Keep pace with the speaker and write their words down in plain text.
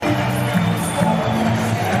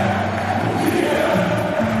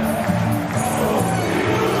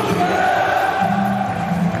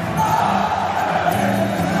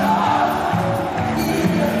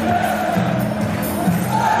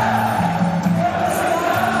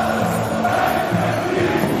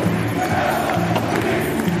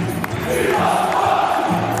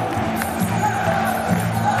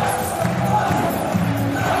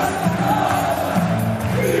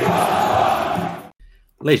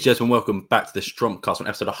Ladies and gentlemen, welcome back to the STROMPCAST on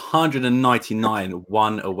episode 199,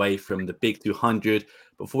 one away from the big 200.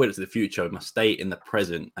 Before we look to the future, we must stay in the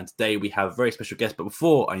present. And today we have a very special guest. But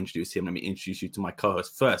before I introduce him, let me introduce you to my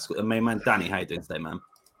co-host first. Got the main man, Danny. How you doing today, man?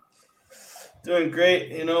 Doing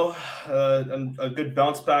great. A good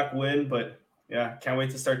bounce back win, but yeah, can't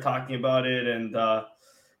wait to start talking about it. And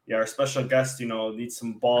our special guest, needs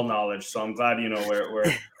some ball knowledge. So I'm glad,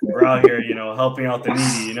 we're out here, helping out the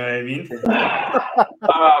needy. You know what I mean?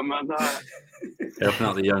 Helping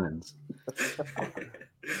out the youngins.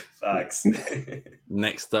 Facts.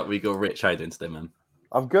 Next up, we got Rich. How you doing today, man?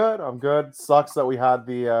 I'm good. Sucks that we had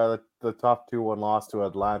the tough 2-1 loss to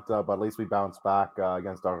Atalanta, but at least we bounced back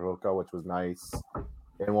against Arouca, which was nice.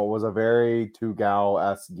 In what was a very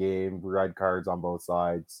Tugal-esque game, red cards on both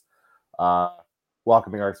sides.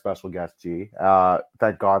 Welcoming our special guest, G.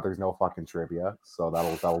 Thank God there's no fucking trivia, so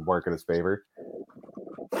that'll work in his favor.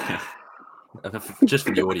 Just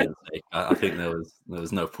for the audience sake, I think there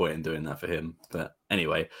was no point in doing that for him. But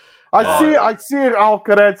anyway, I see it.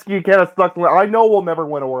 Alkaretsky kind of stuck. I know we'll never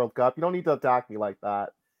win a World Cup. You don't need to attack me like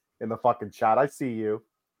that in the fucking chat. I see you.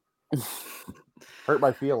 Hurt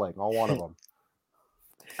my feeling. All one of them.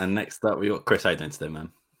 And next up, we got Chris. How you doing today,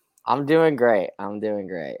 man? I'm doing great.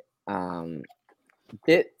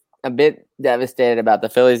 A bit devastated about the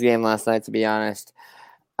Phillies game last night, to be honest.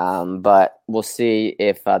 But we'll see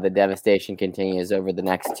if the devastation continues over the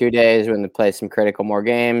next 2 days when they play some critical more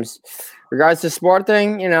games. Regards to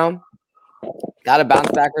Sporting, got a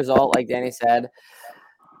bounce back result, like Danny said.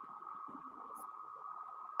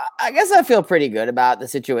 I guess I feel pretty good about the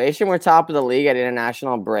situation. We're top of the league at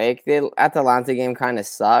international break. The Atalanta game kind of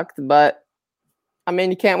sucked, but I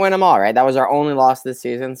mean, you can't win them all, right? That was our only loss this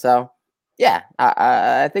season. So, yeah,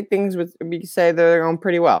 I think things we could say they're going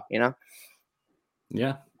pretty well,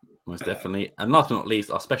 Yeah, most definitely. And last but not least,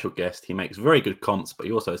 our special guest. He makes very good comps, but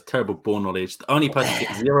he also has terrible ball knowledge. The only person to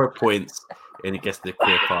get 0 points in against the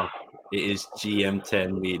career path. It is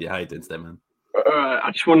GM10 Media. How you doing today, man? I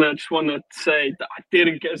just want to say that I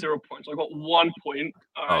didn't get 0 points. I got 1 point.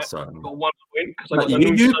 Oh, sorry. I got 1 point because I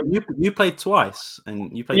got you played twice,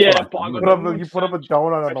 and you played twice. But you put up a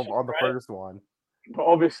donut on the first one. But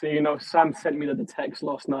obviously, Sam sent me the text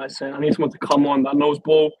last night saying I need someone to come on that knows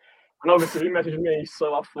ball. And obviously, he messaged me,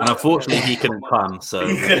 so I thought. And unfortunately, he couldn't come, so.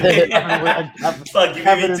 Fuck, you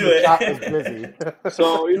beat me to it.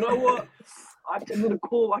 So, you know what? I did the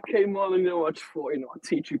call, I came on, and I just thought, I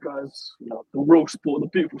teach you guys, the real sport, the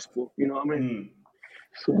beautiful sport, you know what I mean?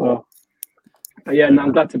 So, but yeah,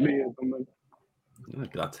 I'm glad to be here, man. Yeah,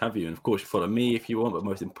 glad to have you. And of course, you follow me if you want, but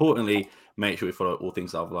most importantly, make sure you follow All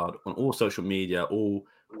Things Out Loud on all social media, all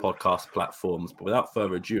podcast platforms. But without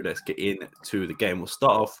further ado, let's get into the game. We'll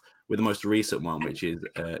start off with the most recent one, which is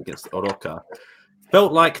against Arouca.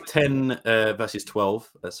 Felt like 10 versus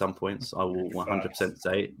 12 at some points, I will 100%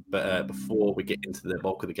 say. But before we get into the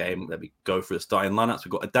bulk of the game, let me go through the starting lineups.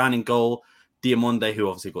 We've got Adan in goal, Diamonde, who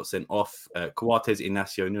obviously got sent off, Coates,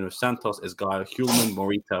 Inacio, Nuno Santos, Esgaio, Hulman,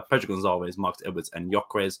 Morita, Pedro Gonzalez, Marcus Edwards, and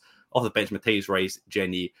Yokres. Off the bench, Mateus Reis,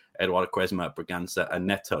 Jenny, Eduardo Quaresma, Braganza, and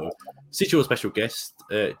Neto. Since you're a special guest,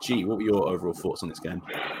 G, what were your overall thoughts on this game?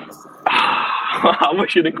 I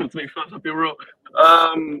wish you didn't come to me first, I'll be real.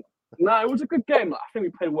 No, it was a good game. I think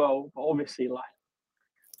we played well, but obviously,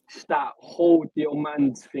 just that whole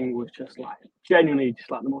Diamond thing was just genuinely just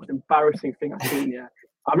the most embarrassing thing I've seen. Yeah,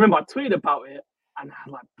 I remember I tweeted about it and I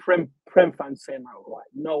had Prem fans saying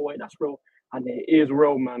no way, that's real, and it is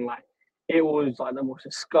real, man. It was the most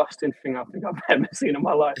disgusting thing I think I've ever seen in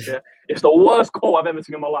my life. Yeah, it's the worst call I've ever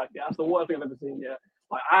seen in my life. Yeah, that's the worst thing I've ever seen. Yeah,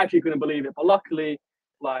 I actually couldn't believe it, but luckily,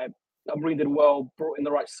 Amrin did well, brought in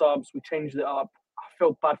the right subs, we changed it up. I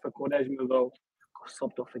felt bad for Quaresma though, got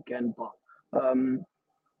subbed off again. But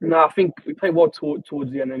I think we played well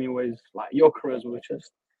towards the end, anyways. Yokres was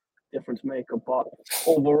just difference maker, but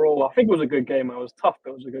overall, I think it was a good game. It was tough,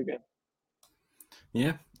 but it was a good game.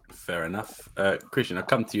 Yeah, fair enough. Christian, I'll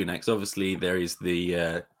come to you next. Obviously, there is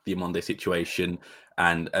the Monday situation,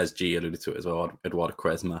 and as G alluded to it as well, Eduardo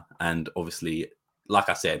Quaresma, and obviously, like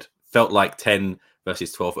I said, felt like 10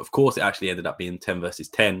 versus 12. Of course, it actually ended up being 10 versus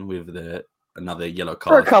 10 with another yellow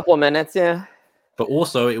card for a couple of minutes, yeah. But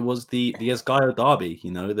also, it was the Esgaio derby,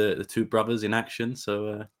 the two brothers in action.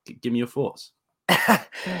 So, give me your thoughts.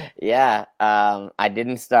 Yeah, I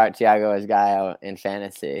didn't start Thiago Esgaio in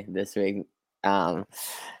fantasy this week. I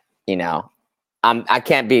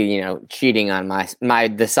can't be cheating on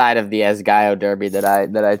the side of the Esgaio derby that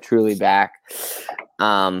I truly back.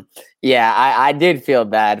 I did feel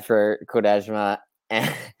bad for Quaresma,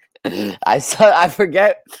 and I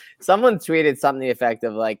forget, someone tweeted something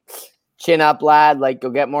effective chin up, lad. Like,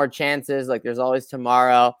 you'll get more chances. Like, there's always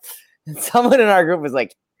tomorrow. And someone in our group was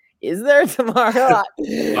like, is there tomorrow? I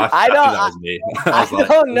think that was me. I was like,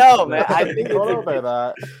 don't know, man. I think Don't know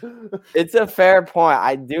about that. it's a fair point.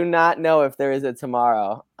 I do not know if there is a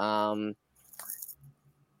tomorrow. I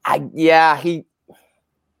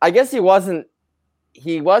guess he wasn't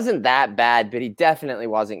that bad, but he definitely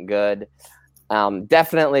wasn't good.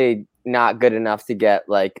 Definitely not good enough to get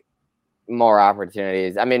like more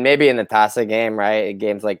opportunities. I mean, maybe in the Tasa game, right?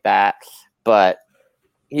 Games like that, but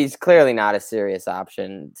he's clearly not a serious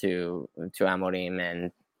option to Amorim,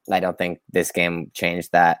 and I don't think this game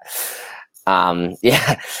changed that.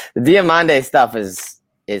 The Diamande stuff is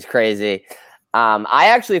crazy. I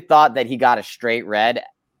actually thought that he got a straight red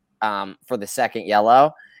for the second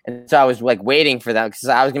yellow. And so I was like waiting for them because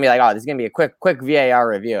I was gonna be like, "Oh, this is gonna be a quick VAR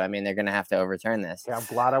review." I mean, they're gonna have to overturn this. Yeah, I'm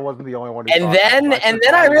glad I wasn't the only one. Who And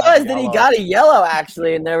then I realized that he got a yellow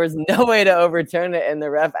actually, and there was no way to overturn it, and the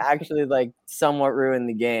ref actually like somewhat ruined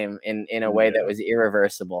the game in a way that was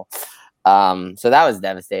irreversible. So that was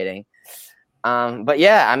devastating. But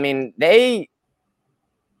yeah, I mean, they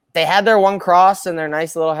had their one cross and their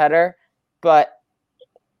nice little header, but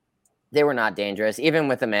they were not dangerous, even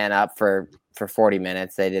with a man up for 40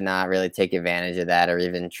 minutes. They did not really take advantage of that or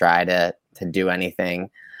even try to do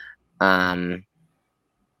anything. I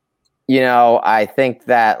think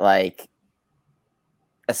that like,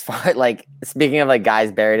 as far like speaking of like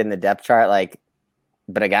guys buried in the depth chart, like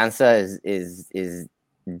Bragança is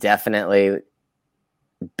definitely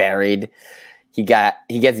buried. He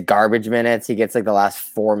gets garbage minutes. He gets like the last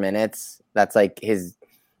 4 minutes. That's like his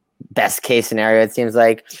best case scenario, it seems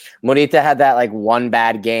like. Morita had that like one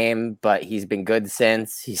bad game, but he's been good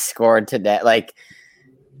since. He scored today. Like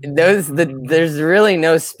there's really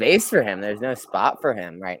no space for him. There's no spot for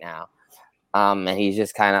him right now. And he's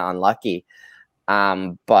just kind of unlucky.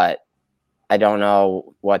 But I don't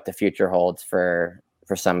know what the future holds for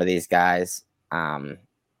some of these guys.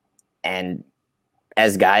 And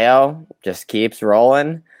as Gallo just keeps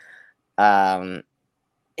rolling,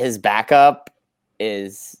 his backup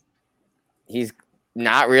he's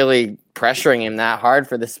not really pressuring him that hard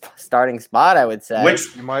for this starting spot, I would say.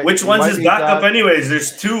 Which one's his backup anyways?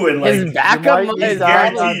 There's two, and like his backup is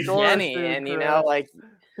guaranteed. Jenny, and like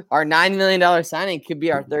our $9 million signing could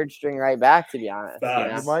be our third string right back, to be honest.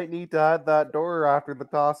 You might need to add that door after the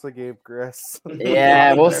Tasa game, Chris.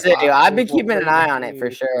 Yeah, we'll see. I've been keeping an eye on it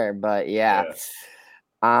for sure, but yeah.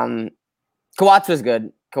 Kawats was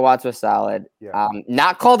good. Kawats was solid. Yeah.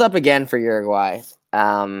 Not called up again for Uruguay.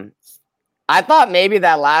 I thought maybe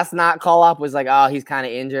that last not call up was like, oh, he's kind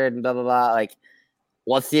of injured and blah, blah, blah. Like,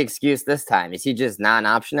 what's the excuse this time? Is he just not an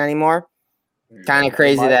option anymore? Kind of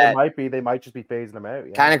crazy It might be. They might just be phasing him out.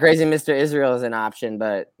 Yeah. Kind of crazy Mr. Israel is an option,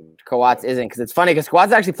 but Kawats isn't, because it's funny because Kawats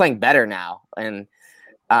is actually playing better now. And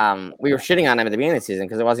we were shitting on him at the beginning of the season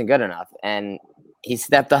because it wasn't good enough. And he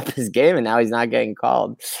stepped up his game, and now he's not getting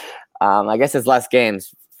called. I guess it's less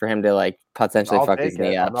games for him to like potentially fuck his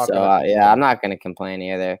knee up. So I'm not going to complain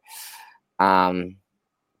either.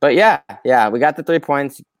 But yeah, we got the 3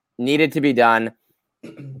 points. Needed to be done.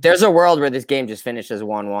 There's a world where this game just finishes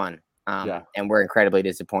 1-1, and we're incredibly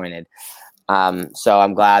disappointed. So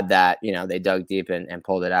I'm glad that they dug deep and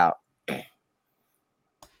pulled it out.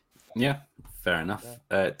 Yeah, fair enough.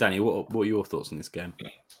 Danny, what are your thoughts on this game?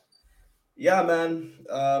 Yeah, man.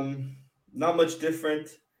 Not much different.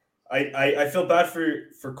 I feel bad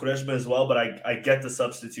for Quaresma as well, but I get the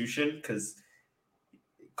substitution because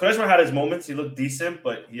Quaresma had his moments. He looked decent,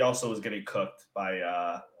 but he also was getting cooked by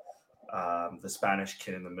the Spanish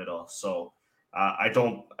kid in the middle. So I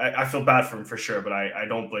feel bad for him for sure, but I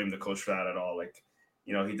don't blame the coach for that at all. Like,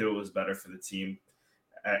 he did what was better for the team.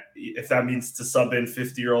 If that means to sub in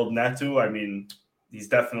 50-year-old Neto, I mean, he's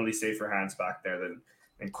definitely safer hands back there than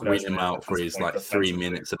Quaresma. Win him out for his like 3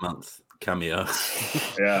 minutes a month cameo.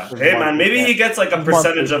 Yeah. Hey man, maybe he gets like a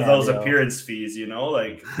percentage of those appearance fees,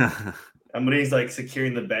 like somebody's like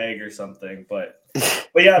securing the bag or something. But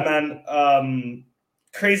yeah, man.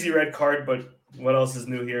 Crazy red card, but what else is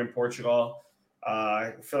new here in Portugal?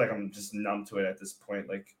 I feel like I'm just numb to it at this point.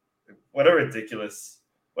 Like, what a ridiculous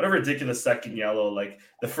second yellow. Like,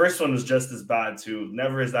 the first one was just as bad too.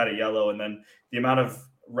 Never is that a yellow. And then the amount of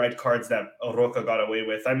red cards that Arouca got away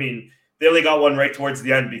with. I mean, they only got one right towards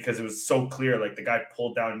the end because it was so clear. Like, the guy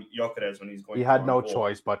pulled down Gyökeres when he's going. He had no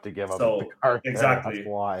choice but to give him the card. Exactly. That's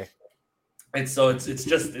why. And so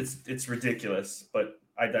it's ridiculous. But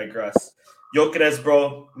I digress. Gyökeres,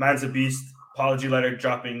 bro, man's a beast. Apology letter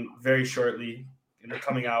dropping very shortly in the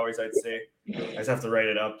coming hours, I'd say. I just have to write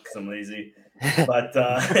it up because I'm lazy. But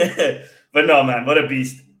no, man, what a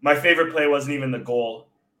beast. My favorite play wasn't even the goal.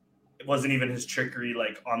 it wasn't even his trickery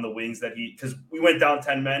like on the wings that because we went down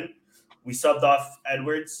 10 men. We subbed off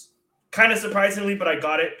Edwards. Kind of surprisingly, but I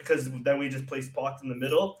got it because then we just placed Pot in the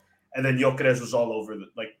middle. And then Gyökeres was all over.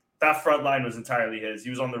 That front line was entirely his. He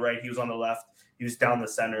was on the right. He was on the left. He was down the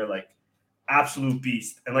center. Absolute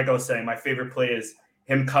beast. And like I was saying, my favorite play is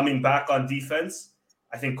him coming back on defense.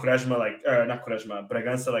 I think Quaresma, not Quaresma, but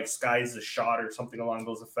against skies a shot or something along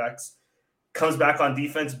those effects. Comes back on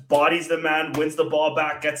defense, bodies the man, wins the ball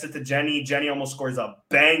back, gets it to Jenny. Jenny almost scores a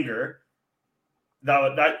banger.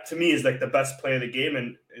 That to me is the best play of the game,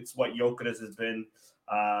 and it's what Gyökeres has been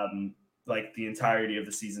the entirety of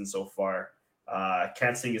the season so far.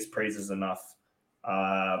 Can't sing his praises enough.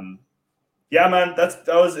 Yeah, man,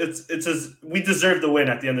 we deserved the win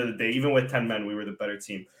at the end of the day. Even with 10 men, we were the better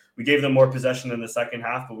team. We gave them more possession in the second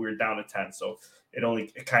half, but we were down to 10, so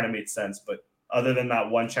it kind of made sense. But other than that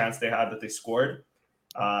one chance they had that they scored,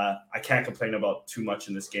 I can't complain about too much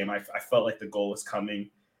in this game. I felt like the goal was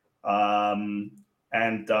coming. And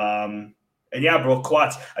yeah, bro,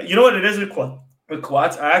 Coates. You know what it is with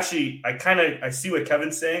Coates? I see what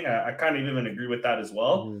Kevin's saying. I kind of even agree with that as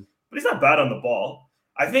well. Mm-hmm. But he's not bad on the ball.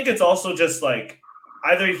 I think it's also just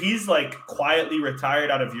either he's quietly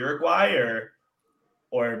retired out of Uruguay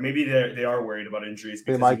or maybe they are worried about injuries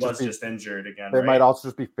because he was just injured again. They might also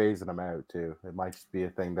just be phasing him out too. It might just be a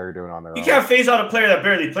thing they're doing on their own. You can't phase out a player that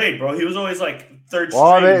barely played, bro. He was always third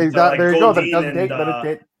string. There you go. It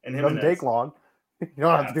doesn't take long. You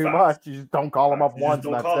don't have to do much. You just don't call him up once.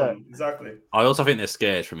 And that's it. Exactly. I also think they're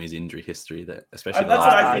scared from his injury history. That especially that's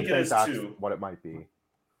what I think it is too. What it might be.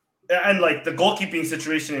 And the goalkeeping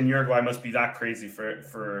situation in Uruguay must be that crazy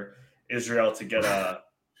for Israel to get a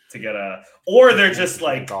or they're just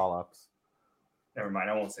call-ups. Never mind,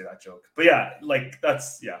 I won't say that joke. But yeah,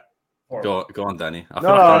 that's horrible. Go on, Danny.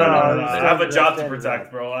 No. I have a job to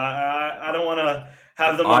protect, bro. I don't want to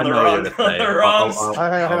have them on the wrong.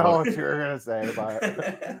 I know what you were gonna say, but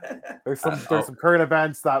there's some current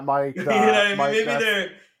events that might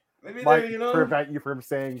prevent you from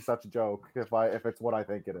saying such a joke if it's what I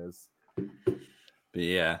think it is. But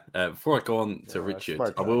yeah, before I go on to Richard,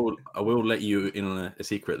 I will let you in on a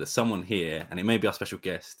secret. There's someone here, and it may be our special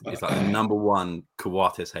guest. He's the number one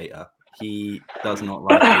Coates hater. He does not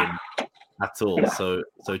like him at all. So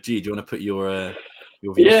G, do you want to put your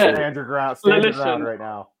views? Yeah, stand your ground right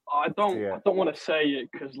now. I don't want to say it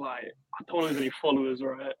because I don't have any followers,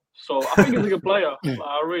 right? So I think he's a good player.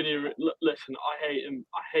 I really listen. I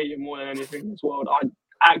hate him more than anything in this world. I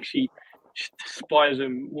actually despise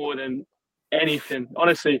him more than anything.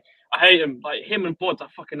 Honestly, I hate him. Him and Bod, I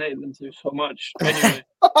fucking hate them two so much. Anyway,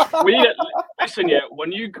 listen. Yeah, when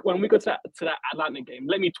we go to that Atalanta game,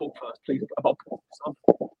 let me talk first, please, about Bod.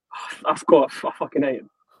 I fucking hate him.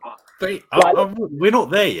 We're not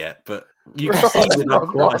there yet, but you can see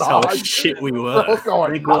how shit we were.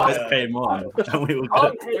 Coates came on, and we were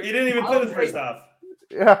good. You didn't even play the first half.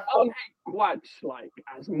 Yeah, I don't hate Coates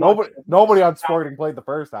as much. Nobody on Sporting played the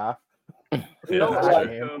first half. I don't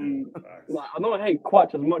hate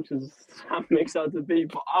Coates as much as Sam makes out to be,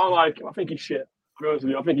 but I don't like him. I think he's shit. To be honest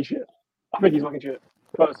with you, I think he's shit. I think he's fucking shit,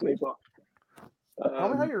 personally. But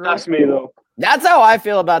that's me though. That's how I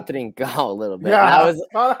feel about Trinco a little bit. Yeah, and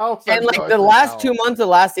the last 2 months of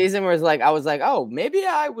last season was I was oh, maybe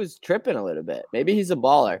I was tripping a little bit. Maybe he's a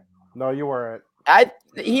baller. No, you weren't.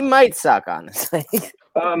 He might suck, honestly.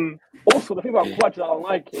 Also, the thing about Coates I don't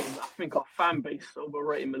like is I think our fan base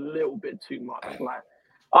overrate him a little bit too much.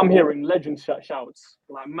 I'm hearing legend shouts.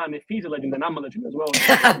 Man, if he's a legend, then I'm a legend as well.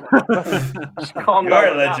 Just calm down.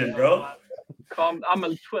 You're a legend, bro. I'm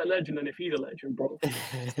a Twitter legend, and if he's a legend, bro,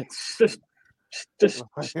 just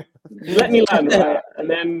let me land, right? And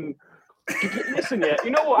then listen, yeah,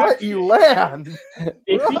 you know what? Let you land.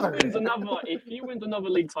 If he wins another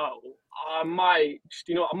league title, I might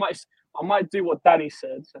do what Danny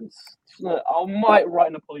said. I might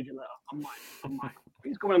write an apology letter. I might.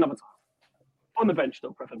 He's going another time on the bench,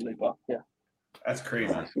 though, preferably. But yeah, that's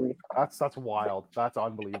crazy. That's wild. That's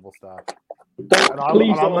unbelievable stuff. I'm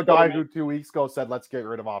the guy who 2 weeks ago said, let's get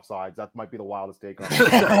rid of offsides. That might be the wildest take on the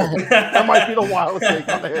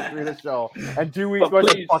history of the show. And 2 weeks ago, I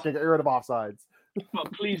said, fucking get rid of offsides.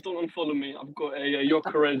 But please don't unfollow me. I've got a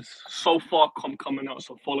Gyökeres so far coming out,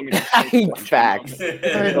 so follow me. Facts.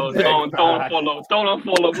 Don't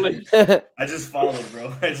unfollow, please. I just followed,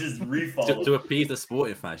 bro. I just refollowed. To appease the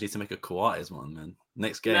sporting fans, you need to make a Coates one, man.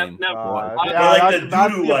 Next game. That's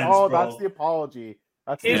the apology.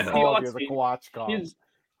 That's his apology as a Coates call.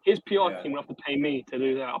 His PR team will have to pay me to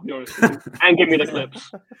do that, I'll be honest with you, and give me the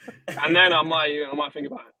clips. And then I might think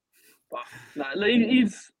about it. But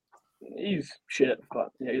he's shit, but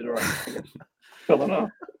yeah, he's alright. I don't know.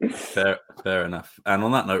 Fair enough. And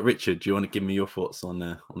on that note, Richard, do you want to give me your thoughts on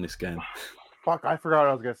this game? Fuck, I forgot what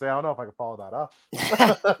I was gonna say. I don't know if I can follow that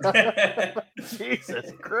up.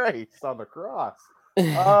 Jesus Christ on the cross.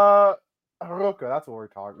 Arouca, that's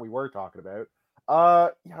what we were talking about.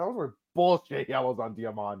 Yeah, those were bullshit yellows on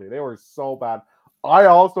Diamande. They were so bad. I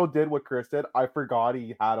also did what Chris did. I forgot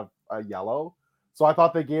he had a yellow. So I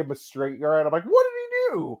thought they gave him a straight yard. I'm like, what did he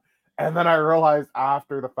do? And then I realized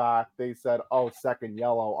after the fact they said, oh, second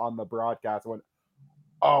yellow on the broadcast. I went,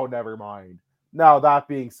 oh, never mind. Now, that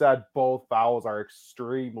being said, both fouls are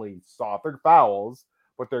extremely soft. They're fouls,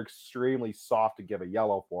 but they're extremely soft to give a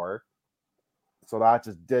yellow for. So that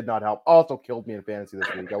just did not help. Also killed me in fantasy this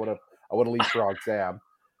week. I would have leapfrogged Sam.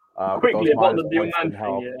 Quickly about the Diamante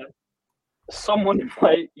thing, yeah. Someone in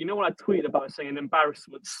my, when I tweeted about it saying an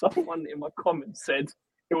embarrassment, someone in my comments said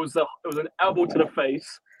it was an elbow to the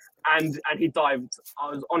face, and he dived.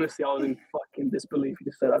 I was in fucking disbelief. He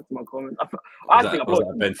just said that to my comment. Was that a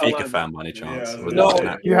Benfica fan by any chance? Sounds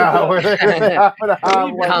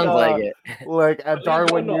like it. Like a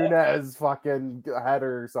Darwin Núñez fucking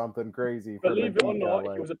header or something crazy. Believe it or not,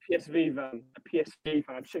 it was a PSV fan.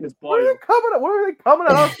 Check his bio. What are they coming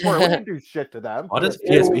at us for? We didn't do shit to them. Why does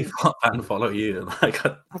PSV fan follow you?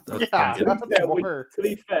 To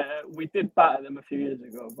be fair, we did batter them a few years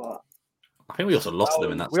ago, but I think we also lost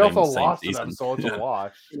them in that same season. Them, so it's a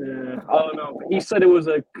wash. Yeah, I don't know. He said it was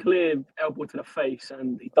a clear elbow to the face,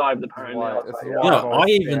 and he dived apparently. I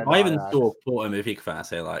even saw Porto and Benfica fans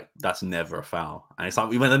say like that's never a foul, and it's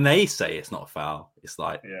like when they say it's not a foul, it's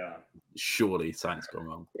like surely something's gone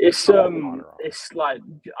wrong. It's like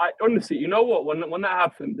I honestly, you know what? When that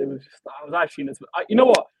happened, it was just I was actually in this. You know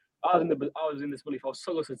what? I was in this belief. I was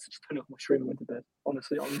so close to just turn off my stream and went to bed.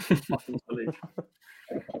 Honestly, I was in fucking disbelief.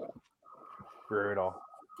 Brutal.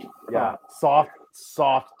 Yeah, soft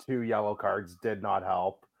 2 yellow cards did not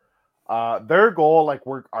help. Their goal, like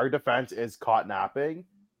our defense is caught napping,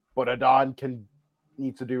 but Adon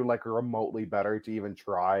needs to do like remotely better to even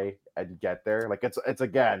try and get there. Like it's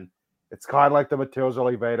kind of like the Matheus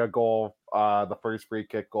Oliveira goal, the first free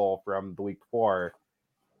kick goal from the week before.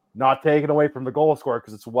 Not taken away from the goal scorer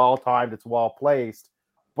because it's well timed, it's well placed,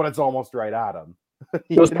 but it's almost right at him.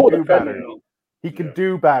 He can do better. He can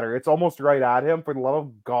do better. It's almost right at him. For the love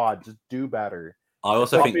of God, just do better. I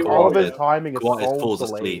also think all of his timing is so falls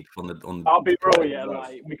delayed. asleep on. I'll be real,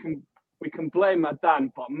 like we can blame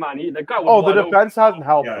Madan, but man, the guy was. Oh, the defense hasn't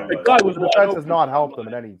helped him. The guy was. The defense has not helped him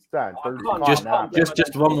in any sense.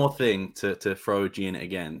 Just one more thing to throw G in it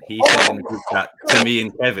again. He said in the group chat to me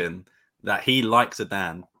and Kevin that he likes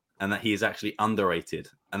Adan and that he is actually underrated.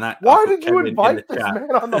 And that why did you invite this man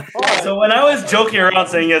on the pod? So when I was joking around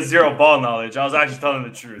saying he has zero ball knowledge, I was actually telling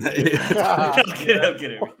the truth. I'm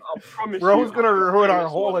kidding. I promise Bro's gonna ruin our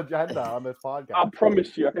whole agenda on this podcast. I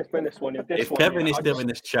promise you, I can explain this one. If Kevin is still in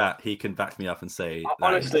this chat, he can back me up and say.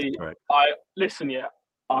 Honestly,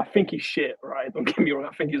 I think he's shit, right? Don't get me wrong.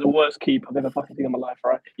 I think he's the worst keeper I've ever fucking seen in my life,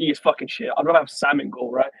 right? He is fucking shit. I'd rather have Sam in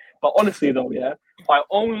goal, right? But honestly, though, I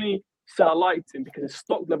only said I liked him because his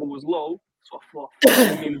stock level was low. So I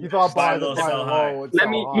thought, you thought buy low. Let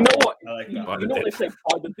me, you know what? I like that. You know what they say?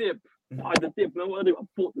 Buy the dip. You know what I do? I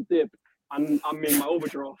bought the dip. And I'm in my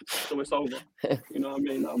overdraft, so it's over. You know what I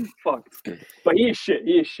mean? I'm fucked. But he is shit.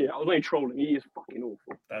 I was only trolling. He is fucking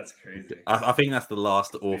awful. That's crazy. I think that's the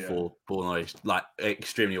last awful ball knowledge, like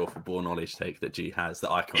extremely awful ball knowledge take that G has that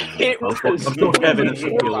I can remember. I'm sure Kevin and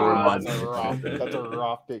Shaquille will remind me. That's a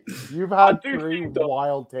rough take. You've had 3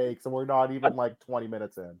 wild takes, and we're not even like 20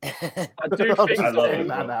 minutes in. I do think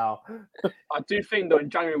that now. I do think though in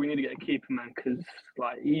January we need to get a keeper, man, because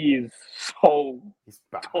like he is so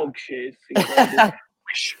dog shit.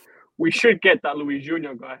 We should get that Luis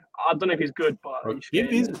Junior guy. I don't know if he's good, but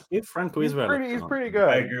give Franco Israel. He's pretty good.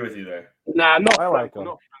 I agree with you there. Nah, not I like him.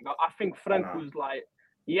 Not Franco. I think Franco's like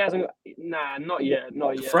he hasn't. Nah, not yet.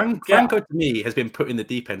 Franco to me has been put in the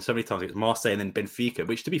deep end so many times against Marseille and then Benfica.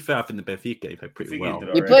 Which, to be fair, I think the Benfica he played pretty well.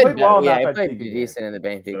 He played well. Yeah, he played decent in the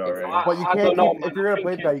Benfica. But you can't if you're gonna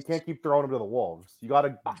play that, you can't keep throwing him to the wolves. You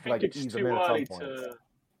gotta like ease him in at some point.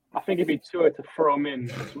 I think it'd be too early to throw him in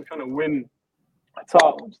because we're trying to win a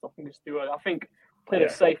title and stuff. I think it's too early. I think play a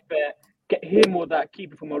safe bet. Get him or that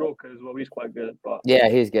keeper from Arouca as well. He's quite good. But yeah,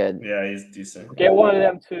 he's good. Yeah, he's decent. Get one of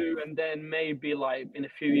them two, and then maybe like in a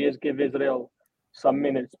few years give Israel some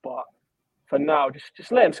minutes. But for now,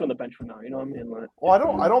 just let him sit on the bench for now. You know what I mean? Like, well,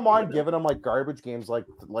 I don't mind giving him like garbage games, like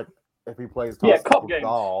if he plays cup games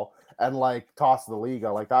and like toss the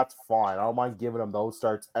Liga, like that's fine. I don't mind giving him those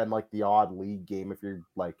starts and like the odd league game if you're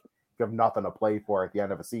like you have nothing to play for at the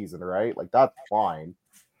end of a season, right? Like that's fine.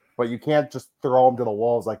 but you can't just throw them to the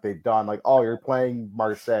wolves like they've done. Like, oh, you're playing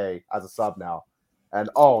Marseille as a sub now, and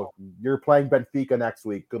oh, you're playing Benfica next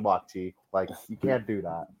week. Good luck, Chief. Like, you can't do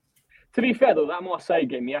that. To be fair though, that Marseille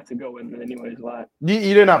game, he had to go in anyways. Like You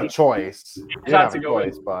didn't have a choice. You didn't have a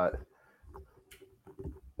choice, but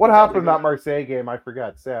what happened in that Marseille game? I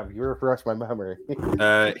forget. Sam, you refresh my memory.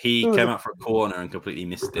 He came out for a corner and completely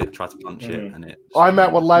missed it. Tried to punch it, and it. Oh, I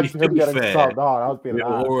meant what led to him getting fair, subbed. Oh, that was being we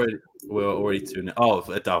were already 2-0. Oh,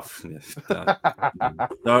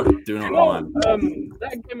 do not mind.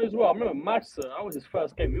 That game as well. I remember Madsen. That was his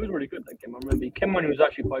first game. He was really good that game. I remember he came on. He was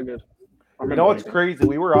actually quite good. You know what's crazy?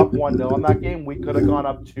 We were up 1-0 in that game. We could have gone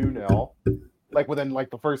up 2-0, like within like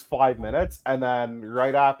the first 5 minutes, and then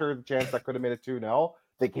right after the chance that could have made it 2-0,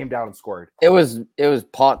 they came down and scored. It was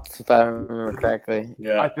Potts, if I remember correctly.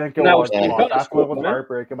 Yeah, I think it was. That's what was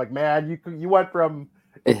heartbreaking. Like, man, you went from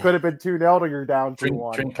it could have been 2-0 to you're down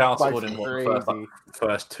 2-1. Trincao scored in the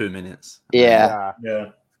first 2 minutes. Yeah.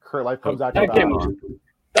 Life comes at you.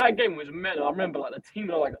 That game was mental. I remember like the team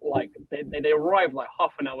like they arrived like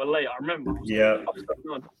half an hour late. I remember. Yeah.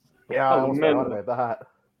 I was mental about that.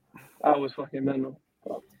 That was fucking mental.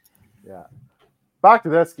 Yeah. Back to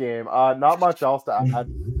this game. Not much else to add.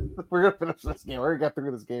 We're gonna finish this game. We're gonna get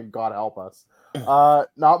through this game. God help us.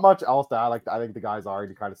 Not much else to add. Like, I think the guys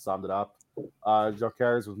already kind of summed it up.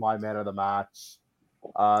 Jokeres was my man of the match.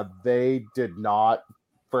 They did not,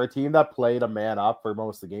 for a team that played a man up for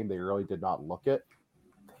most of the game, they really did not look it.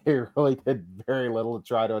 They really did very little to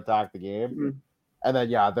try to attack the game. Mm-hmm. And then,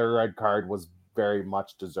 their red card was very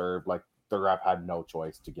much deserved. Like, the ref had no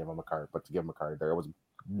choice to give him a card, but to give him a card there. It was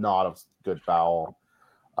not a good foul.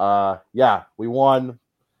 We won.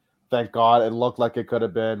 Thank God. It looked like it could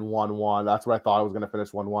have been 1-1. That's what I thought it was going to finish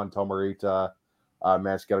 1-1 until Marita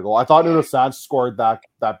managed to get a goal. I thought Nuno Santos scored that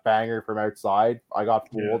banger from outside. I got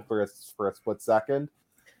fooled for a split second.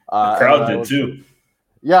 The crowd did too.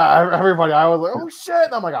 Yeah, everybody. I was like, "Oh shit!"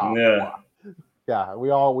 And I'm like, "Oh, yeah." Yeah,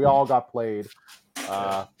 we all got played,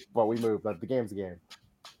 but we moved. But the game's a game.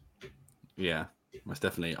 Yeah, most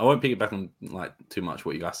definitely. I won't pick it back on like too much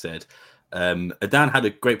what you guys said. Adan had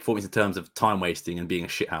a great performance in terms of time wasting and being a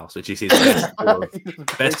shithouse, which is his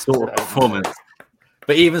best sort of performance.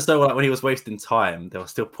 But even so, like when he was wasting time, there were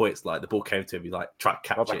still points like the ball came to him, he like tried to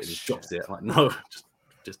catch it and he drops it. I'm like, no,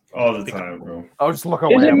 just all the time, bro. I'll just look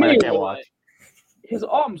away. I can't watch. His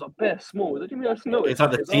arms are bare small. Did you just notice? It's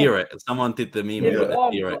like the T-Rex. Someone did the meme of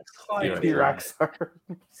the T-Rex.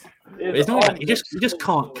 It's not like, he just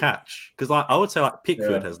can't catch, because like I would say like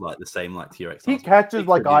Pickford has like the same like T-Rex. He catches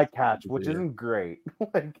like I catch, which isn't great.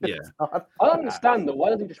 I don't understand though.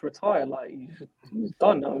 Why doesn't he just retire? Like he's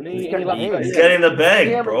done now. He's getting the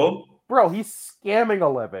bag, bro. Bro, he's scamming a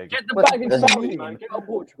living. Get the bag in Saudi, man. Get out of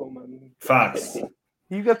Portugal, man. Facts.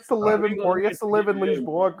 He gets to live in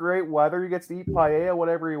Lisboa, great weather. He gets to eat paella,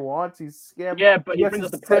 whatever he wants. He's scamming. Yeah, but he brings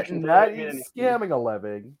us the pressure. He's scamming a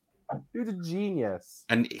living. Dude's a genius.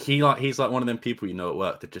 And he's like one of them people you know at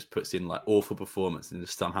work that just puts in like awful performance and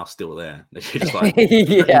is somehow still there. They just like he's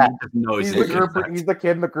the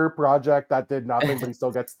kid in the group project that did nothing, but he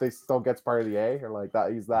still gets part of the A, or like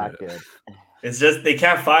that. He's that kid. It's just they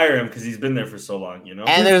can't fire him because he's been there for so long, you know.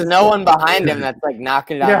 And there's no one behind him that's like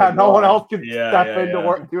knocking it out. Yeah, no one else can step in to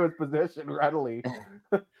work to his position readily.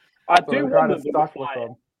 I do wonder if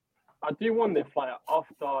like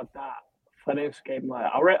after that Valencia game,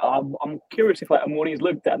 like I'm curious if like Amori's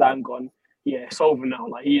looked at that and gone, yeah, it's over now.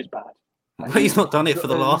 Like he is bad. But he's not done it for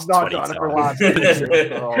the last 20 times.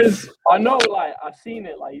 Because I know, like I've seen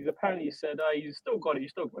it. Like he's apparently said, he's still got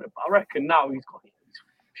it. But I reckon now he's got it.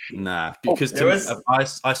 Nah, because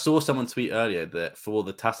I saw someone tweet earlier that for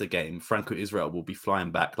the Tassa game, Franco Israel will be flying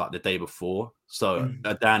back like the day before. So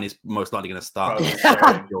Dan is most likely going to start.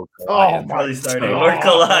 Probably starting. Or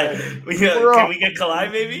Kalai. Can we get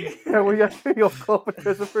Kalai, maybe? Yeah, we got He's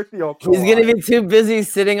going to be too busy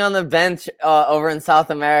sitting on the bench over in South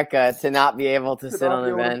America to not be able to sit on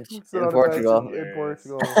the bench in Portugal.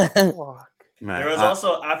 Man, there was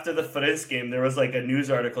also, after the Farense game, there was like a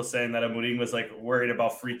news article saying that Amorim was like worried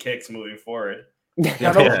about free kicks moving forward. Maybe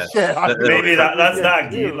that's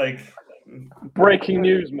that key. Like breaking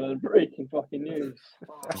news, man. Breaking fucking news.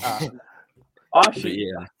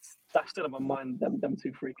 Actually, that's still in my mind. Them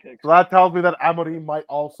two free kicks. So that tells me that Amorim might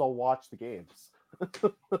also watch the games.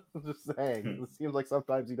 Just saying. It seems like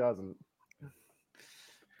sometimes he doesn't.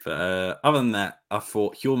 But other than that, I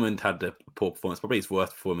thought Hjulmand had a poor performance, probably his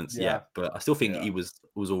worst performance yet. But I still think he was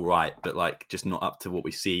all right, but like just not up to what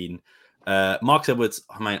we've seen. Marcus Edwards,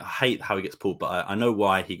 I mean, I hate how he gets pulled, but I know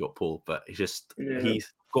why he got pulled. But he's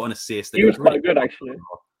got an assist. He was quite good, actually.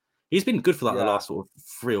 He's been good for like the Yeah. last sort of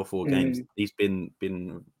 3 or 4 games. He's been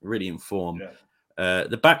really in form. Yeah.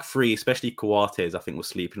 The back three, especially Coates, I think was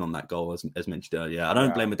sleeping on that goal as mentioned earlier. I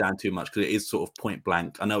don't blame Adan too much because it is sort of point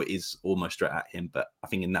blank. I know it is almost straight at him, but I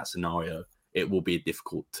think in that scenario it will be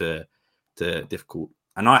difficult. And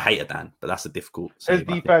I hate Adan, but that's a difficult. His save,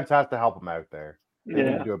 defense has to help him out there. They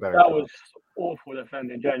need to do a better that job. was awful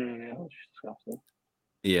defending. Genuinely, it was disgusting.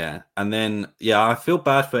 Yeah, and then I feel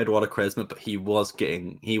bad for Eduardo Cresma, but he was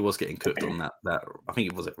getting cooked on that. I think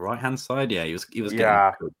it was right hand side. Yeah, he was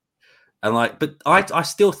getting cooked. And but I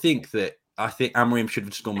still think Amorim should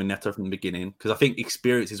have just gone with Neto from the beginning because I think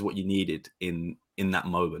experience is what you needed in that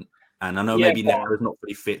moment. And I know maybe Neto is not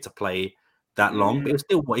really fit to play that long, but it was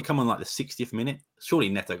still he come on like the 60th minute. Surely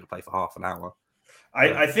Neto could play for half an hour.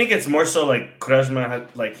 I think it's more so like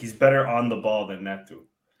Cresma he's better on the ball than Neto.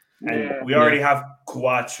 And we already have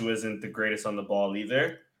Kuach, who isn't the greatest on the ball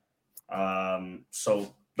either.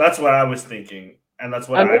 So that's what I was thinking, and that's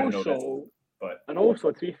what I've noticed. And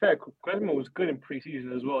also, to be fair, Cresma was good in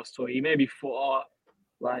preseason as well, so he maybe thought,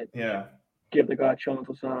 give the guy a chance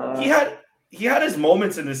or something. He had his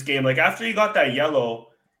moments in this game. Like after he got that yellow,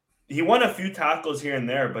 he won a few tackles here and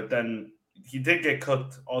there, but then he did get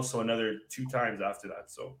cooked also another 2 times after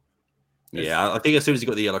that. So. Yeah, I think as soon as he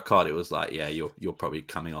got the yellow card, it was like, you're probably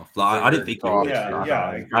coming off. Like I didn't think he would.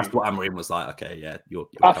 That's what Amorim was like. Okay, you're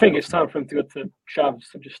I think it's time for him to go to Chavs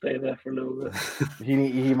and just stay there for a little bit.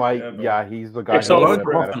 he might. He's the guy. The loan to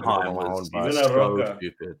Hoffenheim was so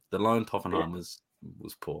stupid. The loan to Hoffenheim was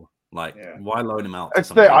poor. Like, why loan him out?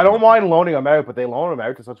 I don't mind loaning him out, but they loan him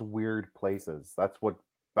out to such weird places. That's what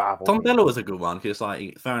baffles me. Tondela was a good one because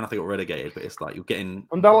fair enough, they got relegated, but it's like you're getting.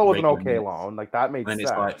 Tondela was an okay loan, like that made sense. And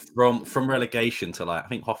it's like from relegation to I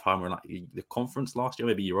think Hoffenheim were in the conference last year,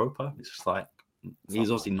 maybe Europa. It's just like he's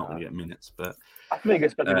obviously not going to get minutes, but I think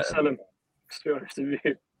it's better to sell him. To be honest with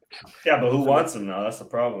you. Yeah, but who wants him now? That's the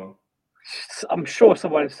problem. I'm sure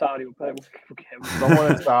someone in Saudi will pay him.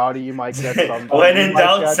 Someone in Saudi, you might get some. When in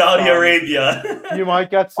doubt, Saudi Arabia. You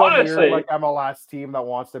might get some weird MLS team that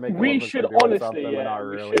wants to make. We should honestly,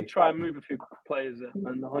 we should try and move a few players in,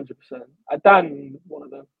 and 100%. Dan, one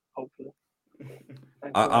of them, hopefully.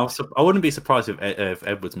 I wouldn't be surprised if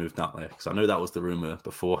Edwards moved out there because I know that was the rumor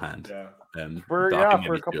beforehand. For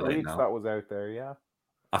a couple of weeks that was out there. Yeah.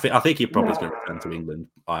 I think he probably is going to return to England.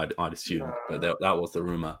 I'd assume, but that was the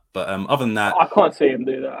rumor. But other than that, I can't see him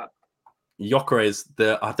do that. Gyökeres,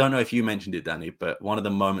 I don't know if you mentioned it, Danny, but one of the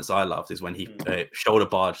moments I loved is when he shoulder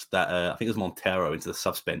barged that I think it was Montero into the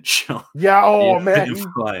subs bench. Man, he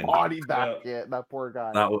bodied that that poor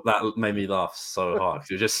guy. That made me laugh so hard.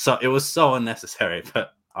 It was just it was so unnecessary,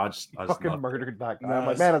 but I just fucking murdered that guy. I'm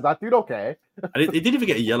like, man, is that dude okay? And it didn't even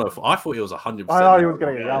get a yellow. I thought it was 100%. I thought he was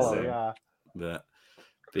getting a yellow. But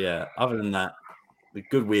other than that, a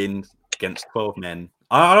good win against 12 men.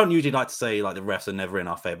 I don't usually like to say the refs are never in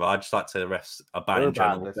our favor. I just like to say the refs are bad in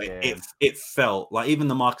general. It felt like even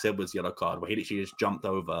the Marcus Edwards yellow card where he literally just jumped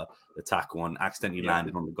over the tackle and accidentally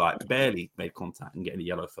landed on the guy, barely made contact and getting a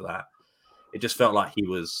yellow for that. It just felt like he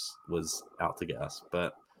was out to get us.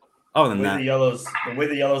 But other than that, the way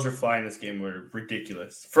the yellows are flying this game were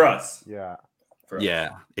ridiculous for us. Yeah.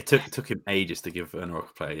 It took him ages to give an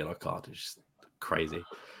Arouca player a yellow card. It's just crazy.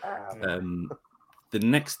 The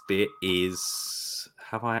next bit is,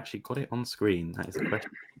 have I actually got it on screen? That is the question.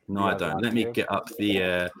 No, I don't. Let me get up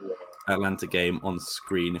the Atalanta game on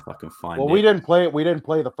screen if I can find it. Well, we didn't play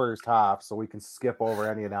the first half, so we can skip over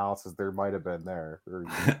any analysis there might have been there.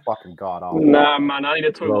 Fucking god awful. Nah, man, I need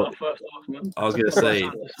to talk about the first half, man. I was going to say,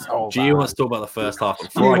 G wants to talk about the first half.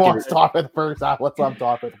 He wants to talk about the first half. Let's talk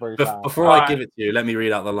about the first half. Before I give it to you, let me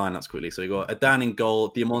read out the lineups quickly. So you got Adan in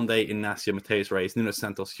goal, Diamonde, Ignacio, Mateus Reis, Nuno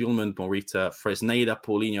Santos, Hjulmand, Morita, Fresneda,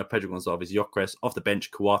 Paulinho, Pedro Gonçalves, Gyökeres, off the bench,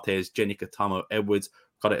 Coates, Jenny Katamo, Edwards,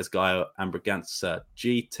 Coates Gaio, and Braganza.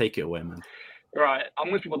 G, take it away, man. Right,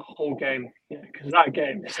 I'm with you on the whole game, because that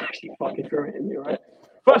game is actually fucking infuriating me, right?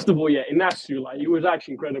 First of all, Ignacio, he was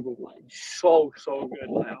actually incredible, so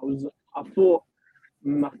good. I thought he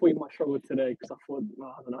might struggle today because I thought,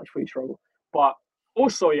 I don't know, I thought he struggled. But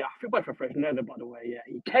also, I feel bad for Fresneda, by the way.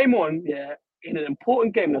 He came on, in an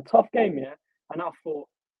important game, a tough game, and I thought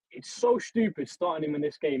it's so stupid starting him in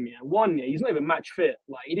this game. One, he's not even match fit.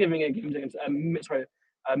 He didn't even get games against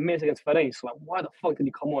minutes against Ferenc. Why the fuck did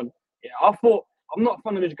he come on? I thought, I'm not a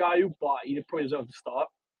fan of this guy, but he probably deserves to start.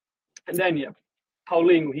 And then,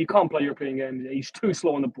 Paulinho, he can't play European games. He's too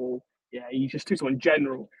slow on the ball. He's just too slow in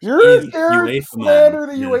general. You're slander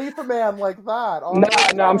the UEFA man like that.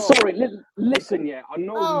 No, I'm sorry. Listen, I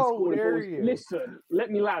know he scored goals. Listen,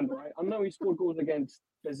 let me land, right? I know he scored goals against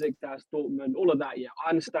Besiktas, Dortmund, all of that, I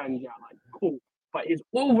understand, cool. but his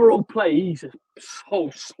overall play, he's just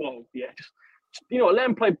so slow. Yeah, just let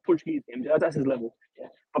him play Portuguese games. Yeah, that's his level. Yeah,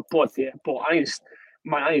 but I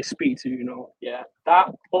need to speak to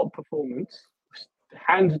that pot performance.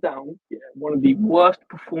 Hands down, one of the worst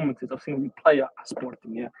performances I've seen a player at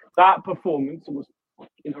Sporting. Yeah, that performance was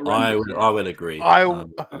horrendous. I would agree. It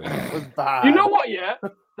was bad. You know what? Yeah,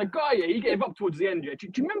 the guy. Yeah, he gave up towards the end. Yeah, do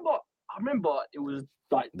you remember? I remember it was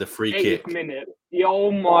like the free 80th kick. minute. Yeah, oh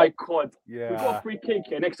my god. Yeah. We got a free kick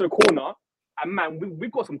here next to the corner, and man,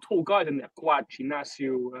 we've got some tall guys in there. Guachi,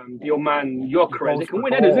 Ignacio, the old man Yokres. They can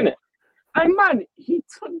win headers, innit? And man, he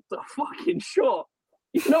took the fucking shot.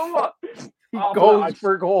 You know what? He goes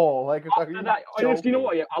for goal. Like, after that, you know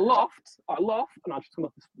what? Yeah, I laughed, and I just turned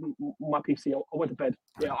off my PC. I went to bed.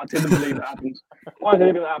 Yeah, I didn't believe that happened. I didn't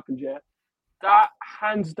believe that happened. Yeah, that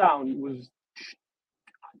hands down was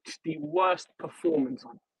just the worst performance.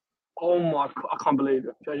 Oh my god, I can't believe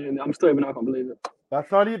it. I'm still even. I can't believe it.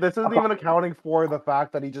 That's not. This isn't even accounting for the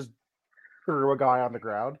fact that he just threw a guy on the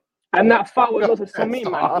ground. And that foul was also for me,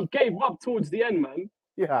 man. He gave up towards the end, man.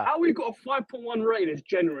 Yeah. How we got a 5.1 rating is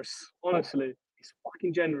generous. Honestly, it's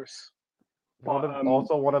fucking generous.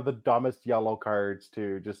 Also, one of the dumbest yellow cards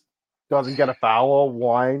too. Just doesn't get a foul,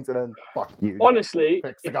 whines, and then fuck you. Honestly,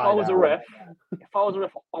 if I was a ref, I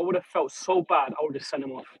would have felt so bad. I would just send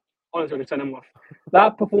him off. Honestly, I would have sent him off.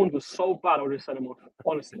 That performance was so bad. I would have sent him off.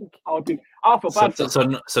 Honestly, I feel bad. So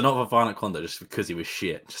not for violent conduct, just because he was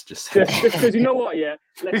shit. Just because you know what? Yeah,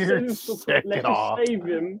 let's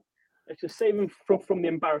just save him from the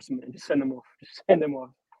embarrassment and just send him off. Just send him off.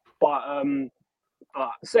 But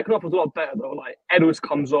the second half was a lot better though. Like Edwards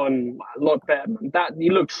comes on a lot better, man. That he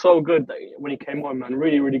looked so good when he came on, man.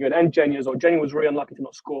 Really, really good. And Jenny as well. Jenny was really unlucky to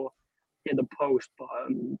not score in the post, but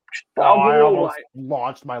I almost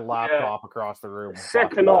launched my laptop across the room.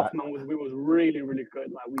 Second half, man, we was really, really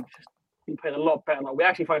good. Like we played a lot better. Like we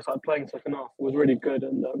actually finally started playing second half. It was really good,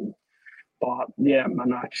 and but yeah,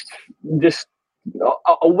 man, I just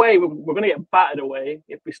away we're gonna get battered away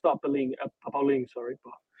if we start bullying. Sorry,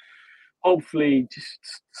 but hopefully, just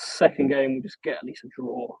second game we'll just get at least a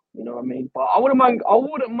draw. You know what I mean? But I wouldn't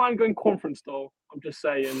mind going conference though. I'm just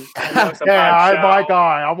saying. My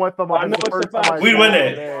guy. I'm with them. We win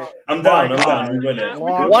it. I'm down. We win it.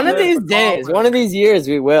 One of these days, one of these years,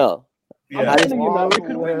 we will. Yeah. I'm telling you, man, we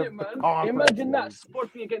could win it, man. Imagine that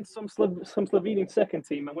Sporting against some Slovenian second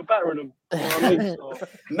team, man. We're better than them. You know what I mean? So,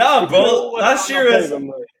 nah, bro. Last year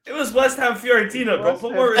it was West Ham Fiorentina, bro.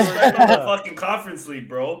 Put more respect on the fucking Conference League,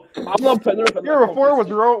 bro. I'm not putting it. Year before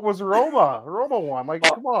was Roma. Roma won. Like,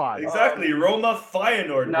 come on. Exactly. Roma,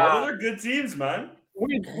 Feyenoord, bro. Those are good teams, man.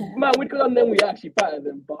 We could have them. We actually better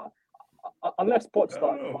them, but unless pot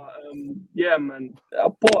start. But, yeah, man.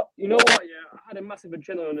 But you know what? Yeah, I had a massive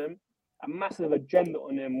agenda on him.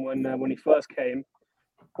 When he first came.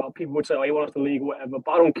 People would say, "Oh, he won us the league, or whatever."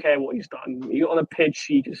 But I don't care what he's done. He got on the pitch.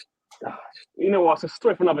 He just, you know what? It's a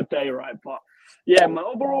story for another day, right? But yeah, man.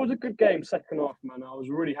 Overall, it was a good game. Second half, man. I was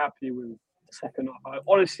really happy with the second half.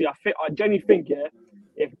 I genuinely think,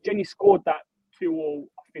 if Jenny scored that 2-2,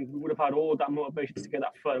 I think we would have had all that motivation to get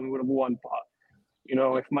that third, and we would have won. But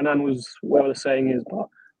if my nan was whatever the saying is, but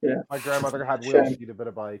yeah, my grandmother had wheels. She'd a bit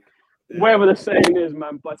of bike. Whatever the saying is,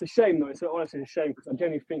 man, but it's a shame though. It's honestly a shame because I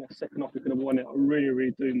genuinely think that second half we could have won it. I really,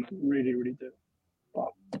 really do, man. Really, really do. But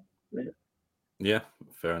yeah,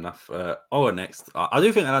 fair enough. Next, I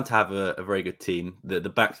do think Atalanta have a very good team. The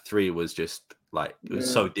back three was just like it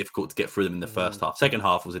was so difficult to get through them in the first half. Second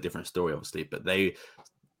half was a different story, obviously, but they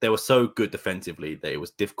were so good defensively that it was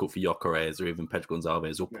difficult for Gyökeres or even Pedro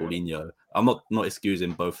Gonçalves or Paulinho. I'm not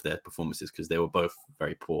excusing both their performances because they were both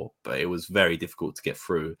very poor, but it was very difficult to get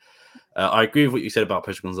through. I agree with what you said about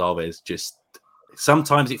Pedro Gonçalves. Just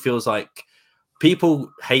sometimes it feels like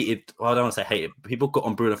people hated. Well, I don't want to say hated. People got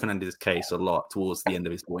on Bruno Fernandes's case a lot towards the end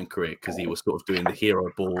of his sporting career because he was sort of doing the hero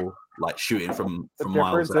ball, like shooting from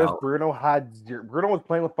miles out. Bruno was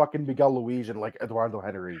playing with fucking Miguel Luis and like Eduardo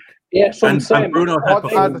Henrique. Yeah, so and Bruno had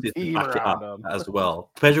performances to back it up him as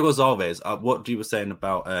well. Pedro Gonçalves, what you were saying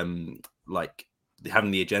about like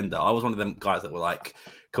having the agenda. I was one of them guys that were like,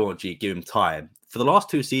 "Come on, G, give him time." For the last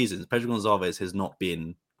 2 seasons, Pedro Gonçalves has not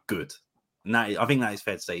been good. Now, I think that is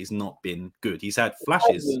fair to say he's not been good. He's had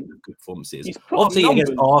flashes of good performances. Obviously,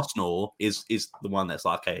 against Arsenal is the one that's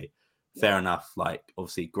like, okay, fair enough. Like,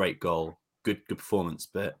 obviously, great goal, good performance.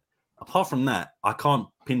 But apart from that, I can't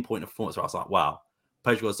pinpoint a performance where I was like, wow,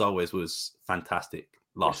 Pedro Gonçalves was fantastic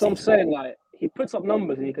last season. So I'm saying, like, he puts up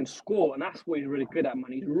numbers and he can score, and that's what he's really good at,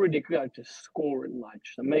 man. He's really good at just scoring, like,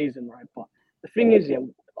 just amazing, right? But the thing is,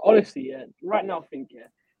 honestly, right now, I think,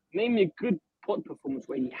 name me a good pod performance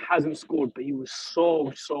where he hasn't scored, but he was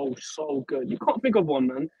so good. You can't think of one,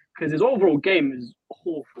 man, because his overall game is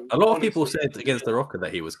awful. A lot of people said against Arouca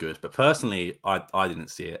that he was good, but personally, I didn't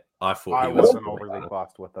see it. I thought he was. wasn't overly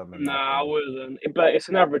fussed with him. Nah, I wasn't. But it's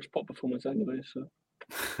an average pod performance anyway, so.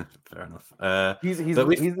 Fair enough. He's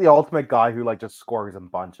the ultimate guy who like just scores in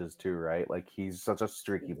bunches too, right? Like he's such a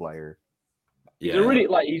streaky player. Yeah, he's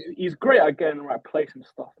really he's great at getting the right place and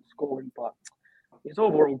stuff and scoring, but his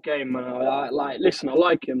overall game, man. I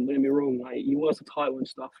like him. Don't get me wrong. Like he was a title and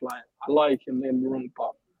stuff. Like I like him. Don't get me wrong,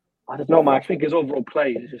 but I don't know, man. I think his overall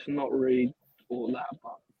play is just not really all that.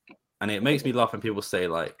 But and it makes me laugh when people say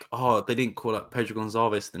like, "Oh, they didn't call up Pedro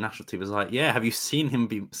Gonzalez." The national team is like, "Yeah, have you seen him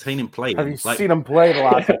play? Have you seen him play the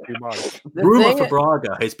last 2 months?" Bruma for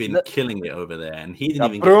Braga has been killing it over there, and he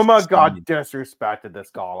didn't even. Bruma got disrespected this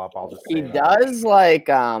call up. I'll just say he does like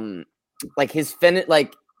his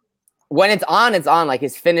like when it's on, like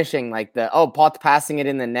his finishing, like Pot's passing it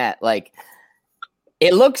in the net, like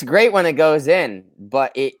it looks great when it goes in,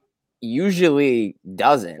 but it usually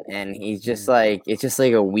doesn't, and he's just like it's just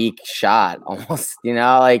like a weak shot almost,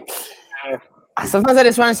 like sometimes I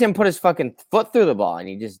just want to see him put his fucking foot through the ball, and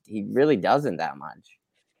he really doesn't that much.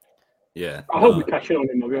 Yeah, I hope we cash in on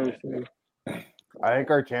him. I'll be honest with you. I think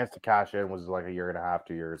our chance to cash in was like 1.5 years,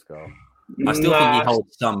 2 years ago. I still think he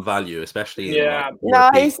holds some value, especially he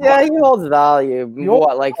holds value.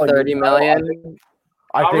 What, like 30 million?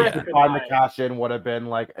 I think the time to cash in would have been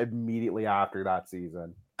like immediately after that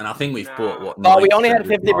season. And I think we've bought what? Oh, we only had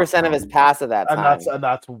 50% of his pass at that time. And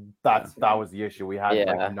that was the issue. We had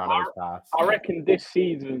like none of his pass. I reckon this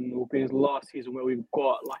season will be his last season where we've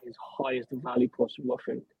got like his highest value possible,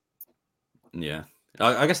 I think. Yeah.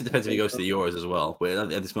 I guess it depends if he goes to the Euros as well.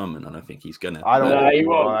 But at this moment, I don't think he's gonna. I don't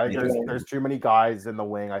know. There's too many guys in the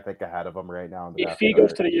wing, I think, ahead of him right now. If he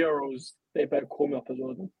goes to the Euros, they better call me up as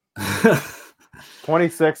well.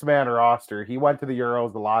 26-man roster. He went to the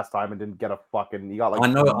Euros the last time and didn't get a fucking. He got like.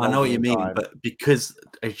 I know what you mean, but because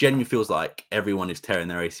it genuinely feels like everyone is tearing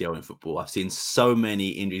their ACL in football. I've seen so many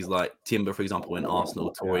injuries, like Timber, for example, in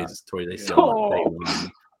Arsenal, tore his ACL. Oh.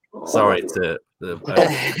 Sorry to the. But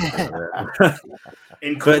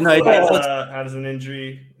no, has an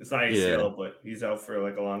injury. It's not ACL, but he's out for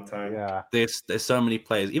like a long time. Yeah, there's so many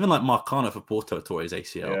players, even like Marcano for Porto tore his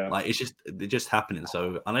ACL. Yeah. Like they're just happening.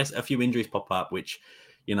 So unless a few injuries pop up, which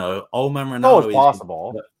old man Ronaldo is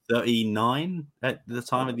possible. 39 at the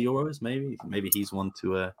time of the Euros, maybe he's one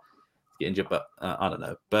to get injured, but I don't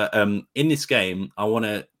know. But in this game, I want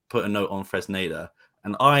to put a note on Fresneda.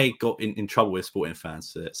 And I got in trouble with sporting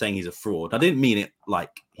fans saying he's a fraud. I didn't mean it like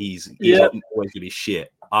he's always going to be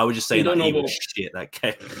shit. I was just saying that he was shit that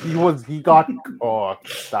game. He got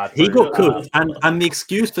cooked. He got cooked. And the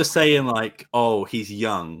excuse for saying like, oh, he's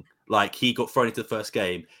young, like he got thrown into the first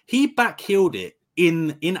game. He backheeled it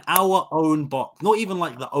in our own box. Not even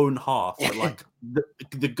like the own half, but like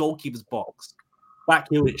the goalkeeper's box.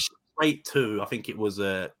 Backheeled it straight to, I think it was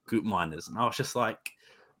Goop Miners. And I was just like,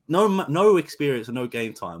 no experience or no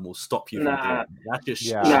game time will stop you from doing that. That's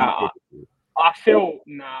just I feel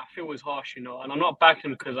it was harsh, and I'm not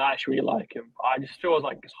backing him because I actually like him. I just feel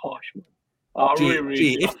like it's harsh, man.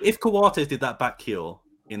 If Coates did that back heel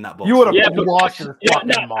in that box, you would have lost your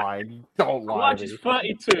fucking mind. Don't lie. Coates is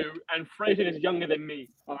 32 and Fraser is younger than me.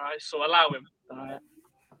 All right, so allow him. All right.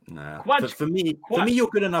 Nah, but for me, you're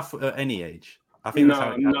good enough at any age. I think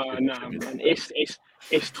no, man.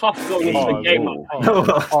 It's tough going into a game like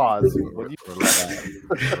that. Pause.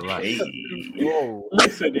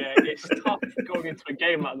 Listen, it's tough going into a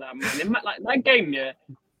game like that, man. Like that game,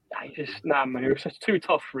 man. It was just too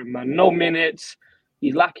tough for him, man. No minutes.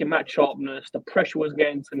 He's lacking match sharpness. The pressure was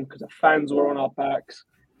getting to him because the fans were on our backs.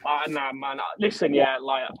 Man. Listen,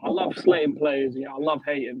 like I love slating players. I love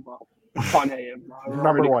hating, but I can't hate him.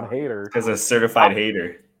 Number one hater. Because a certified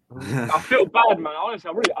hater. I feel bad, man.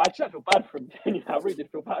 Honestly, I actually feel bad for him. I really did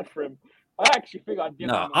feel bad for him. I actually think I'd give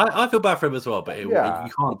him. I feel bad for him as well, but you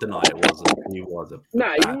can't deny it wasn't. He was he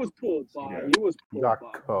was poor, but he was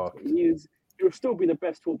poor. He'll still be the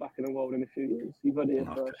best fullback in the world in a few years. You've heard it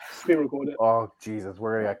first. Screen record it. Oh Jesus,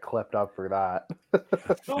 we're gonna get clipped up for that.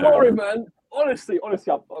 Don't worry, man. Honestly.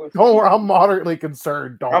 Don't worry, I'm moderately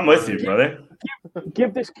concerned. I'm with you, brother.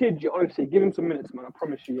 Give this kid, give him some minutes, man. I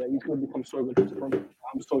promise you, he's going to become so good.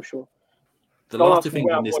 I'm so sure. The last two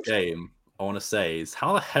things in this game I want to say is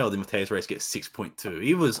how the hell did Mateus Reis get 6.2?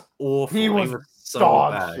 He was awful. He was so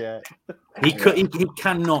bad. Shit. He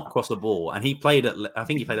cannot cross the ball, and he played at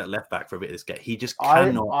left back for a bit of this game. He just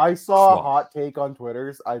cannot. I saw a hot take on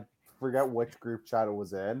Twitter's. I forget which group chat it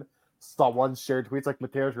was in. someone shared tweets like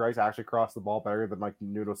Mateus Rice actually crossed the ball better than like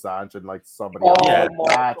Nuno Sancho and like somebody Oh else. Yeah. my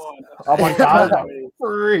That's- god! I'm like, that is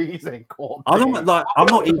freezing cold. I'm take.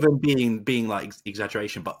 not even being like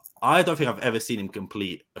exaggeration, but I don't think I've ever seen him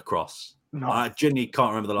complete a cross. No. I genuinely can't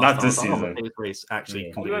remember the last Not time. this I was like, season. Mateus Rice actually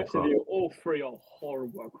Yeah. I'll be completed a honest with cross. you, all three are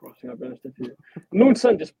horrible at crossing. I'll be honest with you. Nuno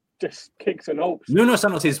Sancho just kicks and hopes. Nuno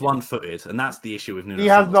Santos is one-footed, and that's the issue with Nuno He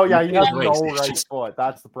has Santos. no, yeah, he has Mateus no Rice is right just- foot.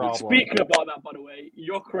 That's the problem. Speaking about that, by the way,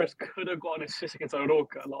 Gyökeres could have got an assist against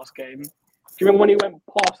Arouca last game. Do you remember when he went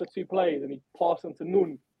past the two players and he passed them to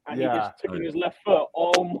Nun and he Yeah. just took in his left foot?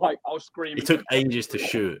 Oh my! I was screaming. It took ages to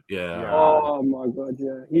shoot. Yeah. Yeah. Oh my god!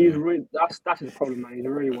 Yeah, he's really that's his problem, man. He's a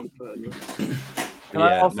really one-footed. Can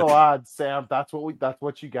I also add, Sam? That's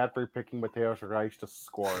what you get for picking Mateus Rice to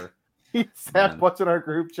score. Sam puts in our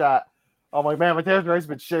group chat. I'm like, man, Mateus Rice has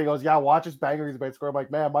been shit. He goes, yeah, watch his banger. He's about to score. I'm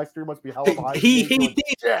like, man, my stream must be hella behind. He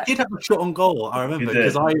did have a shot on goal. I remember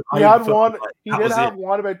because He had one. like, He that did was have it.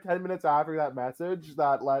 one about 10 minutes after that message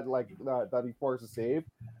that led that he forced a save.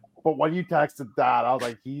 But when you texted that, I was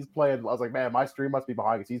like, he's playing. I was like, man, my stream must be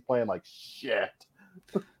behind because he's playing like shit.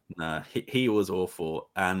 Nah, he was awful.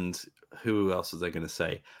 And who else was I going to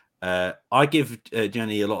say? I give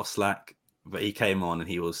Jenny a lot of slack, but he came on and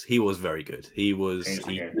he was very good. He changed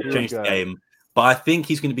the game. But I think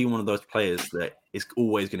he's going to be one of those players that is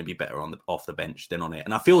always going to be better off the bench than on it.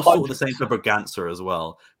 And I feel sort of the same for Braganza as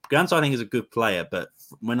well. Braganza, I think, is a good player, but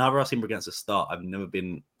whenever I've seen Braganza start, I've never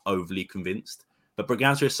been overly convinced. But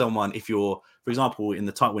Braganza is someone, if you're, for example, in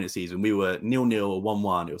the tight winning season, we were 0-0 or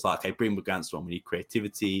 1-1. It was like, okay, bring Braganza on. We need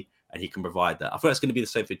creativity, and he can provide that. I feel it's going to be the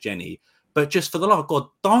same for Jenny. But just for the love of God,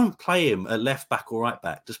 don't play him at left back or right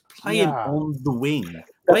back. Just play him on the wing.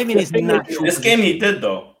 Play him in his natural. This game he did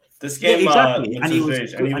though. This game, exactly, and he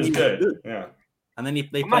was good. Yeah. And then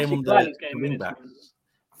they play him on the wing back.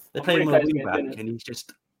 They play him on the wing back, and he's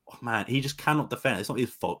just, oh man, he just cannot defend. It's not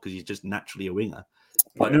his fault because he's just naturally a winger.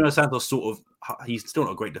 Like Nuno Santos, sort of, he's still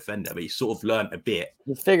not a great defender, but he's sort of learned a bit.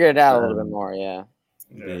 He figured it out a little bit more, yeah.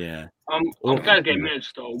 Yeah. I'm glad to get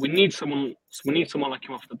minutes though. We need someone like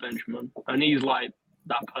him off the bench, man. And he's like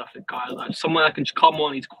that perfect guy, like someone that can just come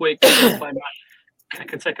on. He's quick,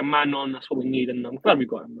 can take a man on. That's what we need, and I'm glad we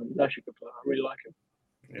got him, man. He's actually a good player. I really like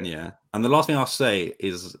him. Yeah. And the last thing I'll say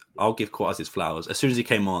is I'll give Quaz his flowers. As soon as he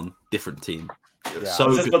came on, different team. So I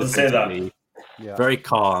was just about to say that. defensively, very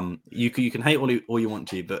calm. You can hate all you want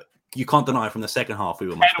to, but you can't deny from the second half we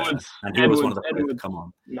were much better. And he was one of the players to come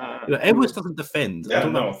on. Nah, Edwards doesn't defend. Yeah,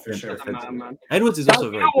 no, for sure. Man. Edwards is also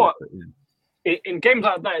very good. But, yeah. In games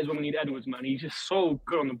like that is when we need Edwards, man. He's just so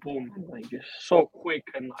good on the ball, man. Like, just so quick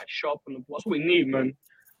and like sharp on the ball. That's what we need, man.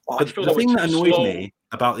 But the thing that annoys me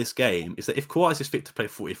about this game is that if Kawhi is fit to play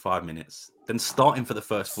 45 minutes, then start him for the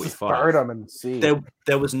first 45. Start him and see.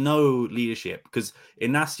 There was no leadership because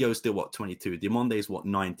Inacio is still, 22? Diamonde is,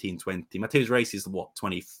 19, 20? Mateus Rice is,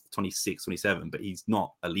 20, 26, 27? But he's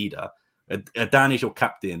not a leader. Dan is your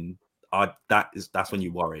captain. That's when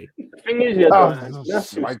you worry. The thing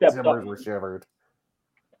is, my timbers were shivered.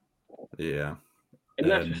 Yeah.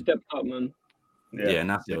 Inacio stepped up, man. Yeah,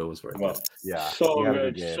 Inacio was very good. Yeah. So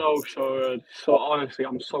good. So good. So honestly,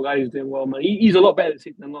 I'm so glad he's doing well, man. He's a lot better this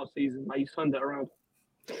season than last season. Like, he's turned it around.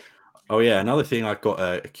 Oh yeah, another thing I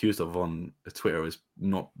got accused of on Twitter was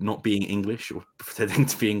not being English or pretending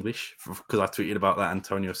to be English because I tweeted about that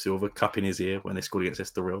Antonio Silva cup in his ear when they scored against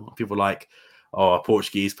Estoril. People were like, "Oh, a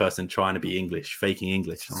Portuguese person trying to be English, faking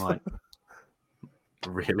English." I'm like,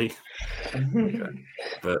 really? Okay.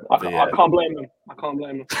 But I can't blame him. I can't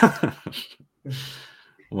blame him.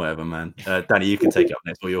 Whatever, man. Danny, you can take it up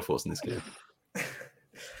next. What are your thoughts on this game?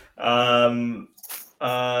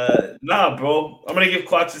 Nah, bro. I'm gonna give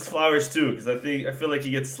Quatch his flowers too because I feel like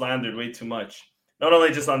he gets slandered way too much. Not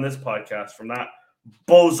only just on this podcast from that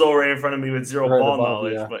bozo right in front of me with zero ball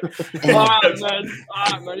knowledge, but all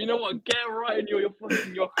right, man. You know what? Get right in your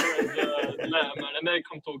fucking Gyökeres letter, man, and then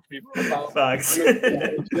come talk to people about facts.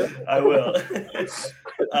 I will.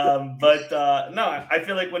 No, I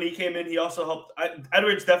feel like when he came in, he also helped.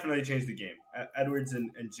 Edwards definitely changed the game. Edwards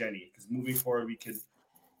and Jenny, because moving forward, we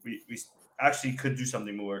actually could do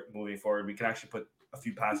something more moving forward. We can actually put a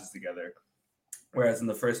few passes together. Whereas in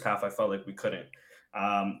the first half, I felt like we couldn't.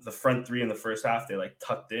 The front three in the first half, they like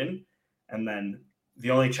tucked in, and then the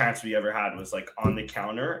only chance we ever had was like on the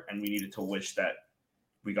counter, and we needed to wish that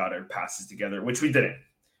we got our passes together, which we didn't.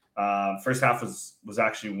 First half was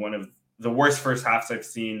actually one of the worst first halves I've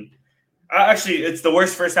seen. Actually, it's the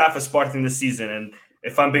worst first half of Sporting this season. And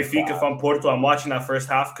if I'm Benfica, if I'm Porto, I'm watching that first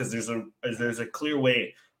half because there's a clear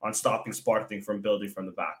way on stopping Sporting from building from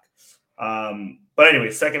the back. But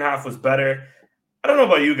anyway, second half was better. I don't know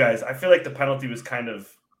about you guys. I feel like the penalty was kind of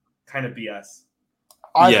kind of BS.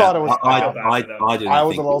 I thought it was. I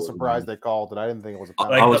was a little surprised they called it. I didn't think it was a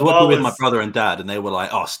penalty. I was watching with my brother and dad, and they were like,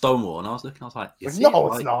 "Oh, Stonewall," and I was looking. I was like, it's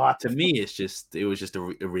like, not." To me, it was just a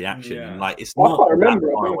reaction, and like it's I not can't that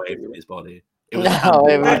remember. far away from his body. It was I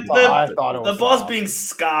thought it was the ball's soft. being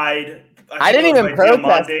skied. I didn't even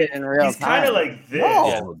protest it in real He's kind of time. like this.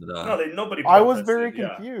 No. Nobody. I was very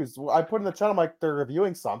protested, confused. I put in the chat. I'm like, they're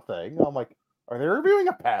reviewing something. I'm like, are they reviewing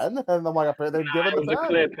a pen? And I'm like, they're giving it was the a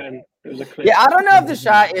clear pen. It was a clear. Yeah, I don't know if the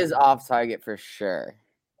shot is off target for sure.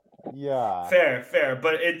 Yeah. Fair,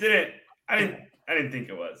 but it didn't. I didn't think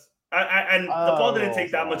it was. And the ball didn't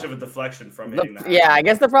take that much of a deflection from hitting that. Yeah, I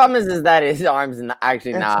guess the problem is that his arm's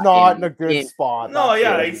actually It's not in a good spot. No, That's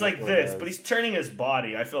yeah, it. he's like this, but he's turning his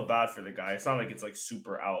body. I feel bad for the guy. It's not like it's like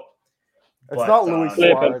super out. It's not Luis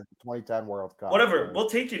Suarez 2010 World Cup. Whatever, we'll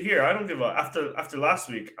take it here. I don't give a after last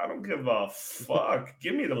week. I don't give a fuck.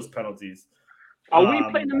 Give me those penalties. Are we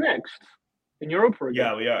playing them next in Europe or again?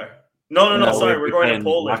 Yeah, we are. No. Sorry, we're going to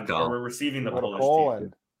Poland. Or we're receiving the Polish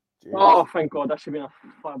Poland. team. Oh, thank God! That should be a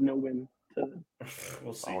 5-0 win.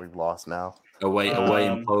 We'll see. Oh, we've lost now. away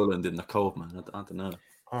in Poland in the cold, man. I don't know.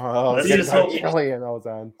 Let's just hope in those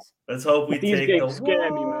ends. Let's hope we These take games the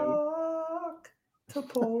scare me, man. walk to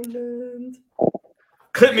Poland.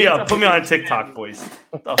 Clip me up. Put me on TikTok, boys.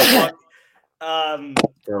 What the fuck?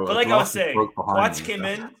 Bro, But like I was saying, Quatch came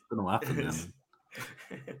in. I don't know what happened, man.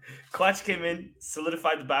 Quatch came in,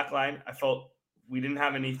 solidified the back line. I felt we didn't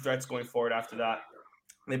have any threats going forward after that.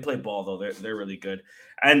 They play ball though; they're really good.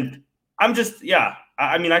 And I'm just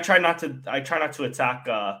I mean, I try not to attack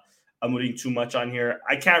Amorim too much on here.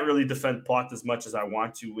 I can't really defend Pot as much as I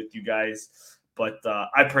want to with you guys, but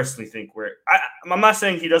I personally think I'm not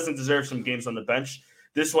saying he doesn't deserve some games on the bench.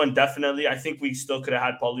 This one definitely. I think we still could have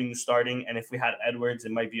had Paulinho starting, and if we had Edwards,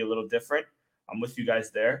 it might be a little different. I'm with you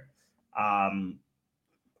guys there.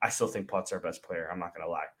 I still think Pot's our best player. I'm not gonna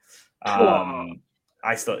lie.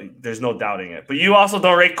 There's no doubting it. But you also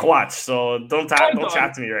don't rate Quatch, so don't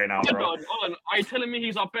chat to me right now, bro. Hold on. Are you telling me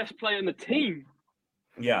he's our best player in the team?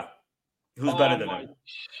 Yeah. Who's better than him?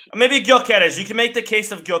 Maybe Gyökeres. You can make the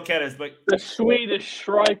case of Gyökeres, but the Swedish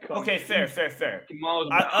striker. Okay, fair.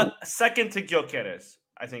 Second to Gyökeres,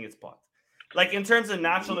 I think it's Pot. Like in terms of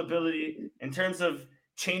natural ability, in terms of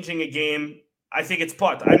changing a game, I think it's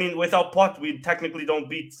Pot. I mean, without Pot, we technically don't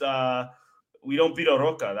beat Arouca.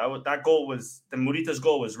 That goal was the Murita's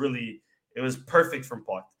goal was really perfect from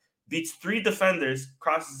Pot. Beats 3 defenders,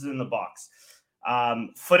 crosses in the box.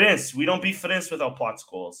 Ferenc, we don't beat Ferenc without Pot's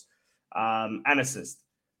goals. And assist.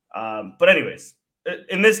 But anyways,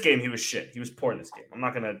 in this game, he was shit. He was poor in this game. I'm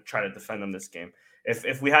not gonna try to defend him this game.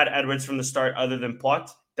 If we had Edwards from the start, other than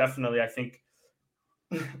Pot, definitely I think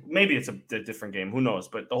maybe it's a different game. Who knows?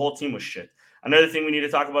 But the whole team was shit. Another thing we need to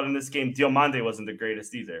talk about in this game, Diomande wasn't the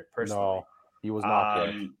greatest either. Personally, no, he was not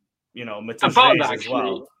good. Matheus as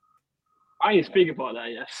well. I ain't speak about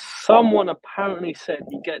that. Yes, someone apparently said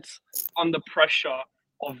he gets under pressure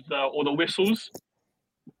of the whistles.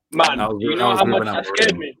 Man, you know how much that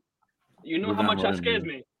scared me. You know how much that scared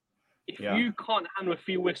me. If you can't handle a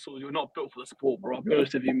few whistles, you're not built for the sport, bro. I'll be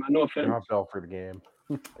honest with you, man. No offense. You're not built for the game.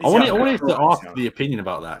 I wanted to ask the opinion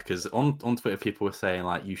about that because on Twitter people were saying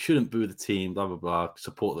like you shouldn't boo the team, blah blah blah,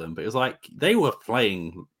 support them. But it was like they were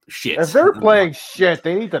playing shit. If they're playing shit,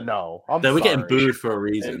 they need to know. They were getting booed for a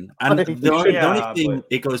reason. And the only thing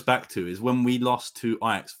it goes back to is when we lost to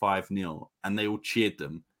Ajax 5-0 and they all cheered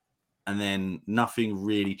them, and then nothing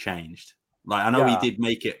really changed. Like I know we did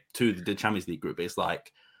make it to the Champions League group, but it's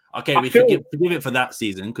like okay, we forgive it for that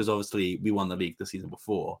season because obviously we won the league the season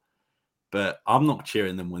before. But I'm not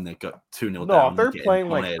cheering them when they got 2-0 down. No, if they're playing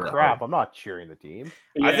like crap, I'm not cheering the team.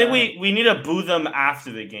 Yeah. I think we need to boo them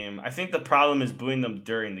after the game. I think the problem is booing them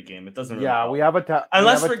during the game. It doesn't really help. We have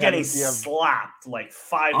unless we're getting slapped like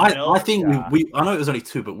 5-0. I think we I know it was only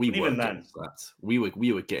 2, but we even were then slapped. We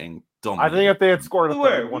were getting dominated. I think if they had scored a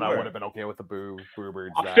third one, I would have been okay with the boo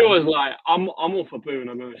birds. I feel as like I'm all for booing,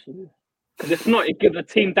 I'm honest with you. Because if not, it gives the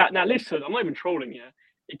team that. Now listen, I'm not even trolling you.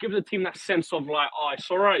 It gives the team that sense of like, oh, it's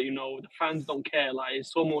all right, the fans don't care. Like,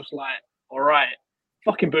 it's almost like, all right,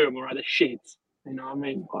 fucking boo them, all right, they're shit. You know what I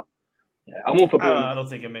mean? But, yeah, I'm all for booing. I don't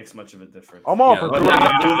think it makes much of a difference. I'm all for booing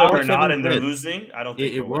them. Do them or not, and they're losing. I don't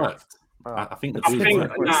think it worked. I think we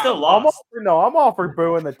still lost. I'm all for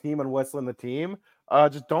booing the team and whistling the team.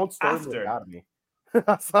 Just don't storm the academy.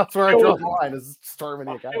 that's where I draw the line. Is storming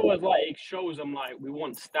the academy. It was like it shows them like we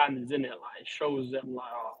want standards in it. Like it shows them like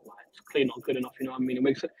it's clean, not good enough. You know what I mean?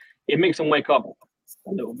 It makes them wake up a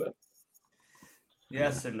little bit.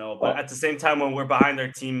 Yes and no, but at the same time, when we're behind our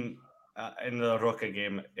team in the Arouca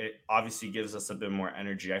game, it obviously gives us a bit more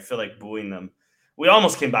energy. I feel like booing them we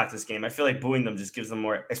almost came back to this game. I feel like booing them just gives them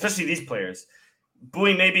more, especially these players.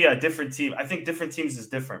 Booing maybe a different team. I think different teams is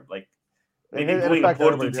different. Like maybe booing a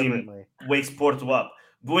Porto team wakes Porto up.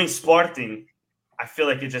 Booing Sporting, I feel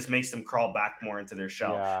like it just makes them crawl back more into their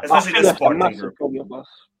shell, especially this Sporting group.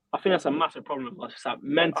 I think that's a massive problem with us. That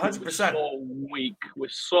mentally 100%. We're so weak. We're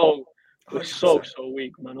so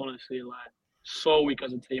weak, man. Honestly, like so weak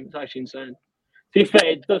as a team. It's actually insane. To be fair,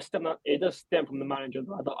 it does stem from the manager.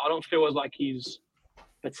 I don't feel as like he's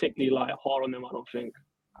particularly like hard on them. I don't think.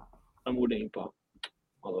 I'm wouldn't, but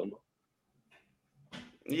I don't know.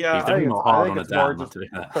 Yeah, I think it's more just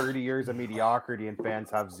 30 years of mediocrity and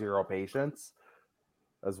fans have zero patience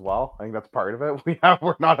as well. I think that's part of it.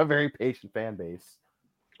 We're not a very patient fan base.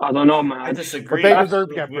 I don't know, man. I disagree. But they deserve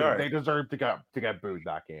to get booed. They deserve to get booed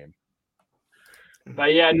that game.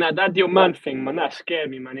 But yeah, that deal man thing, man, that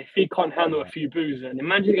scared me, man. If he can't handle a few boos, then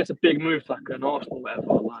imagine he gets a big move like an Arsenal or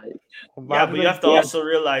whatever. Like, yeah, but you have to also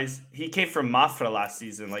realize he came from Mafra last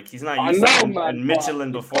season. Like he's not used to it. And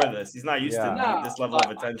Michelin before this. He's not used to this level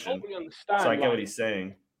of attention. I totally understand, so I get what he's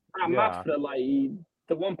saying. Mafra, like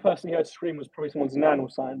the one person he heard scream was probably someone's nan or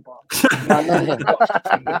something. But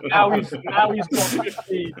now he's got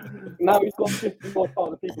 50 more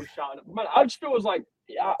thousand people shouting. Man, I just feel like,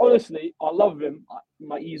 honestly, I love him.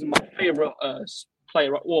 He's my favorite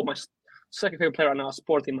player, or my second favorite player right now,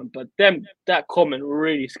 Sporting, man. But that comment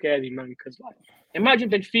really scared me, man. Because like, imagine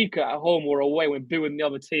Benfica at home or away when booing the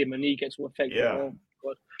other team, and he gets to affect at home.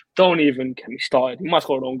 But don't even get me started. He might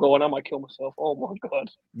score an own goal, and I might kill myself. Oh my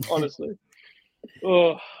god, honestly.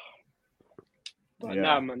 Oh, but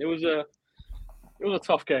nah, man, it was a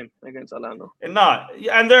tough game against Atalanta.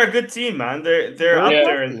 And they're a good team, man. They're up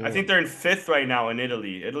there, and I think they're in 5th right now in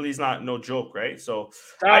Italy. Italy's not no joke, right? So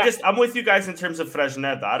I'm with you guys in terms of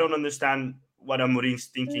Fresneda. I don't understand what Amorim's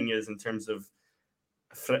thinking is in terms of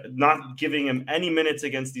not giving him any minutes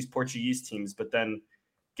against these Portuguese teams, but then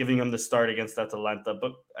giving him the start against Atalanta.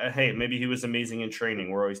 But hey, maybe he was amazing in training.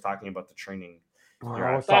 We're always talking about the training.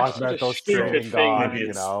 We're talking about those training gods,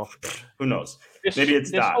 you know. Who knows? Maybe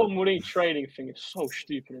it's this whole Mourinho training thing is so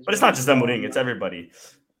stupid. But it's not just that Mourinho; it's everybody.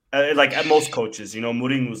 Like at most coaches, you know,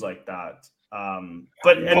 Mourinho was like that.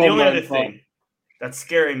 But the only other thing that's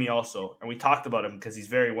scaring me also, and we talked about him because he's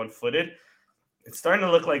very one-footed. It's starting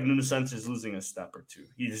to look like Nuno Santos is losing a step or two.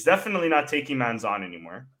 He's definitely not taking man's on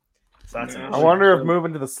anymore. So that's I wonder if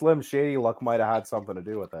moving to the Slim Shady look might have had something to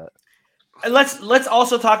do with it. And let's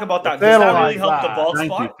also talk about that. Does that really help the bald spot?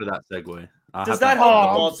 Thank you for that segue. Does that help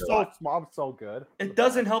the bald spot? I'm so good. It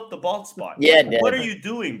doesn't help the bald spot. Yeah, it did. What are you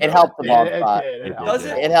doing, bro? It helped the bald spot.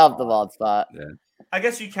 It helped the bald spot. Yeah. I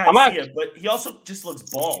guess you can't see it, but he also just looks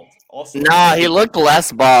bald. Also, no, he looked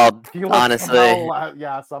less bald, honestly.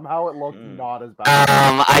 Somehow it looked not as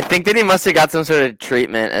bad. I think that he must have got some sort of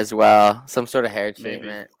treatment as well, some sort of hair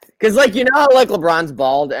treatment. Because, like, you know how, like, LeBron's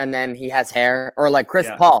bald and then he has hair? Or, like, Chris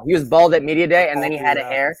Paul, he was bald at media day and then he had a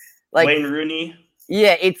hair. Like Wayne Rooney.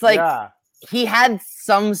 Yeah, it's like he had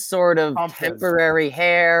some sort of temporary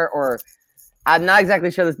hair, or I'm not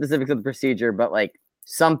exactly sure the specifics of the procedure, but, like,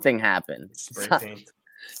 something happened.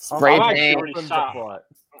 Spray paint.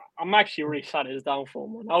 I'm actually really sad at his downfall,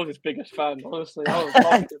 man. I was his biggest fan, honestly. I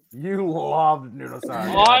loved him. You loved Nuno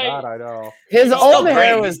Santos. I know. His old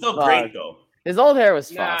hair was still great, though. His old hair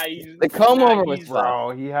was fucked. The comb over was fucked.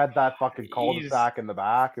 Bro, he had that fucking cul-de-sac in the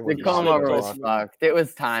back. The comb over was fucked. It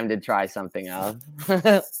was time to try something else.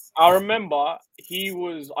 I remember I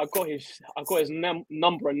got his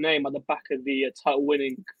number and name at the back of the title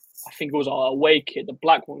winning. I think it was our away kit, the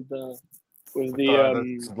black one, with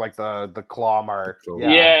the claw mark.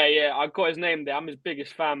 Yeah. I got his name there. I'm his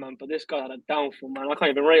biggest fan, man. But this guy had a downfall, man. I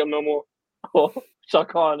can't even rate him no more. So I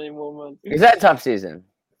can't anymore, man. Is that a tough season?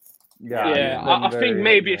 I think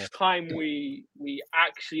maybe it's time we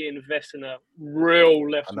actually invest in a real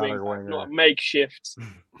left wing, not a makeshift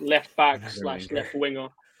left back / left winger.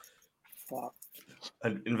 But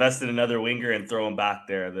invest in another winger and throw him back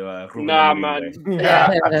there. Nah, man.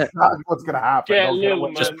 Yeah, that's what's gonna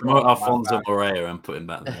happen. Just promote Alfonso Moreira and put him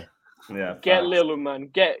back there. Yeah, get Lilu, man.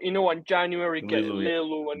 In January, get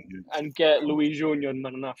Lilu and get Luis Junior,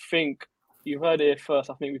 man. And I think you heard it here first.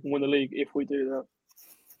 I think we can win the league if we do that.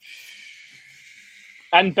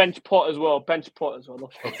 And bench pot as well. Don't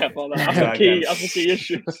forget about that. That's a key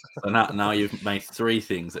issue. So now you've made 3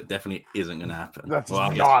 things that definitely isn't going to happen. That's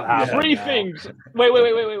not happening. 3 things. Wait.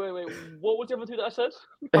 What was the other 2 that I said?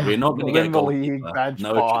 We're not going to get a goalkeeper.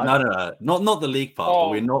 No, not the league part. But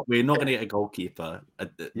we're not going to get a goalkeeper.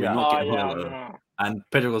 We're not getting Hilo. And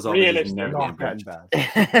Pedro Gonzalez is never getting benched.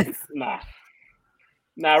 Nah.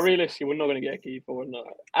 Nah, realistically, we're not going to get a keeper. We're not.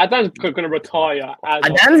 Adan's going to retire.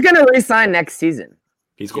 Adan's going to re-sign next season.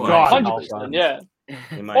 He's God got help 100%. him. Yeah.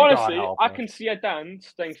 He might. Honestly, help I him. can see Adan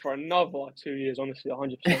staying for another 2 years. Honestly,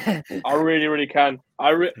 100%. I really, really can.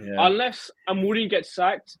 Unless Mourinho gets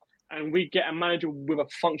sacked and we get a manager with a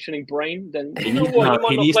functioning brain, then you know what?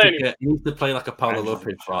 He might not play anymore. He needs to play like a Paulo Andrew's Lopez a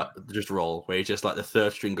good shot. just role, where he's just like the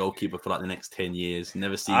third string goalkeeper for like the next 10 years.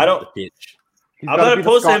 Never sees I don't- the pitch. He's I'm gotta not be the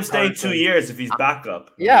opposed to Scott him staying Carson. 2 years if he's backup.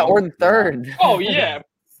 Yeah, or the third. Oh yeah.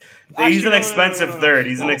 He's an Actually, expensive third.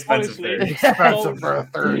 He's an No, expensive honestly, third. Expensive for a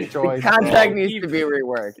third choice. Contract bro. needs to be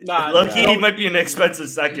reworked. Nah, Low-key, he don't, might be an expensive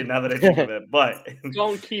second now that I think of it. But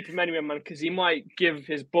don't keep him anywhere, man, because he might give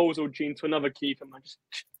his Bozo gene to another keeper, man.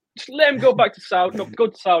 Just let him go back to Saudi. No, go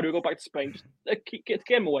to Saudi or go back to Spain. Just get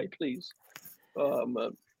him away, please.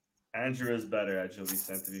 Andrew is better at Julie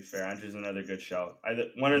Cent, to be fair. Andrew's another good shout.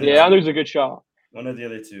 Andrew's a good shot. One of the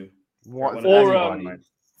other two. What-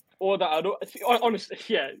 Or that I don't. Honestly,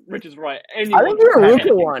 yeah, Rich is right. I think the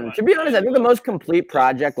Arouca one. To be honest, I think the most complete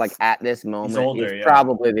project, like at this moment, older, is yeah.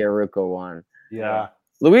 probably the Arouca one. Yeah.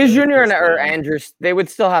 Luis Yeah, Jr. he's or good. Andrews, they would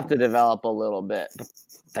still have to develop a little bit. But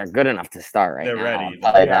they're good enough to start right They're now. ready,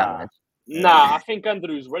 I'll tell you that yeah. much. Nah, I think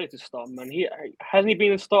Andrew's ready to start, man. He hasn't he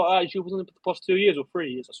been a starter as you was in the past 2 years or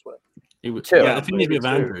 3 years, I swear. He was, Two. yeah, the thing is Maybe with two.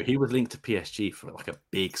 Andrew, he was linked to PSG for like a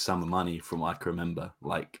big sum of money, from what I can remember.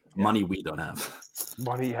 Like money we don't have.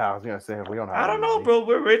 Money, yeah, I was gonna say we don't have. I don't any know, money. bro.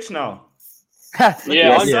 We're rich now. Yeah,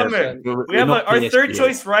 Yes, 100%. We have our third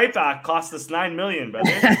choice right back cost us $9 million,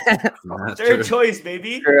 brother. Third choice,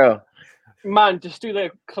 baby. True. Man, just do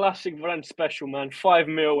the classic Varane special, man. 5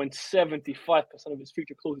 mil and 75% of his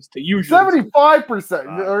future clauses to usual. 75%.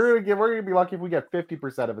 Nice. We're gonna be lucky if we get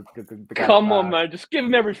 50% of it. Come on, man. Just give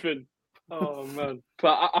him everything. Oh, man.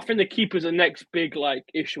 But I think the keeper's the next big, like,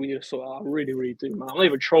 issue we need to sort out. I really, really do, man. I'm not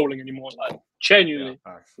even trolling anymore. Like, genuinely,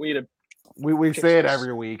 we need a... We say it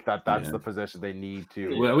every week that's Yeah. the position they need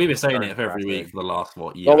to. Well, we've been saying start it for every week correcting. for the last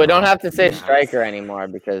year. Well, we don't and a have to half. say striker anymore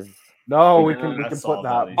because No, we Yeah, can that's put all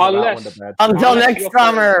that, valid. that one to bed. until Unless next you're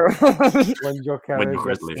summer. When Joe When Carey you're gets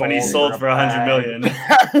Grizzly. When he sold for $100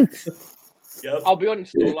 million. Yep. I'll be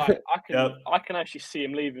honest, though, like, Yep. I can actually see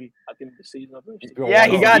him leaving at the end of the season. Yeah,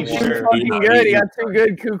 he got He's too sure. fucking good. He got too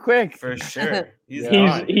good too quick. For sure. He's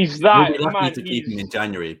Yeah. gone. He's We'll that, be lucky man. to keep him in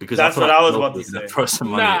January because That's feel what like I was Chelsea about to are gonna say. throw some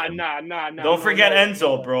money at him. Nah. Don't forget no, Enzo,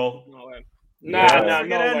 no, bro. No way. Yeah. Don't Nah, forget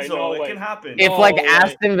no way, Enzo. no It way. can happen. If No like way.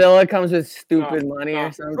 Aston Villa comes with stupid money no.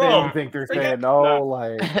 or something, Bro, You think they're Forget- saying no? Nah.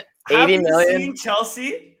 Like Have 80 you million? seen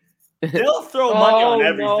Chelsea? They'll throw money on Oh,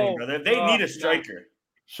 everything, no. brother. They need a striker.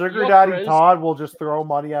 Sugar Your Daddy Chris- Todd will just throw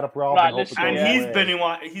money at a problem Right, and hope it listen, And goes yeah.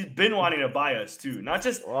 away. he's been wanting to buy us too. Not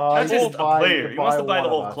just Well, not he just could a buy- player. could He wants to buy one the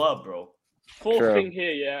of whole us. club, bro. Full True. thing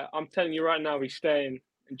here, yeah. I'm telling you right now, he's staying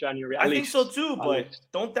in January. At I think least. so too, At but least.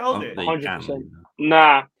 don't doubt it. They 100%. can.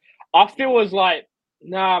 Nah. I feel was like,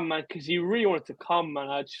 nah, man, because he really wanted to come, man.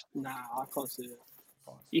 I can't see it.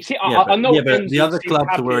 You see, I know. but the Enzo other seems clubs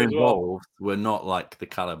that happy were as well. involved were not like the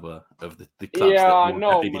caliber of the clubs Yeah, that I will know,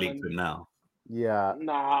 definitely be linked man. to him now. Yeah.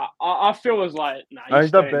 Nah, I feel was like, nah. I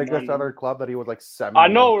He's think the staying, biggest man. other club that he was like 7 I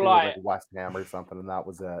know, was like- West Ham or something, and that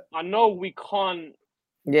was it. I know we can't.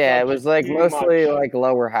 yeah, it Judge was like too mostly much. like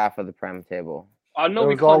lower half of the Prem table. I know It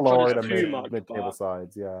we was all can't lower judge to too much, mid-table but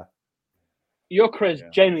sides, yeah. Gyökeres Yeah.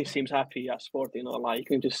 genuinely seems happy at Sport. You know, like you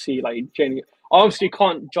can just see, like, he genuinely. Obviously, you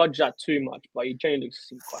can't judge that too much, but he genuinely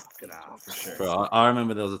seems quite happy. Nah, for sure. Bro, I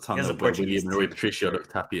remember there was a time He has a where Portuguese William and Rui team, for Patricio sure.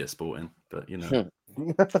 looked happy at Sporting, but you know,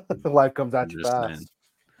 Life comes at I'm you just fast. saying.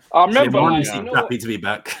 I remember, Everyone like, seemed you know, what? happy to be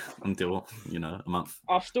back until a month.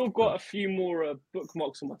 I've still got a few more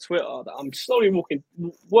bookmarks on my Twitter that I'm slowly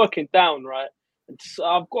working down, right? And so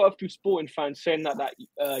I've got a few Sporting fans saying that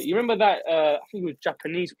you remember that I think it was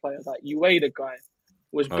Japanese player, that Ueda guy,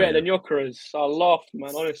 was Oh, better yeah. than Gyökeres. I laughed,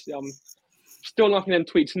 man. Honestly, I'm still laughing at them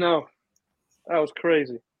tweets now. That was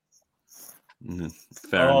crazy.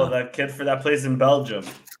 Fair Oh, enough. that kid that plays in Belgium.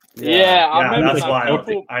 Yeah, I Yeah, remember that's that. why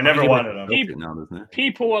People, I never wanted him. People- now, doesn't it?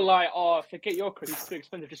 people were like, "Oh, forget Gyökeres, he's too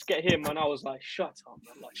expensive. Just get him." And I was like, "Shut up,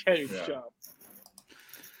 man! Like, Yeah. shut up,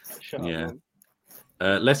 shut Yeah. up, man."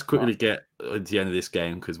 Let's quickly get to the end of this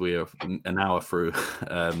game because we are an hour through.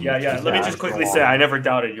 Yeah. Let me Yeah, just quickly it's say, long. I never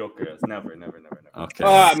doubted Gyökeres. Never. Okay.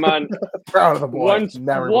 All right, man. Proud of the boy.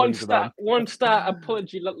 Never One believed in them. stat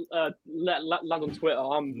apology land on Twitter.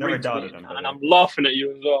 I'm Never doubted retweeting him, that, brother. and I'm laughing at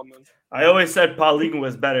you as well, man. I always said Paulinho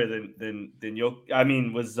was better than Gyökeres. I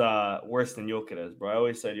mean, was worse than Gyökeres, bro. I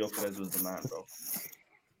always said Gyökeres was the man,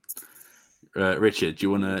 bro. Richard, do you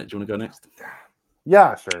wanna go next?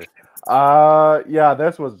 Yeah, sure.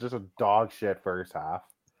 This was just a dog shit first half.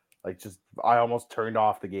 Like, just I almost turned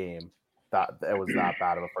off the game. that it was that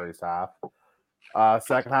bad of a first half.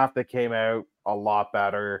 Second half, they came out a lot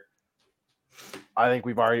better. I think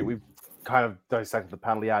we've kind of dissected the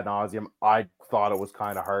penalty ad nauseum. I thought it was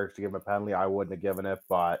kind of harsh to give him a penalty. I wouldn't have given it,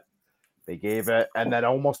 but they gave it. And then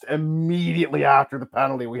almost immediately after the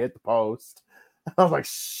penalty, we hit the post. I was like,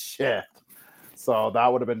 shit. So that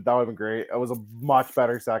would have been great. It was a much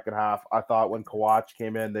better second half. I thought when Kawach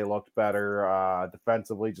came in, they looked better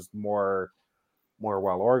defensively, just more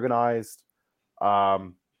well organized.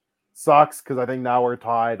 Sucks because I think now we're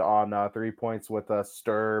tied on 3 points with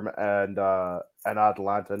Sturm and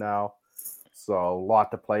Atalanta now. So a lot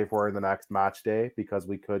to play for in the next match day because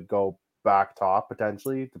we could go back top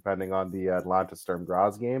potentially, depending on the Atalanta Sturm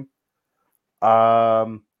Graz game.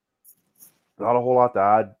 Not a whole lot to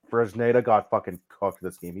add. Fresneda got fucking cooked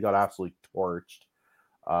this game. He got absolutely torched.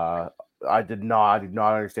 I did not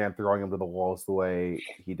understand throwing him to the walls the way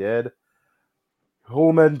he did.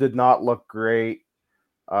 Hullman did not look great.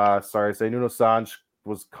 Sorry to say, Nuno Sanch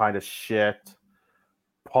was kind of shit.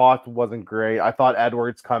 Pot wasn't great. I thought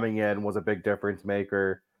Edwards coming in was a big difference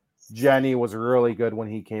maker. Jenny was really good when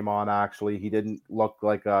he came on, actually. He didn't look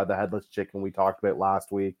like the headless chicken we talked about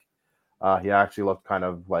last week. He actually looked kind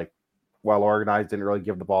of like well organized, didn't really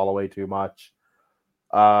give the ball away too much.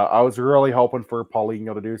 I was really hoping for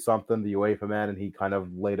Paulinho to do something, the UEFA man, and he kind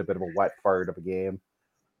of laid a bit of a wet fart of a game.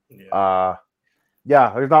 Yeah.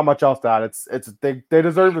 There's not much else to add. They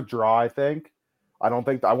deserve a draw, I think. I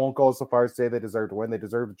won't go so far as to say they deserve to win. They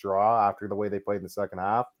deserve a draw after the way they played in the second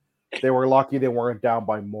half. They were lucky they weren't down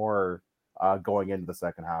by more going into the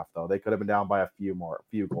second half, though. They could have been down by a few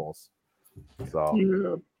goals. So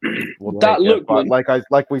we'll that looked good.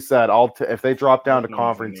 Like we said, if they drop down to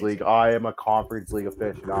Conference League, I am a Conference League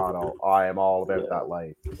aficionado. I am all about that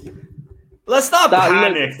life. Let's not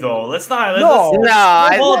panic, though. Let's not.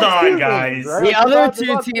 Hold on, guys. Right? The other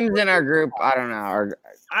two teams in our group, I don't know.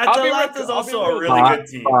 Atalanta's also a really good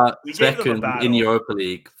team. Second in Europa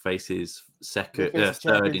League faces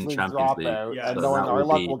third in Champions League. And knowing our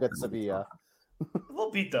luck, we'll get Sevilla. We'll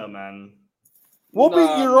beat them, man. We'll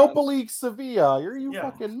beat Europa League Sevilla. Are you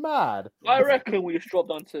fucking mad? I reckon we just drop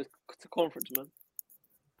down to conference, man.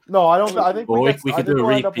 No, I don't. I think we could do a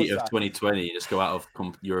repeat of 2020. Just go out of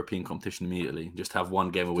European competition immediately. Just have one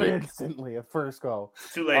game a week. Instantly, at first go.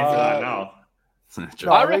 Too late for that now.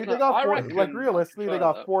 Realistically, they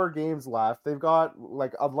got 4 games left. They've got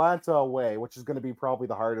like Atlanta away, which is going to be probably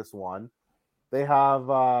the hardest one. They have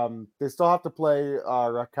they still have to play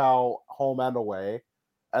Raquel home and away,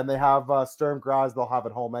 and they have Sturm Graz. They'll have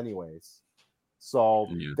at home anyways. So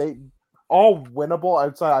they all winnable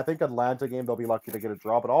outside. I think Atlanta game they'll be lucky to get a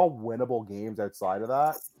draw, but all winnable games outside of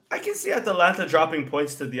that. I can see Atalanta dropping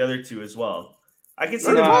points to the other two as well. I can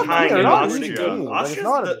see them tying in Austria. It's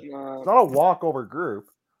not a walkover group.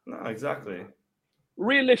 No, exactly.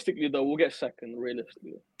 Realistically, though, we'll get second.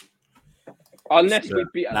 Realistically, unless we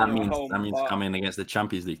beat that means coming against the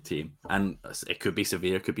Champions League team, and it could be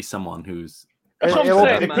Sevilla, it could be someone who's. That's what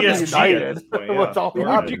I'm saying, United.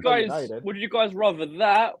 Would you guys rather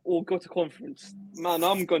that or go to conference? Man,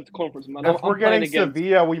 I'm going to conference, man. If we're getting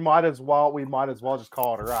Sevilla, we might as well just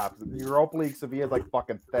call it a wrap. The Europa League Sevilla is like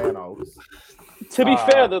fucking Thanos. To be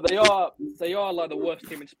fair, though, they are like the worst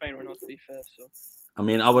team in Spain right now. To be fair, so. I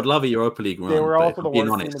mean, I would love a Europa League run. They were also the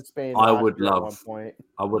worst team in Spain. I would love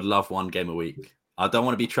one game a week. I don't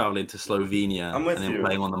want to be traveling to Slovenia and then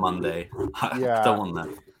playing on the Monday. I don't want that.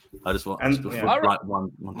 I just want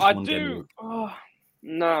one game.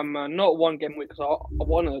 Nah, man, not one game a week because I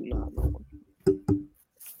want to.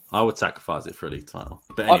 I would sacrifice it for a league title.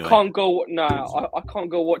 But anyway. I can't go. I can't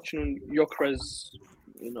go watching Jokres,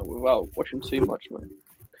 without watching too much, man.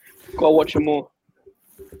 Gotta watch him more.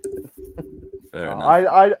 Fair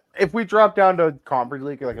enough. If we drop down to Conference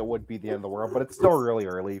League, like it would be the end of the world, but it's still really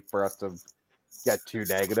early for us to get too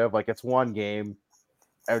negative. Like it's one game.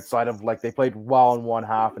 Outside of like they played well in one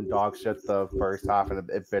half and dog shit the first half, and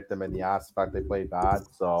it bit them in the ass. In fact, they played bad,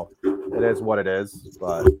 so it is what it is.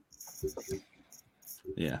 But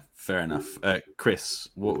yeah, fair enough. Chris,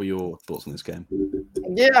 what were your thoughts on this game?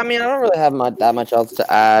 Yeah, I mean, I don't really have that much else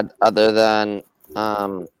to add other than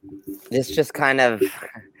it's just kind of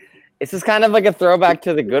like a throwback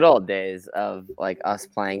to the good old days of like us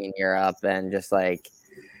playing in Europe and just like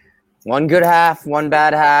one good half, one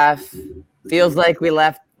bad half. Feels like we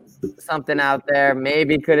left something out there.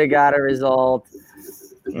 Maybe could have got a result.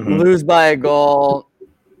 Lose by a goal.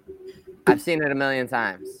 I've seen it a million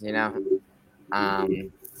times,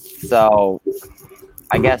 So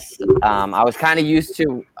I guess I was kind of used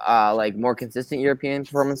to like more consistent European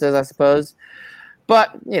performances, I suppose.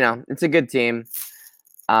 But, it's a good team.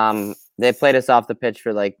 They played us off the pitch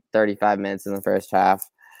for like 35 minutes in the first half.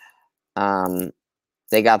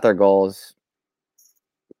 They got their goals.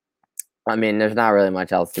 I mean, there's not really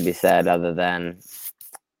much else to be said other than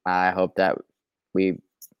I hope that we,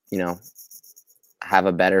 have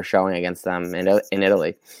a better showing against them in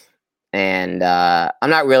Italy. And I'm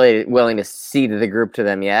not really willing to cede the group to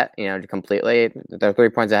them yet, completely. They're 3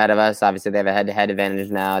 points ahead of us. Obviously, they have a head-to-head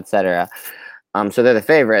advantage now, etc. So they're the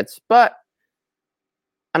favorites. But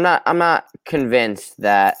I'm not convinced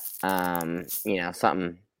that,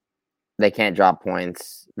 something they can't drop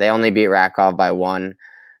points. They only beat Rakov by 1,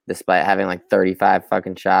 despite having like 35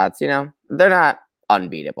 fucking shots. They're not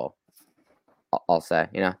unbeatable. I'll say,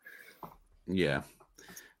 Yeah,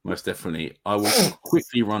 most definitely. I will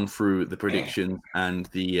quickly run through the predictions and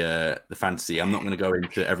the fantasy. I'm not going to go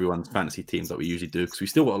into everyone's fantasy teams that we usually do because we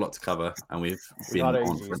still got a lot to cover and we've been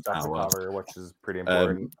on for an hour. Cover, which is pretty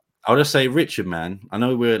important. I'll just say, Richard, man, I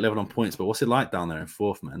know we're level on points, but what's it like down there in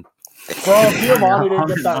 4th, man? Bro, if Diamante didn't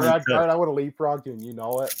get that red card, I would have leapfrogged you, and you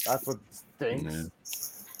know it. That's what stinks. Yeah.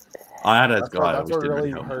 I had a guy. That's what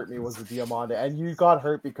really hurt me was the Diamante, and you got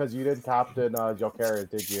hurt because you didn't captain Jokeres,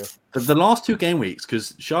 did you? The last 2 game weeks,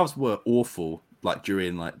 because Shavs were awful, like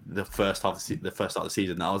during like the first half of the first start of the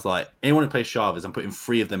season. I was like, anyone who plays Shavs, I'm putting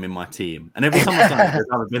 3 of them in my team, and every time I've done it, there's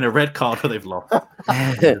either been a red card or they've lost.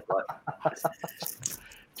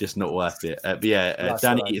 Just not worth it. But yeah,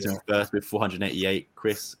 Danny is in first with 488.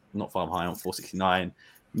 Chris not far behind on 469.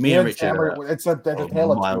 Me and Richard. It's a tale of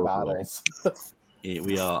 2 battles.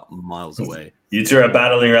 We are miles away. You two are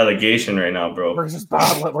battling relegation right now, bro. We're just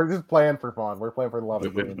battling. We're just playing for fun. We're playing for the love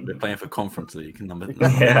of the game. We're playing for Conference League.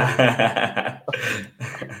 Yeah.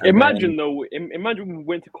 Imagine we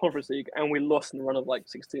went to Conference League and we lost in the run of like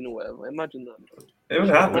 16 or whatever. Imagine that. Bro. It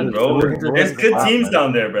would happen, bro. There's good teams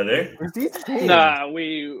down there, brother. There's decent teams. Nah, I'll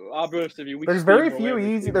be honest with you. There's very few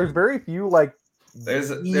easy. There's very few like there's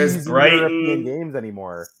Brighton Brighton games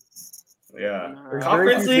anymore. Yeah, There's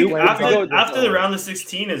Conference very few League after the round of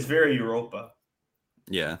 16 is very Europa.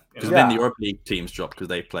 Yeah, because then the Europa League teams drop because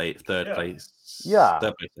they play third place. Yeah,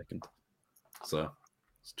 third place second. So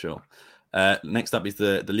it's chill. Next up is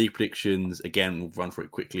the league predictions. Again, we'll run through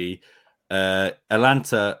it quickly.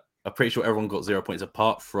 Atalanta. I'm pretty sure everyone got 0 points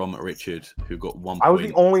apart from Richard, who got 1 point. I was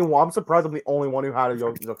the only one. I'm surprised I'm the only one who had a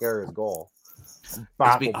Jokeres goal. I'm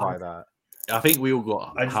baffled by that. I think we all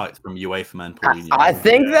got hyped from UEFA man Paulinho. I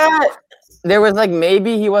think that there was like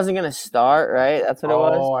maybe he wasn't going to start, right? That's what it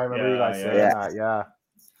was. Oh, I remember you guys saying that. Yeah.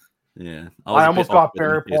 Yeah. I almost got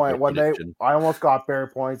fair point when I almost got fair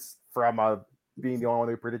points from being the only one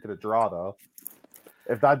who predicted a draw, though.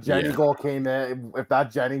 If that Jenny goal came in, if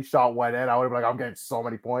that Jenny shot went in, I would have been like, I'm getting so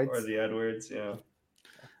many points. Or the Edwards, yeah.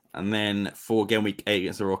 And then for game week 8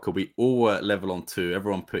 against Arouca, we all were level on 2.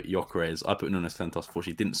 Everyone put Jokeres. I put Nunes Santos for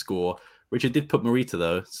she didn't score. Richard did put Morita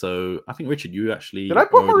though, so I think Richard, you actually did I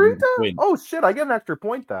put Morita? Oh shit! I get an extra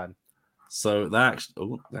point then. So that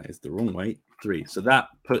is the wrong way. 3. So that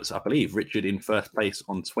puts, I believe, Richard in first place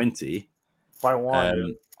on 20 by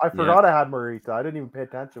 1. I forgot I had Morita. I didn't even pay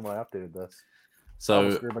attention when I updated this. So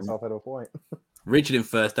I screwed myself out of a point. Richard in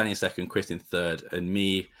first, Danny in second, Chris in third, and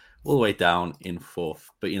me all the way down in 4th.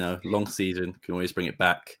 But long season, can always bring it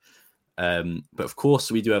back. But of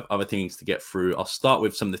course, we do have other things to get through. I'll start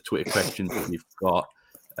with some of the Twitter questions that we've got.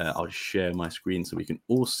 I'll just share my screen so we can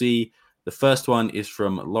all see. The first one is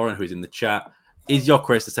from Lauren, who's in the chat. Is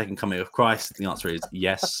Jokeres the second coming of Christ? The answer is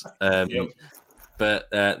yes. Yep. But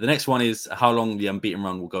the next one is how long the unbeaten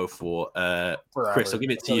run will go for. Chris, I'll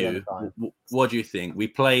give it to you. What do you think? We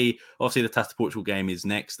play, obviously, the Tasta Portugal game is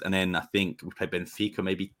next, and then I think we play Benfica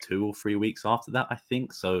maybe 2 or 3 weeks after that, I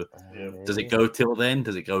think. So does it go till then?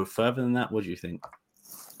 Does it go further than that? What do you think?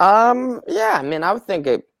 Yeah, I mean, I would think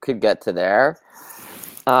it could get to there.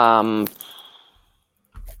 Us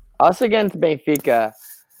against Benfica,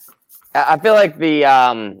 I feel like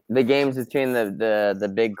the games between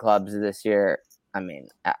the big clubs this year, I mean,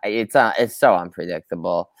 it's so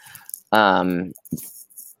unpredictable. The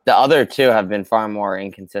other 2 have been far more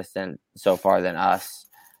inconsistent so far than us.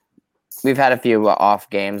 We've had a few off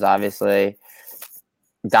games, obviously.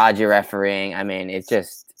 Dodgy refereeing. I mean, it's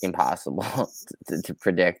just impossible to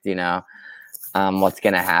predict, what's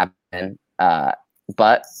going to happen.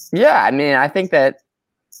 But yeah, I mean, I think that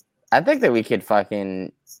we could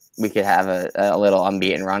have a little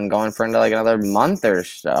unbeaten run going for like another month or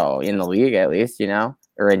so in the league, at least,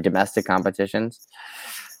 or in domestic competitions.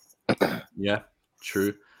 Yeah,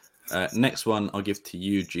 true. Next one I'll give to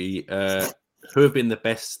you, G. Who have been the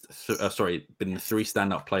best? Been the 3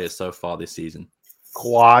 standout players so far this season?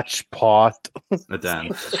 Quatch pot. Dan.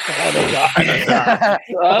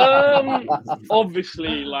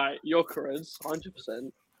 Obviously, like Gyökeres,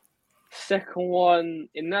 100%. Second one,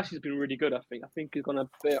 Inaci's been really good. I think he's gonna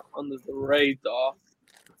be under the radar.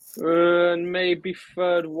 And maybe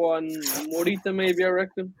third one, Morita. Maybe I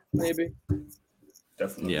reckon. Maybe.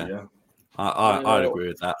 Definitely, yeah. I'd agree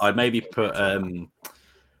with that. I'd maybe put.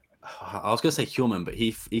 I was going to say Human, but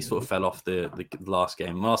he sort of fell off the last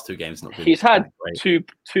game. Last two games, not good. He's had two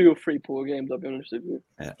or three poor games. I'll be honest with you.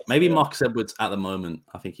 Yeah. Maybe Marcus Edwards at the moment.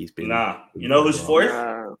 I think he's been. Nah, you know who's fourth?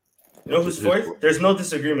 You know who's fourth? There's no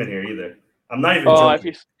disagreement here either. I'm not even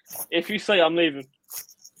joking. If you say I'm leaving,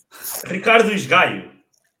 Ricardo Isgaio.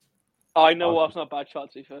 I know what's not a bad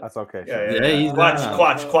shot, to be fair. That's okay. Yeah. He's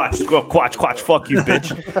Quatch. Fuck you,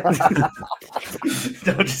 bitch.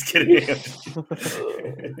 No, just kidding.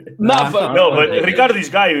 But Ricardo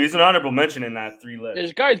Isgaio, he's an honorable mention in that 3 list.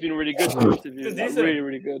 This guy's been really good. Really,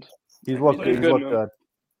 really good. He's looked good.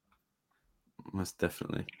 Most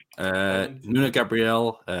definitely. Nuno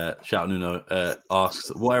Gabriel, shout out Nuno, asks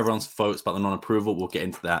what everyone's thoughts about the non-approval. We'll get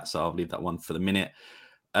into that, so I'll leave that one for the minute.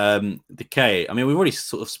 Decay. I mean, we've already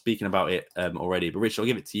sort of speaking about it already, but Rich, I'll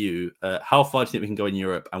give it to you. How far do you think we can go in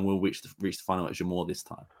Europe, and we'll reach the final at Jamor this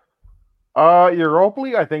time? Europa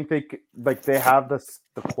League, I think they have the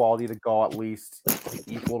quality to go at least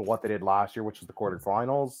equal to what they did last year, which is the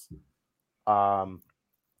quarterfinals.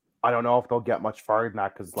 I don't know if they'll get much farther than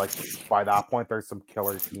that because, by that point, there's some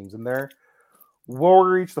killer teams in there. Will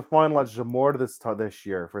we reach the final at Jamor this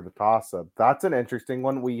year for the toss-up? That's an interesting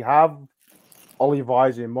one. We have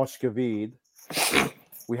Olivaja and Mushkavid.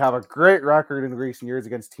 We have a great record in recent years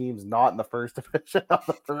against teams not in the first division of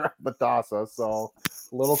the toss-up, so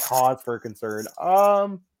a little cause for concern.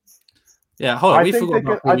 Yeah, hold on. I think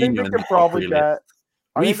they can probably get.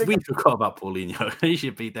 We forgot about Paulinho. He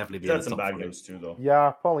should definitely be. He's had some bad games too, though.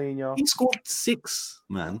 Yeah, Paulinho. He scored 6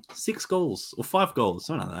 goals or 5 goals,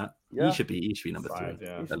 something like that. Yeah. He should be number 3.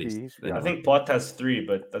 Yeah. At least. I think Plot has 3,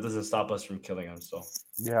 but that doesn't stop us from killing him. So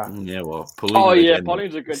yeah. Well, Paulinho.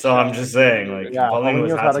 Paulinho's a good. So I'm just saying,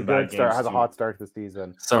 Paulinho's had a good start. Has a hot start this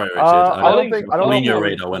season. Sorry, Richard. I don't think Paulinho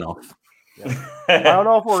radar went off. Yeah. I don't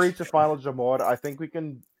know if we'll reach the final Jamor. I think we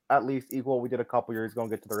can at least equal what we did a couple years ago and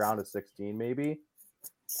get to the round of 16, maybe.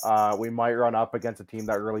 We might run up against a team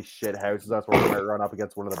that really shit houses us, or we might run up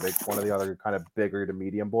against one of the other kind of bigger to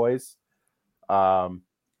medium boys. I'll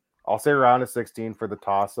say round of 16 for the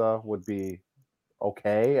Tossa would be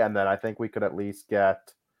okay, and then I think we could at least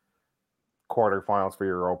get quarterfinals for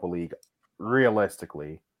Europa League,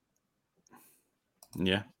 realistically.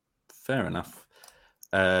 Yeah, fair enough.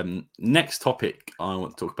 Next topic I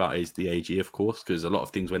want to talk about is the AG, of course, because a lot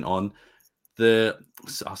of things went on.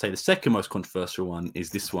 I'll say the second most controversial one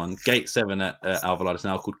is this one. Gate 7 at Alvalade is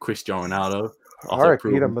now called Cristiano Ronaldo.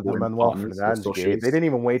 Repeat them with the Manuel Fernandes gate. They didn't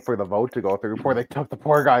even wait for the vote to go through before they took the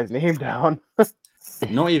poor guy's name down.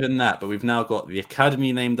 Not even that, but we've now got the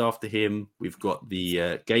academy named after him. We've got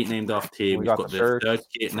the gate named after him. We've got the third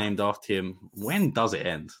gate named after him. When does it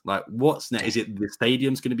end? Like, what's next? Is it the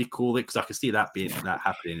stadium's going to be called it? Because I can see that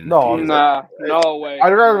happening. No way.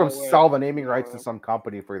 I'd rather them sell the naming rights to some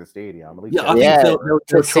company for the stadium. At least I think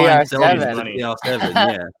they'll try and sell CR7.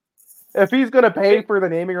 Yeah. If he's gonna pay for the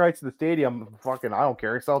naming rights to the stadium, fucking, I don't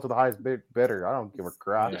care. Sell it to the highest bidder. I don't give a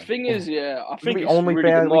crap. The thing is, I think it's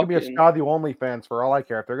OnlyFans. We can be a Stadio OnlyFans for all I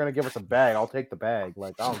care. If they're gonna give us a bag, I'll take the bag.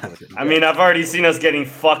 Like, I don't give a shit. I mean, I've already seen us getting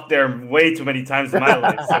fucked there way too many times in my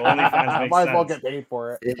life. So OnlyFans makes might as well get paid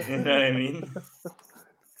for it. You know what I mean?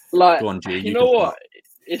 Like, you know what?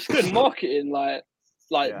 It's good marketing.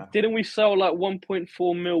 Didn't we sell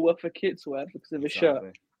 1.4 mil worth of kits or whatever because of a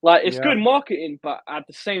shirt? It's good marketing, but at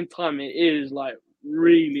the same time, it is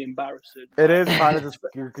really embarrassing. It is kind of just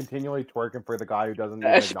you're continually twerking for the guy who doesn't.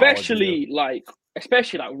 Especially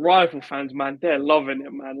rival fans, man, they're loving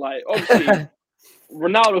it, man. Obviously,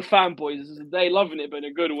 Ronaldo fanboys, they loving it, but in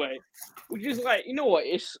a good way. Which is you know what?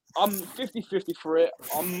 I'm 50-50 for it.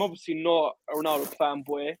 I'm obviously not a Ronaldo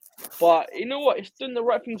fanboy, but you know what? It's doing the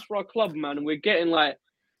right things for our club, man. And we're getting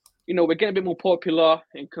we're getting a bit more popular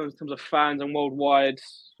in terms of fans and worldwide.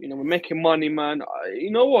 We're making money, man.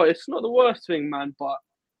 You know what? It's not the worst thing, man. But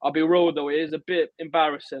I'll be real, though. It is a bit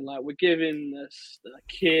embarrassing. We're giving this a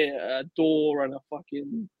kid, a door, and a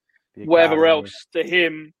fucking whatever else to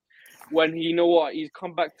him when he, he's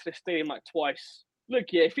come back to the stadium twice.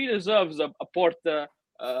 Look, if he deserves a Porta,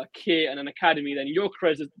 kit, and an academy, then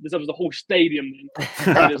Gyökeres deserves the whole stadium.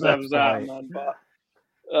 Then he deserves that, man. But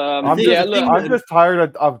I'm just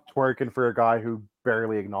tired of twerking for a guy who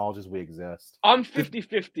barely acknowledges we exist. I'm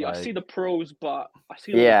 50-50. I see the pros, but I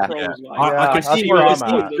see the pros. Like, I can see where it's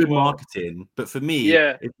I'm at. good marketing, but for me,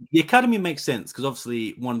 the academy makes sense because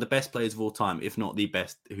obviously one of the best players of all time, if not the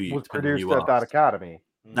best, who was produced at that academy.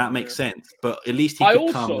 That makes sense, but at least he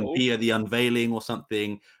could come and be at the unveiling or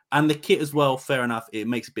something. And the kit as well, fair enough. It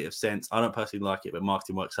makes a bit of sense. I don't personally like it, but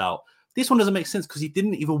marketing works out. This one doesn't make sense because he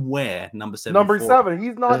didn't even wear number 7. Number 7.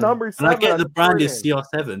 He's not number 7. And I get the brand is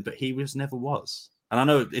CR7, but he never was. And I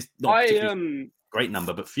know it's not a great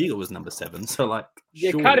number, but Figo was number 7. So like, the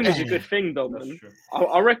academy is a good thing, though, man.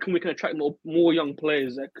 I reckon we can attract more young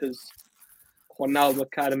players there because Ronaldo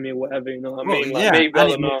Academy or whatever, you know what I mean? Like,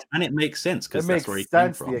 and it makes sense because that's where he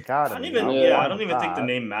came from. The academy. I don't even think the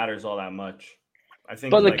name matters all that much. I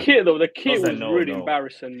think, but the kit was really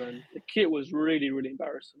embarrassing, man. The kit was really, really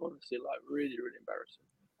embarrassing. Honestly, like really, really embarrassing.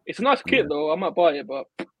 It's a nice kit though. I might buy it, but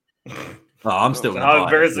I'm still. How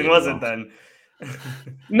embarrassing was it then?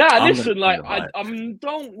 Nah, listen, like I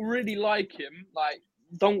don't really like him. Like,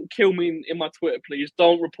 don't kill me in my Twitter, please.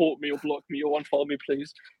 Don't report me or block me or unfollow me,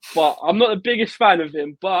 please. But I'm not the biggest fan of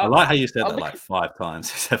him. But I like how you said that like 5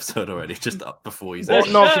 times this episode already, just up before he's. Well,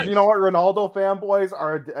 no, because you know what, Ronaldo fanboys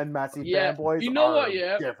and Messi fanboys. You know what?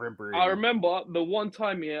 Yeah, different breed. I remember the one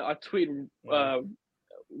time I tweeted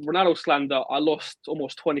Ronaldo slander. I lost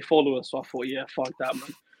almost 20 followers, so I thought, fuck that, man.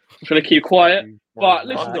 I'm trying to keep quiet. But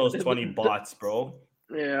listen, those 20 bots, bro.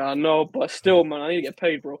 Yeah, I know, but still, man, I need to get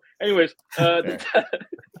paid, bro. Anyways,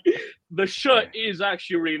 the shirt is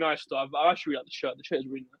actually really nice, though. I actually like the shirt. The shirt is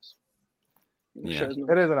really nice.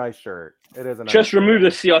 It is a nice shirt. Just remove the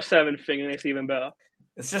CR7 thing, and it's even better.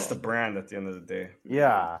 It's just a brand at the end of the day.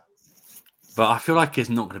 Yeah. But I feel like it's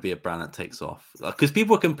not going to be a brand that takes off because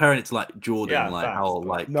people are comparing it to like Jordan,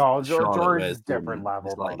 Jordan's different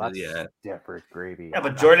level. Like, that's different gravy. Yeah,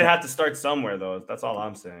 but Jordan had to start somewhere, though. That's all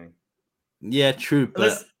I'm saying. Yeah, true.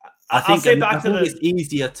 But I think it's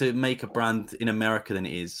easier to make a brand in America than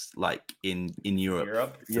it is like in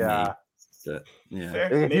Europe. Yeah. But,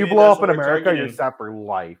 if you blow up in America, you're set for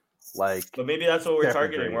life. But maybe that's what we're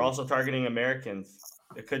targeting. Gravy. We're also targeting Americans.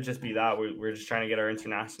 It could just be that we're just trying to get our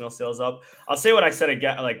international sales up. I'll say what I said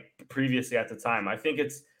again, like previously at the time. I think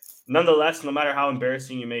it's nonetheless, no matter how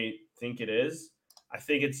embarrassing you may think it is, I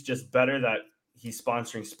think it's just better that he's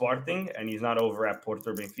sponsoring Sporting and he's not over at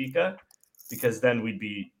Porto Benfica, because then we'd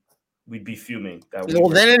be fuming.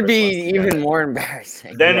 Then it'd be even more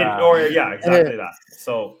embarrassing. Exactly that.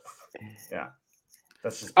 So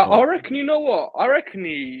that's just. I reckon. You know what? I reckon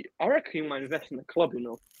he might invest in the club. You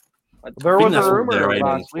know. There was a rumor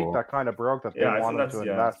last week that kind of broke that they want him to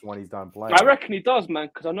invest when he's done playing. I reckon he does, man,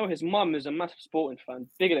 because I know his mum is a massive Sporting fan,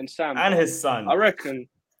 bigger than Sam. And his son. I reckon.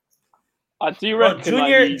 I do reckon.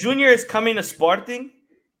 Junior is coming to Sporting,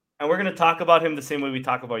 and we're going to talk about him the same way we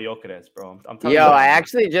talk about Gyökeres, bro. I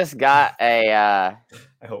actually just got I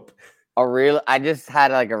hope. I just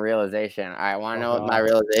had like a realization. All right, want to know what my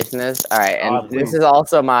realization is? All right, and this is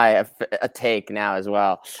also a take now as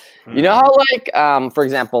well. You know how like for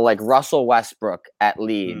example, like Russell Westbrook at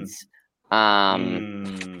Leeds,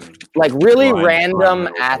 like really random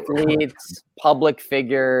athletes, public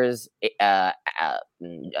figures,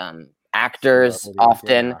 actors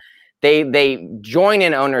often. They join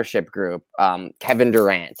an ownership group. Kevin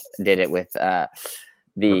Durant did it with the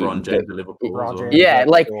LeBron James,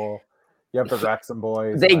 Liverpool. You have the Wrexham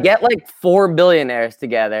boys. They get like 4 billionaires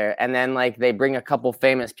together, and then like they bring a couple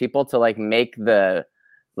famous people to like make the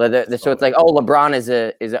so it's like, oh, LeBron is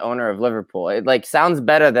an owner of Liverpool. It like sounds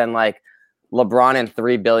better than like LeBron and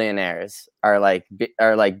 3 billionaires are like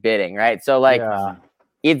bidding, right? So like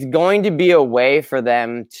it's going to be a way for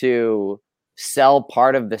them to sell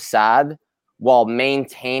part of the SAD while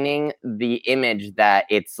maintaining the image that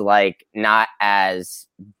it's like not as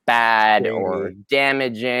bad or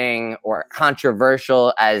damaging or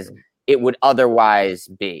controversial as it would otherwise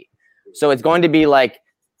be. So it's going to be like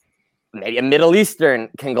maybe a Middle Eastern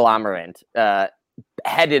conglomerate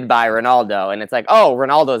headed by Ronaldo, and it's like, oh,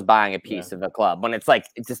 Ronaldo's buying a piece of a club when it's like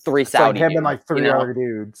it's just 3 Saudi him dudes, and like 3 other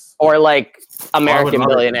dudes, or like American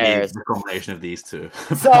billionaires. The combination of these two.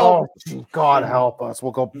 So God help us,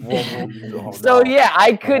 we'll go.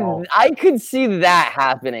 I could see that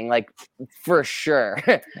happening, like for sure.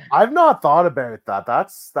 I've not thought about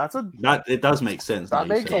that. It does make sense. That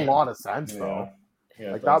makes a lot of sense though.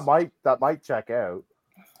 Yeah, like that might check out.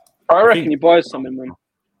 I reckon he buys something, man.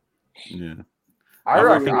 Yeah. I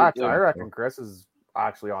reckon Chris is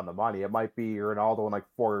actually on the money. It might be Ronaldo and like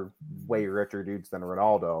 4 way richer dudes than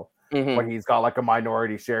Ronaldo. Mhm. But he's got like a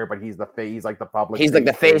minority share, but he's like the public. He's like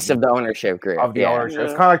the face of the ownership group. Of the ownership.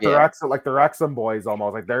 It's kind of like the Wrexham boys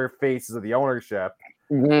almost. Like they're faces of the ownership.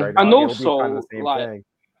 Mhm. Right now. And also, kind of the same like, thing.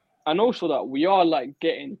 and also that we are like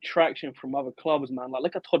getting traction from other clubs, man. Like,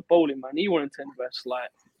 look at Todd Bowley, man. He wanted to invest. Like,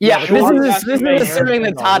 Yeah, but this is Aaron assuming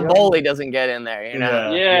that Todd yeah. Bowley doesn't get in there, you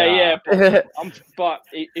know? Yeah. But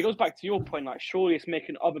it goes back to your point. Like, surely it's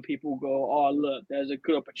making other people go, oh, look, there's a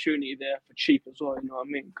good opportunity there for cheap as well. You know what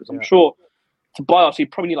I mean? Because I'm sure to buy us, you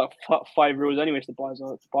probably need like €5 anyways to buy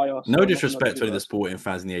us. No disrespect to any of the sporting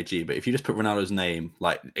fans in the AG, but if you just put Ronaldo's name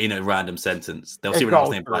like in a random sentence, they'll see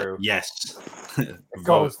Ronaldo's name like yes, it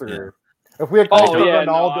goes through. Yeah. If we had called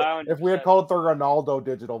if we had called the Ronaldo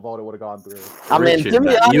digital vote, it would have gone through. I mean, Richard, to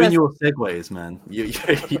be honest, you and your segues, man.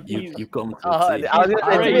 You've got them. I was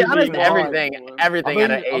gonna say, to be honest, everything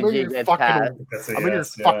out of AG gets passed. I'm in your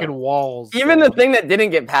fucking walls. Even the thing that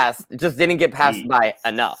didn't get passed just didn't get passed by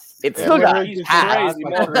enough. It still got passed.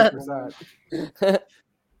 But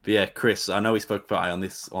yeah, Chris, I know we spoke about it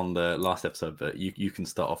on the last episode, but you can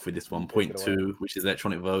start off with this 1.2, which is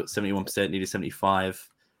electronic vote. 71% needed 75.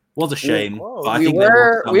 Was a shame.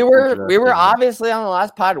 We were obviously on the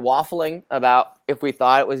last pod waffling about if we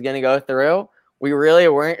thought it was going to go through. We really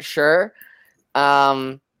weren't sure.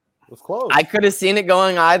 It was close. I could have seen it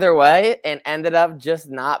going either way and ended up just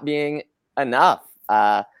not being enough.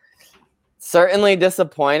 Certainly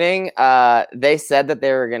disappointing. They said that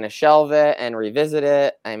they were going to shelve it and revisit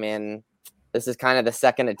it. I mean, this is kind of the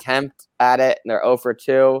second attempt at it. And they're 0 for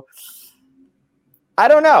 2. I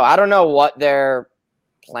don't know what their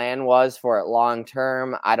plan was for it long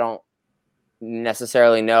term. I don't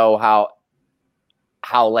necessarily know how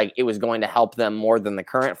like it was going to help them more than the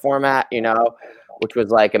current format, you know, which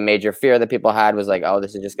was like a major fear that people had was like, oh,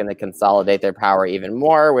 this is just going to consolidate their power even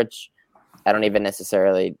more, which I don't even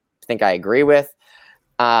necessarily think I agree with.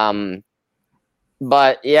 But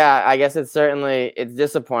yeah, I guess it's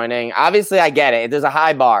disappointing. Obviously, I get it. There's a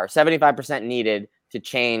high bar, 75% needed to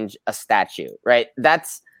change a statute, right?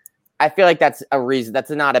 I feel like that's a reason. That's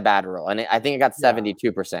not a bad rule. And I think it got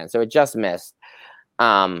 72%. So it just missed.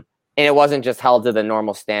 And it wasn't just held to the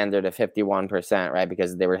normal standard of 51%, right?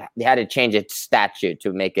 Because they had to change its statute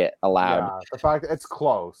to make it allowed. Yeah, the fact that it's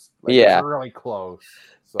close. Like, it's really close.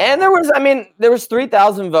 So. And there was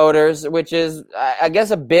 3,000 voters, which is, I guess,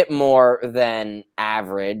 a bit more than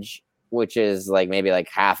average, which is like maybe like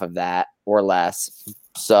half of that or less.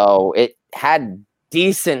 So it had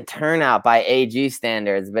decent turnout by AG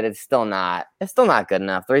standards, but it's still not good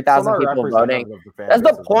enough. 3,000 people voting. That's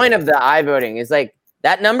the point of the iVoting. Is like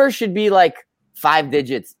that number should be like 5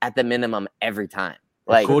 digits at the minimum every time.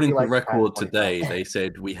 Like, according to record today, they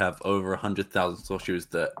said we have over 100,000 socios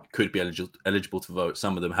that could be eligible to vote.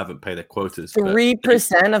 Some of them haven't paid their quotas.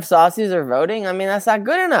 3% of socios are voting. I mean, that's not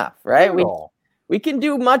good enough, right? We can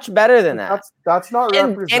do much better than that. That's not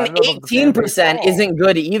representative. And 18% isn't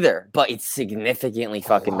good either, but it's significantly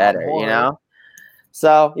fucking better, you know?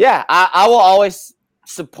 So, yeah, I will always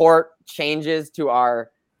support changes to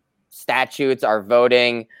our statutes, our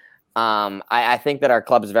voting. I think that our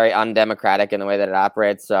club is very undemocratic in the way that it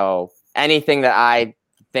operates. So anything that I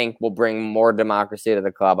think will bring more democracy to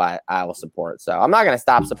the club, I will support. So I'm not going to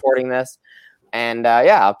stop supporting this. And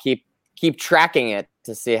I'll keep tracking it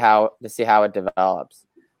to see how it develops.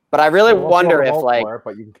 But I really wonder if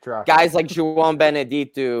guys like João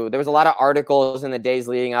Benedito, there was a lot of articles in the days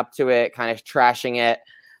leading up to it, kind of trashing it.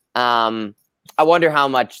 I wonder how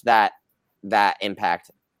much that impact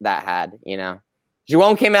that had, you know.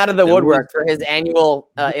 João came out of the woodwork for his annual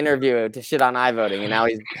interview to shit on iVoting, and now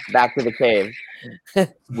he's back to the cave.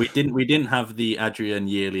 We didn't have the Adrian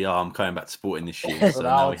yearly arm coming back to sporting this year, so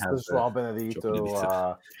now we have João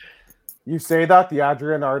Benedito. You say that the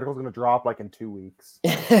Adrian article is going to drop like in 2 weeks.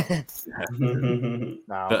 There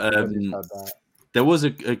was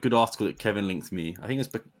a good article that Kevin linked to me. I think it's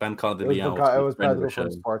Bancar de Leal. It was Pedro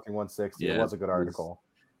from Sparking 160. Yeah, it was a good article.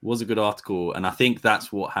 Was a good article, and I think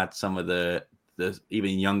that's what had some of the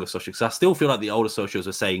even younger socials. Because I still feel like the older socials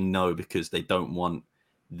are saying no because they don't want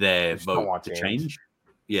their vote to change.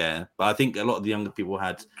 Yeah, but I think a lot of the younger people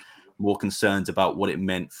had more concerns about what it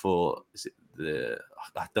meant for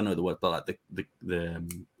I don't know the word, but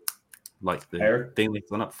like the thing they've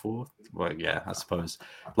done up for. Well, yeah, I suppose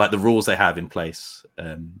like the rules they have in place.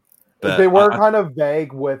 But they were kind of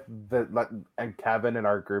vague with and Kevin in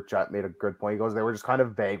our group chat made a good point. He goes, they were just kind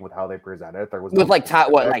of vague with how they presented it. There was with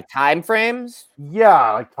time frames?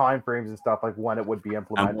 Yeah, like time frames and stuff, like when it would be and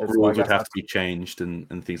implemented. what So rules would have to be changed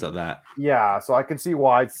and things like that. Yeah, so I can see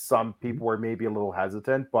why some people were maybe a little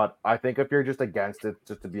hesitant, but I think if you're just against it,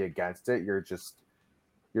 just to be against it, you're just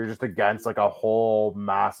against like a whole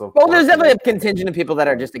massive. Well, there's definitely a contingent of people that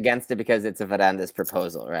are just against it because it's a Veranda's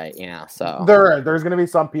proposal, right? So there's going to be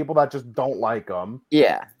some people that just don't like them.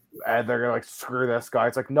 Yeah, and they're gonna like screw this guy.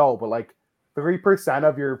 It's like no, but like 3%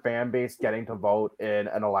 of your fan base getting to vote in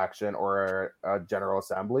an election or a general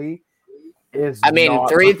assembly is. I mean,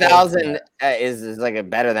 3,000 is like a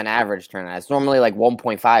better than average turnout. It's normally like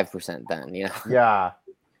 1.5%. Then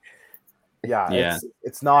Yeah.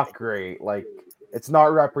 It's not great. Like. It's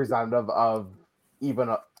not representative of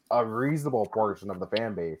even a reasonable portion of the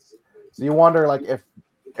fan base. So you wonder, like, if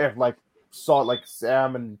like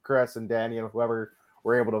Sam and Chris and Danny and whoever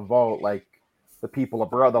were able to vote, like the people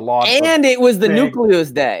abroad, the law. And it was the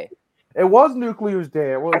Nucleus Day. It was Nucleus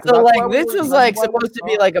Day. So like this was like supposed to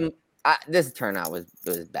be like this turnout was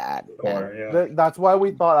bad. That's why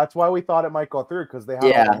we thought it might go through because they have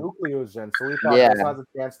a Nucleus in. So we thought this has a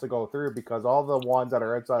chance to go through because all the ones that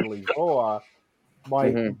are outside of Lisboa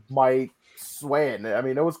might sway it. I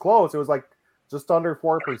mean, it was close. It was like just under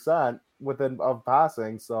 4% of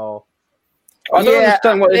passing. So I don't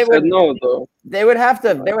understand what they said no though. They would have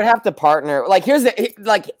to partner. Like here's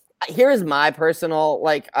my personal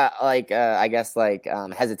I guess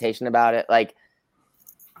hesitation about it. Like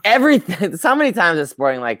everything. So many times the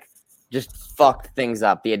sporting just fucked things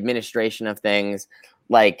up. The administration of things,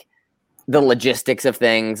 like the logistics of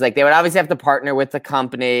things. Like they would obviously have to partner with the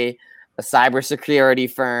company. A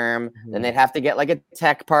cybersecurity firm, then they'd have to get like a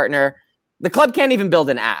tech partner. The club can't even build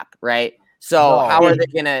an app, right? So how are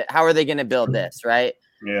they gonna build this, right?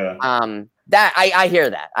 Yeah. That I hear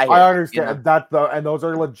that. I understand that though, and those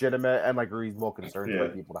are legitimate and like reasonable concerns for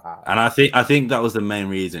people to have. And I think that was the main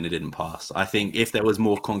reason it didn't pass. I think if there was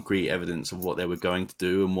more concrete evidence of what they were going to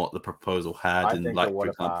do and what the proposal had, for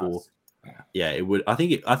example. Yeah, it would. I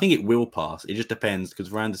think it will pass. It just depends because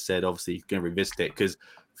Veranda said obviously he's going to revisit it because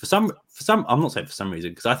for some, I'm not saying for some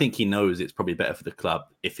reason because I think he knows it's probably better for the club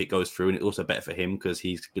if it goes through, and it's also better for him because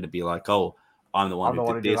he's going to be like, oh, I'm the one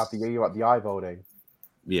who did this. The eye voting.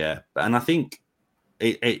 Yeah, and I think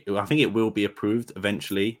it will be approved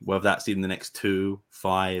eventually, whether that's in the next 2,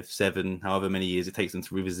 5, 7, however many years it takes them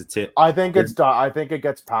to revisit it. I think it's done. I think it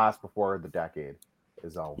gets passed before the decade.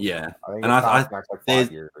 Yeah, I think next like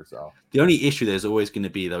 5 years or so. The only issue there's always going to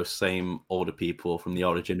be those same older people from the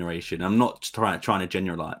older generation. I'm not trying to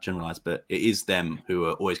generalize, but it is them who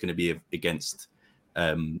are always going to be against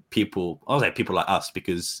people. I'll say people like us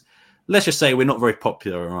because let's just say we're not very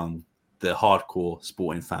popular among the hardcore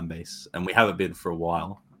sporting fan base, and we haven't been for a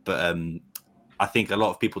while. But I think a lot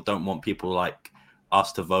of people don't want people like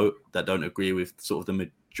us to vote that don't agree with sort of the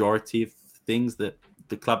majority of things that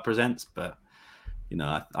the club presents, but.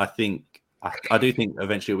 I do think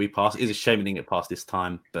eventually we pass. It is a shame it didn't get past this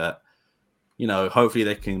time, but hopefully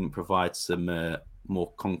they can provide some more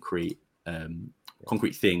concrete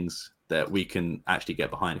things that we can actually get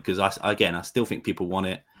behind. Because I still think people want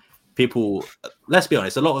it. People, let's be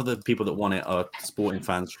honest, a lot of the people that want it are sporting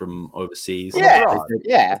fans from overseas.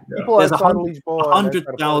 Yeah. There's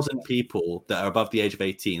 100,000 people that are above the age of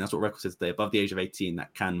 18. That's what record says today. Above the age of 18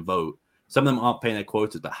 that can vote. Some of them aren't paying their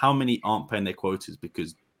quotas, but how many aren't paying their quotas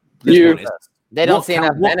because they don't see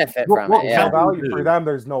enough benefit from it? Yeah. Value for them,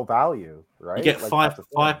 there's no value, right? You get 5%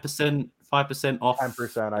 off.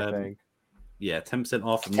 10%, I think. Yeah, 10%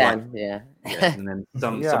 off. 10, and then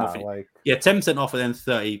some 10% off, and then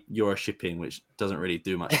 €30 shipping, which doesn't really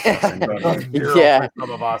do much. Some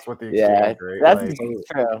of us with the exchange rate. That's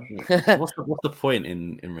true. What's the point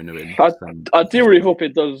in renewing? I do really hope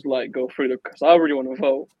it does go through because I really want to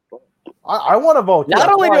vote. I want to vote.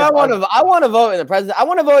 Not only do I want to vote in the president, I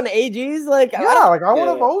want to vote in AGs. I want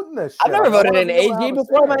to vote in this. I've never voted in AG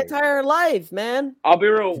before my entire life, man. I'll be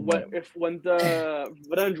real. When the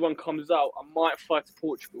revenge one comes out, I might fly to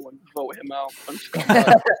Portugal and vote him out.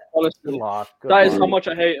 Honestly, that is how much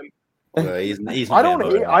I hate him. I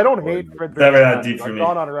don't hate Frederick. I've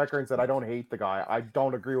gone on record and said I don't hate the guy. I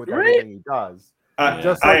don't agree with everything he does.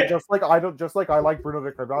 Just like I like Bruno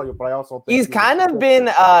de Carvalho, but I also think he's kind of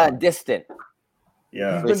been distant.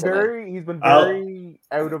 Yeah, he's been very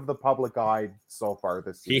out of the public eye so far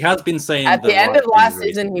this season. He has been saying at the end of last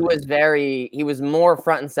season he was more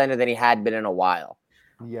front and center than he had been in a while.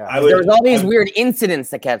 Yeah, there was all these weird incidents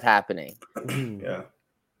that kept happening. Yeah.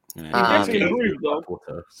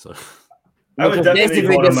 I would definitely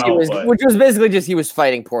vote him out, but which was basically just he was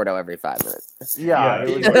fighting Porto every 5 minutes. Yeah,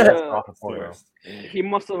 he it was was the just worst. off of It's the Porto. worst. He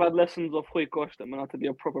must have had lessons of Rui Costa, man, how to be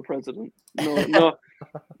a proper president.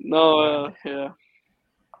 No, yeah.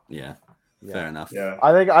 Yeah, Yeah. fair enough. Yeah.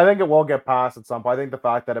 I think it will get passed at some point. I think the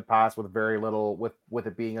fact that it passed with very little, with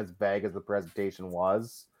it being as vague as the presentation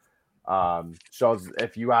was, shows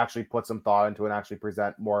if you actually put some thought into it and actually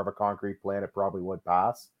present more of a concrete plan, it probably would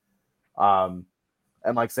pass.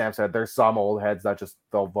 And like Sam said, there's some old heads that just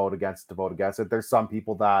they'll vote against to vote against it. There's some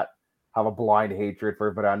people that have a blind hatred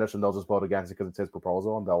for Varandas and they'll just vote against it because it's his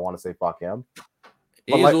proposal and they'll want to say fuck him.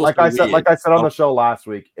 It But is like also I said on weird. the show last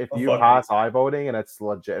week, if you fuck pass high voting and it's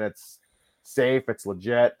legit and it's safe, it's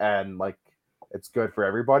legit, and like it's good for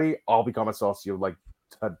everybody, I'll become a socio like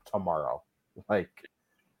tomorrow. Like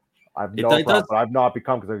I've no problem, but I've not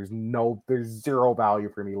become because there's zero value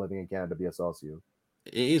for me living in Canada to be a socio.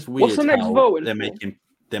 It is weird. What's the next how vote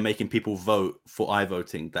they're making people vote for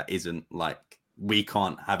iVoting that isn't like we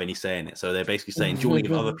can't have any say in it. So they're basically saying, do you want to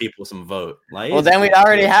give other people some vote? Like, Well, then we'd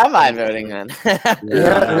already have iVoting then.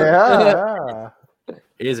 Yeah.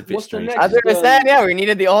 It is a bit What's the strange. next- I was going to say, yeah, we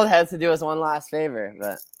needed the old heads to do us one last favor,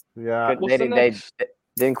 but Yeah. What's the they next?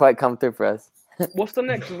 didn't quite come through for us. What's the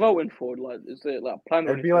next voting for? Like, is it like planned?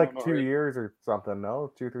 or It'd be anything like or not 2 really? years or something,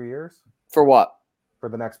 no? 2-3 years For what? for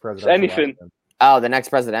the next presidential anything. election. Oh, the next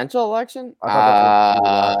presidential election? I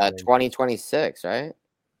thought that's what 2026, right?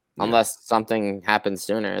 Yeah. Unless something happens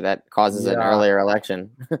sooner that causes an Yeah. earlier election.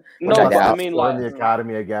 No, I but doubt. I mean, we're like, in the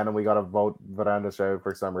academy again, and we got to vote Varandas out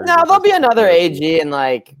for some reason. No, there'll be another AG in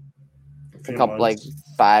like a Few couple, like months.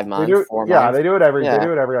 5 They months, do, 4 yeah, months. they do it every Yeah.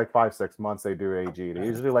 like 5-6 months. They do AG. They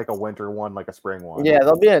usually like a winter one, like a spring one. Yeah,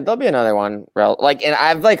 there'll be another one. Like, and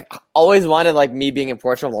I've like always wanted like me being in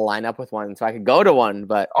Portugal to line up with one so I could go to one,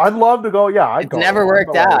 but I'd love to go. Yeah, I'd it's go. never I'd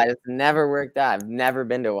worked go. out. It's never worked out. I've never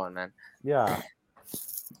been to one, man. Yeah.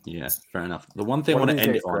 Yeah, fair enough. The one thing I One want of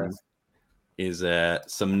to these end it days, on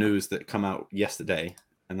is some news that come out yesterday,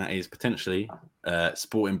 and that is potentially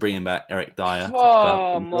Sporting bringing back Eric Dyer.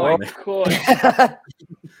 oh my god, Oh.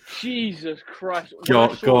 Jesus Christ! When Go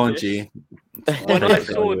I saw on, this- G. When I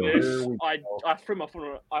saw Here this, we I threw my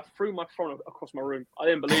phone across my room. I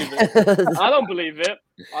didn't believe it. I don't believe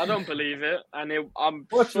it. And I'm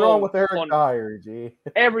What's so wrong with Eric on Dyer, G?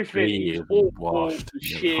 everything. He He's is awful, washed.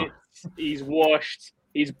 shit. He's washed.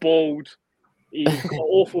 He's bald. He's got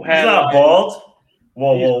awful He's hair. not bald.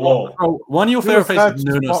 Whoa, He's whoa, Oh, one of your favorite faces is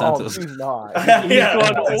Nuno Santos. He's not.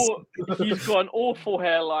 whoa. He's got an awful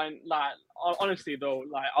hairline. Like honestly though,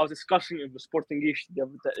 like I was discussing it with Sportingista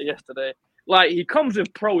yesterday. Like he comes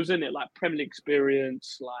with pros in it, like Premier League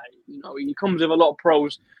experience. Like he comes with a lot of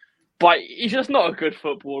pros, but he's just not a good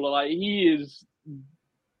footballer. Like he is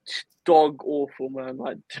dog awful, man.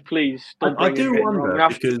 Like please, don't I bring do him in. wonder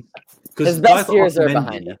I'm gonna because His best years are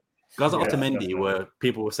behind him. Guys like Yeah, Otamendi, definitely. where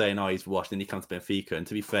people were saying, "Oh, he's washed," and he comes to Benfica. And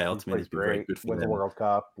to be fair, He's Otamendi's been very great. good for Win the them. World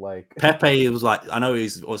Cup, like Pepe was like, I know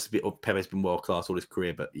Pepe's been world class all his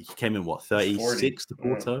career, but he came in 36 to 40.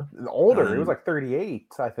 Porto, older. He was like 38,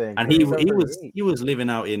 I think. and he 37, was 38. he was living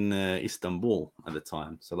out in Istanbul at the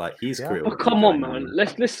time. So like his Yeah. career. Oh, was come on, going man.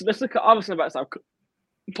 Let's look at other about stuff.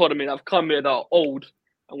 Pardon me, I've come here that are old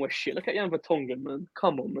and we're shit. Look at Jan Vertonghen, man.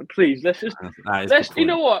 Come on, man. Please, That is a good you point.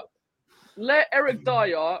 know what? Let Eric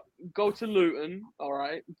Dyer go to Luton, all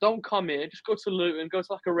right? Don't come here. Just go to Luton, go to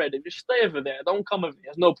like a Reading. Just stay over there. Don't come over here.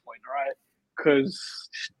 There's no point, all right? Because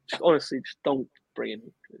honestly, just don't bring him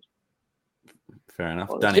in. Please. Fair enough.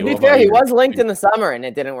 To Danny, To be what fair, about he you? was linked in the summer and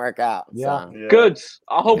it didn't work out. Yeah. So. Yeah. Good.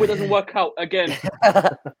 I hope it doesn't work out again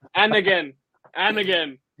and again and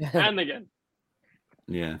again and again.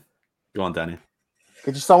 Yeah, go on, Danny.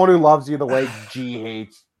 It's just someone who loves you the way G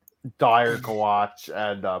hates Dyer, Kawach,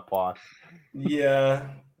 and Posh. Yeah.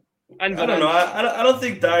 And I don't know. I don't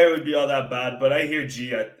think Dyer would be all that bad, but I hear G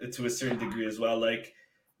to a certain degree as well. Like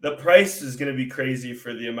the price is going to be crazy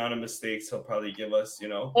for the amount of mistakes he'll probably give us.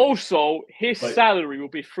 Also, his But- salary will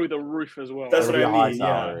be through the roof as well. That's It'll what be I a high mean,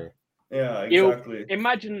 salary. Yeah, He'll- exactly.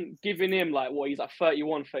 Imagine giving him like he's like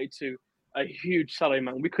 31, 32, a huge salary,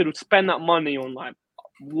 man. We could spend that money on like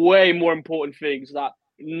way more important things that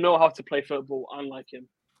know how to play football, unlike him.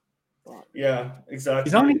 Yeah, exactly.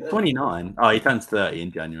 He's only 29. Oh, he turns 30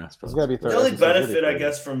 in January, I He's suppose. gonna be 30. The only He's gonna be benefit, I 30.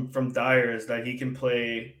 guess, from Dyer is that he can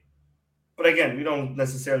play. But again, we don't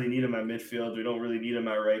necessarily need him at midfield. We don't really need him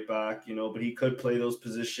at right back, but he could play those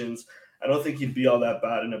positions. I don't think he'd be all that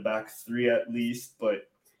bad in a back three at least, but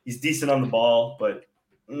he's decent on the ball. But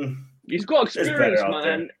He's got there's experience, better out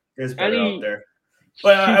man. there. There's better he- out there.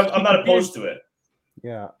 But I'm not opposed to it.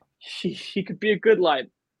 Yeah. He could be a good like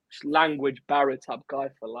language barrier type guy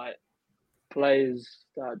for like players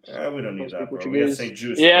that We don't need that, bro. We got Portuguese. St.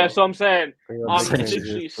 Juice. Yeah, bro. so I'm saying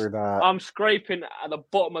For that. I'm scraping at the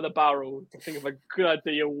bottom of the barrel to think of a good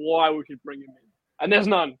idea why we could bring him in, and there's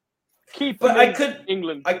none. Keep him in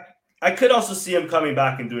England. I could also see him coming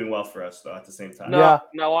back and doing well for us, though, at the same time.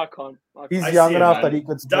 No, I can't. He's I young see enough him, that man. he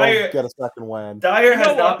could still Dyer- get a second win. Dyer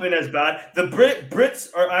has not been as bad. The Brits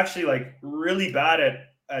are actually like really bad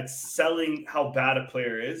at selling how bad a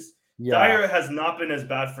player is. Yeah. Dyer has not been as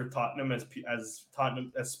bad for Tottenham as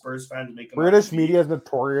Spurs fans make him. British media is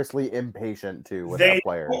notoriously impatient too with that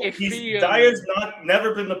player. Dyer's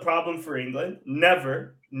never been the problem for England.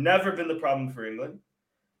 Never been the problem for England.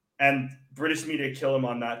 And British media kill him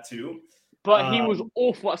on that too. But he was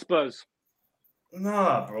awful at Spurs.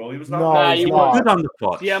 Nah, bro, he was not. Nah, he was good on the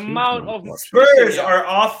pot. The amount of Spurs are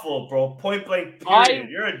awful, bro. Point blank.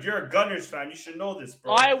 Period. You're a Gunners fan. You should know this,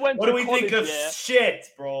 bro. What do we think of shit,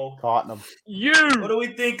 bro? Tottenham. What do we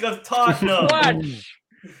think of Tottenham?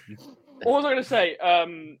 What was I gonna say?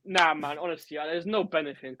 Nah, man. Honestly, there's no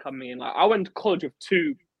benefit in coming in. Like, I went to college with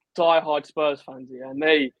 2 diehard Spurs fans here,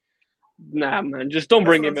 and nah, man. Just don't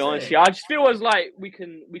bring him in. Honestly, I just feel as like we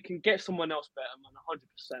can get someone else better, man. 100%.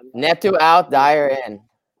 Neto out, Dyer in.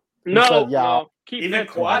 No. Keep even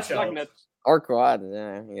Quach out. Or Quad,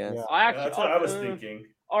 yeah. That's what I was thinking.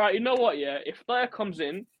 All right, you know what? Yeah, if Dyer comes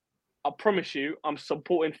in, I promise you, I'm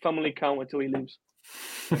supporting Family Count until he leaves.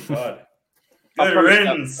 Thank God. Good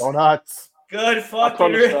riddance. Go nuts. Good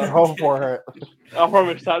fucking riddance. Go for it. I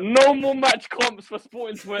promise that. No more match comps for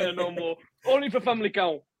Sporting Twitter, no more. Only for Family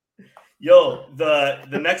Count. Yo,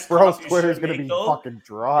 the next Bro's Twitter's gonna be fucking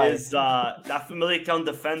dry. Is that Family Count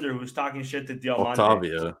defender who's talking shit to Diamante?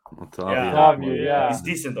 Otavio. Yeah. He's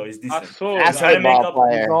decent though. He's decent. Trying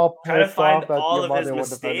to find all of his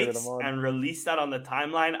mistakes and release that on the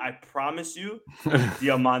timeline. I promise you,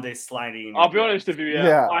 Diamante sliding. I'll be honest with you.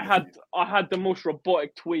 Yeah. I had the most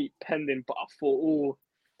robotic tweet pending, but I thought,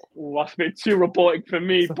 that's a bit too robotic for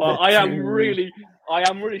me. But I am really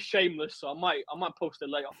shameless, so I might post it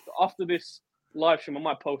later after this live stream. I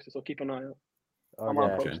might post it, so keep an eye out. I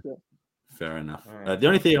might post it. Fair enough. The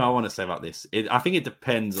only thing I want to say about this, I think it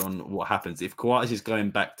depends on what happens. If Coates is going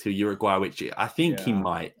back to Uruguay, which I think he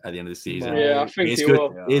might at the end of the season. Yeah, I think it's he good.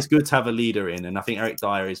 will. It's good to have a leader in, and I think Eric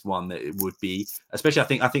Dyer is one that it would be. Especially,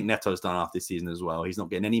 I think Neto's done after this season as well. He's not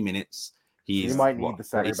getting any minutes. He might need the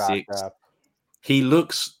center back. He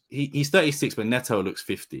looks. He's 36, but Neto looks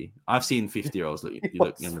 50. I've seen 50-year-olds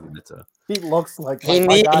look younger than Neto. He looks like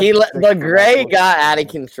the gray got out of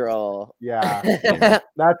control. Yeah.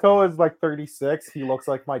 Neto is like 36. He looks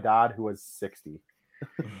like my dad, who was 60.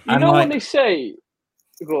 You know when they say?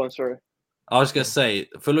 Go on, sorry. I was gonna say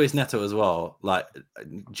for Luis Neto as well. Like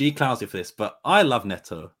G clowns you for this, but I love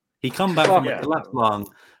Neto. He come back from the last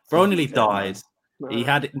lung. Bro nearly died. He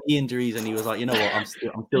had knee injuries, and he was like, you know what? I'm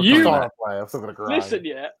still you gonna play. I'm still gonna grind. Listen,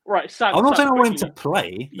 right, Sam. I'm not saying I want him to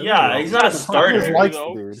play. Yeah, he's not a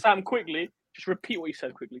starter. Sam, quickly, just repeat what you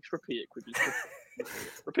said. Quickly, just repeat it. Quickly,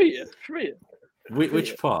 repeat it.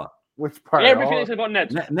 Which part? Which part? Everything they said about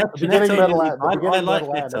Neto. I like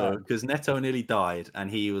Neto because Neto nearly died, and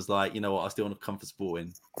he was like, you know what? I still want to come for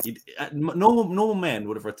Sporting. Normal men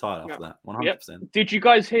would have retired after that. 100%. Did you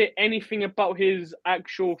guys hear anything about his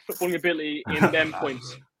actual footballing ability in them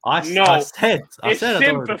points? I said it's I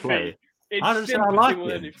don't want to sympathy. play. It's sympathy like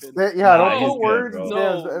with him. anything. Don't put words in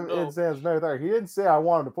No. Sam's mouth there. He didn't say I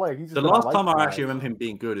wanted to play. He just The last time I actually remember him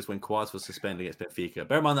being good is when Quaz was suspended against Benfica.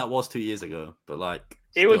 Bear in mind that was 2 years ago, but like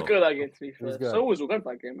it was good against me. So was good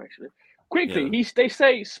that game actually. Quickly, they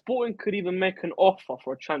say Sporting could even make an offer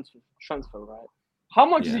for a transfer, right? How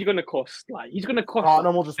much is he going to cost? Like he's going to cost.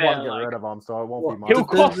 Tottenham will just want to get rid of him, so it won't be much. He'll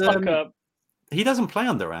cost like a. He doesn't play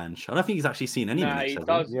under Ange. I don't think he's actually seen any minutes. He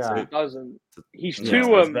doesn't. Yeah. He doesn't. He's too.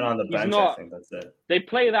 He's been on the bench. Not, I think that's it. They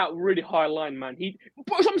play that really high line, man.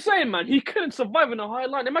 But what I'm saying, man, he couldn't survive in a high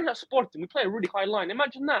line. Imagine that Sporting. We play a really high line.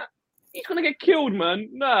 Imagine that. He's gonna get killed, man.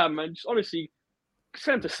 Nah, man. Just honestly,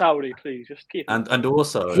 send him to Saudi, please. Just keep him. And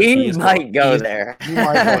also he might go there. He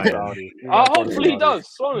might go Saudi. Hopefully he does.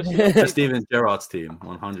 Honestly, for Steven Gerrard's team,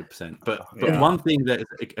 100%. But one thing that is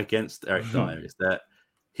against Eric Dyer is that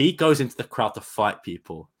he goes into the crowd to fight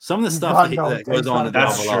people. Some of the stuff that goes on in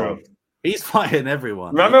that's true. He's fighting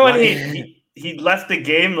everyone. Remember when he left the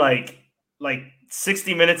game like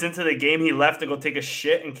 60 minutes into the game? He left to go take a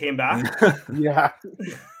shit and came back. Yeah.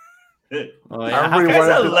 You're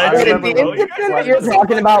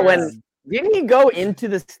talking about when didn't he go into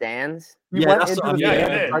the stands? He Yeah, went that's into what the I mean. Yeah, he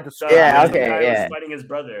stand and did. tried to The score. Yeah, Asian okay, guy yeah. was fighting his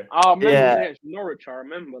brother. Oh, man, Yeah. against Norwich, I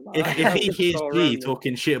remember. Like, If he hears so G random.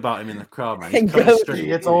 talking shit about him in the crowd, man, he's Go. coming straight.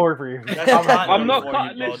 It's for you. over for you. That's I'm Tottenham not for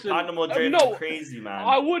cut. you, bro. Listen, Tottenham will drive no, you crazy, man.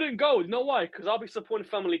 I wouldn't go. You know why? Because I'll be supporting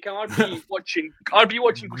family. I'd be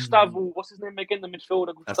watching Gustavo. What's his name again? The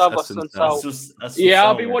midfielder, Gustavo Assunção. Yeah,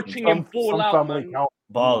 I'll be watching him ball Some out, family man. count.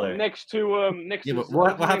 baller. Next to Yeah, but to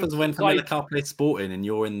what happens when Zai- Famalicão plays Sporting and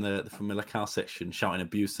you're in the Famalicão section shouting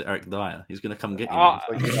abuse to Eric Dyer? He's gonna come get you. Uh,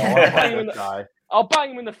 man. Like, you know, I bang like him in this the- guy. I'll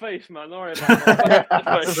bang him in the face, man. Don't worry about that. I'll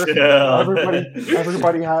bang him in the face.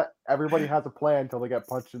 Yeah. Everybody has a plan until they get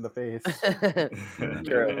punched in the face.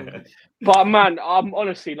 But man, I'm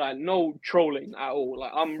honestly like no trolling at all.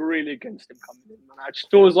 Like I'm really against him coming in, man. I just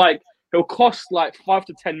feels like he'll cost like 5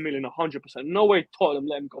 to 10 million, 100%. No way Tottenham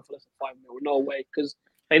let him go for less than 5 million. No way, because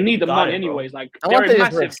they need the Got money it, bro. anyways. Like I they're want to in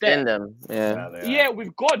just massive extend debt. him. Yeah. Yeah,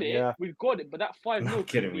 we've got it. Yeah. We've got it. But that 5 No million.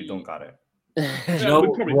 kidding, we don't got it. Do you Yeah, know we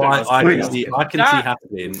probably what do. I can Please. see? I can That- see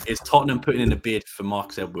happening is Tottenham putting in a bid for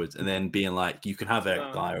Marcus Edwards and then being like, "You can have Eric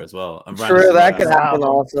No. Dyer as well." And True, Randy that Smith- could happen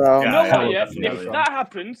also. You Yeah, know yeah, what? Yeah,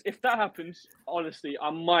 definitely. if that happens, honestly, I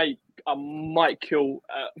might kill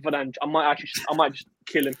Varane. I might just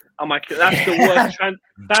kill him. I might kill. That's the worst.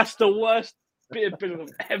 That's the worst bit of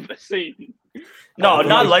business I've ever seen. No,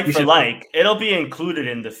 not like You for should- like. It'll be included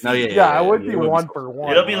in the fee. No, Yeah, it would be it would be one for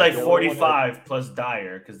one. It'll be like it would 45 plus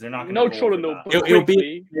Dyer because they're not going No to trolling though. But It'll be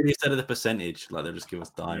quickly, maybe instead of the percentage, like they'll just give us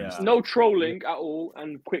Dyer. Yeah. no trolling at all,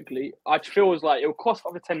 and quickly. I just feel as like it'll cost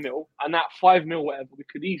over 10 mil, and that 5 mil, whatever, we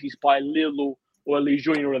could easily buy Lilo or Lee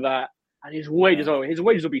Junior or that, and his wages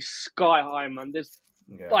will be sky high, man. There's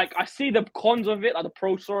like I see the cons of it, like the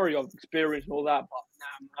pro story of experience and all that, but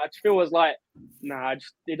nah, man, I just feel as like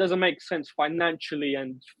it doesn't make sense financially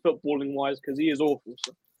and footballing wise because he is awful.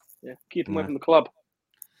 So yeah, keep him away Yeah. from the club.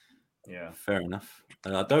 Yeah. Fair enough. I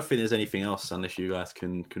don't think there's anything else unless you guys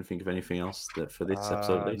can think of anything else that for this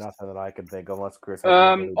episode. At least. Nothing that I can think of unless Chris.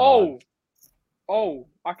 has anything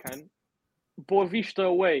I can. Boavista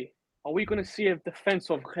away. Are we going to see a defense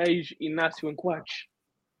of Reis, Inácio, and Quach?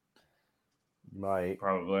 Might.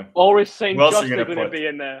 Probably. Or is St. Who else are Just you going gonna to put? be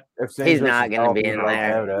in there? If He's not gonna be in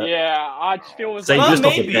there. Yeah, I just feel as Say like just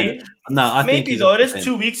off the maybe. bench. No, I think Maybe he's though. off It the is bench.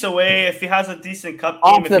 2 weeks away. If he has a decent cup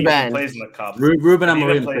Off game, if the he even bench. plays in the cup. Ruben If he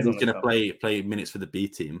even Amorim plays said on he's the going to cup. play minutes for the B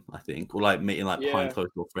team, I think, or like meeting like Yeah. behind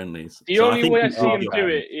closed door friendlies. the So only think way I he's see him off the do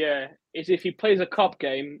bench. it, is if he plays a cup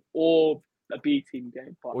game or a B team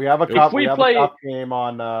game. But We have a If cup. we We have play- a cup game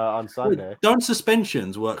on Sunday. Wait, don't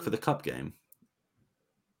suspensions work for the cup game?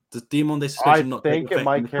 Does Diamond I suspension not take think it effect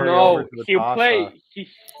might in the carry cup? over no, to the he'll Tasa. play.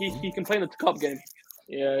 He can play in the cup game.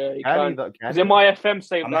 Yeah, he Can can. he, though? Can Because he? in my FM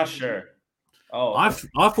save. I'm not sure. Oh, I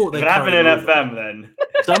thought they if it happened in carried over. FM, then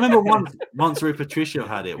So I remember once Rui Patricio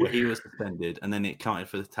had it where he was suspended and then it counted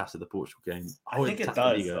for the TAS of the Portugal game. I think it TAS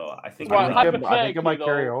does Liga. though. I think Well, it I does. think it might hypothetically,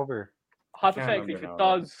 carry though, over. Hypothetically, if remember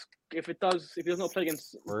it does, if he does not play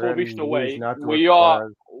against We're Boavista in away, Luis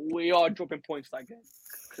Network we are dropping points that game.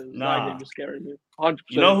 Because Nah. that game is scaring me. 100%.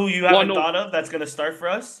 You know who you haven't 1-0. thought of that's gonna start for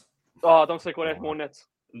us? Oh, don't say Cornet more nets.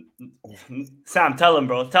 Sam, tell him,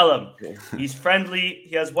 bro. Tell him. He's friendly.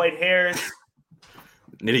 He has white hairs.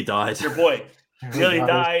 Nearly died. It's your boy. Nearly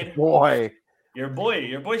died. Boy. Your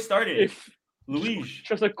boy started. If Luis.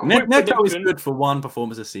 just a quick Neto is prediction, good for one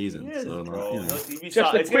performance a season. He is, So, bro. you know. It's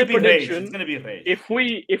Just a gonna quick be rage. prediction. It's gonna be rage. if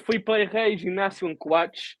we play Reis, Inácio, and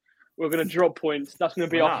Quach, we're gonna drop points. That's gonna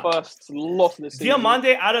be Why our not? first loss of the season.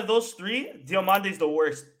 Diamande, out of those three, Diamande's the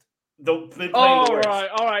worst. Been playing the All worst.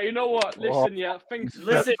 right. You know what? Listen, yeah. Thanks.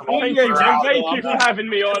 Listen, thank you're you Jimbo, for having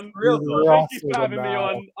me on. Real though. Thank you for Russell having me now.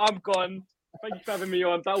 on. I'm gone. Thank you for having me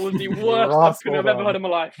on. That was the worst Russell option I've ever now. heard in my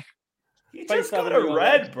life. He Thanks just for got having a me on,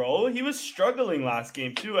 red, bro. He was struggling last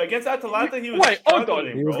game too against Atalanta. He was Wait, hold on.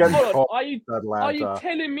 struggling, He was bro. getting Hold on. caught Are at you Atlanta.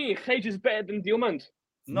 telling me Reis is better than Diamond?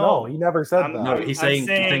 No, he never said I'm- that. No, he's saying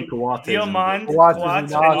Kawate. Diamand, Kawate Kawate,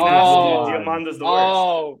 is and not Inácio. good. Diamand is the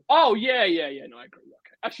worst. Oh, yeah. No, I agree.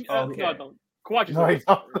 Okay. Actually, Okay. no, I don't. Quach is No, the he worst.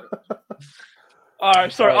 All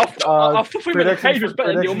right, sorry. All right, I thought we meant predictions Reis was for-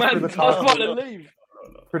 better than predictions for Diamond. the I was top. about to leave.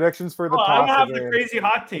 Predictions for the Oh, I don't top have of the game. crazy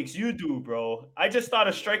hot takes. You do, bro. I just thought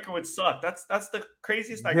a striker would suck. That's the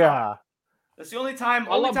craziest I got. Yeah. That's the only time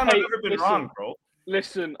I love I've hate- ever been listen. wrong, bro.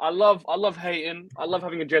 Listen, I love hating. I love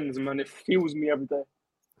having agendas, man. It fuels me every day.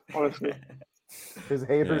 Honestly. His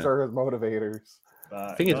haters Yeah. are his motivators.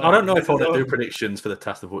 Thing is, I don't know if I want to do predictions for the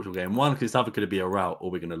TAS of Portugal game. One, because it's either going to be a rout or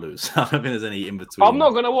we're going to lose. I don't think there's any in between. I'm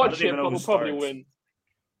not gonna I watch don't it, even know but who we'll probably starts. win.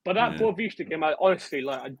 But that Yeah. Boavista game, I honestly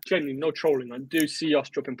like. I genuinely, no trolling. I do see us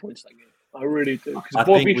dropping points that game. I really do. I Because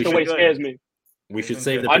think we Boavista way should- scares me. We should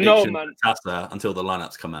save the I know, prediction man. for TAS until the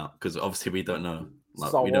lineups come out because obviously we don't know.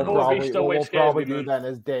 Like, So we we'll don't Well, know. we probably, still what we'll wait scares probably me, do man.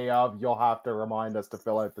 then is day of. You'll have to remind us to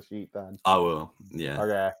fill out the sheet then. I will. Yeah,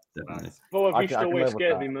 Okay. definitely. Well, I we can still wait live with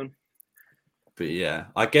scares that. me, man. But yeah,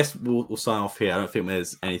 I guess we'll sign off here. I don't think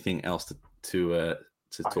there's anything else to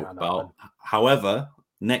talk got about. nothing. However,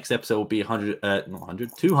 next episode will be 100, not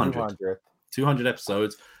 100, 200. 200. 200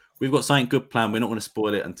 episodes. We've got something good planned. We're not going to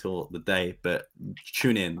spoil it until the day, but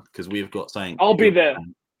tune in because we've got something. I'll be good there.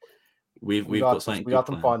 planned. We've We got got something. we got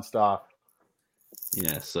good some planned. fun stuff.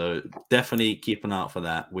 Yeah, so definitely keep an eye out for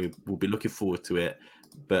that. We'll be looking forward to it.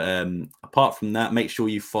 But apart from that, make sure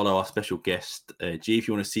you follow our special guest, G. If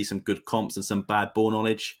you want to see some good comps and some bad ball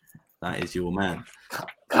knowledge, that is your man.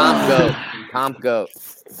 Comp goat.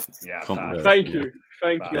 Yeah. Comp facts. goat. Thank Yeah. you.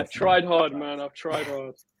 Thank you. I've tried hard, man. I've tried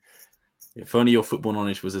hard. If only your football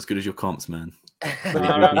knowledge was as good as your comps, man.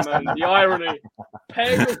 Nah, man. The irony.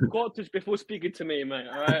 Pay your quarters before speaking to me, mate.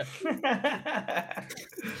 All right.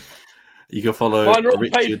 You can follow Mine are all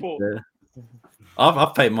Richard. paid for.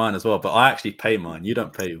 I've paid mine as well, but I actually pay mine. You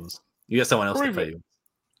don't pay yours. You get someone else Prove to pay it. yours.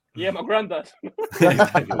 Yeah, my granddad.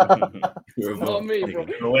 You're a Not bot. me, There you bro.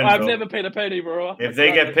 go. Win, I've bro. never paid a penny, bro. If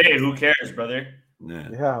they get paid, who cares, brother? Yeah.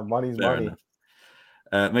 Yeah, money's Fair money.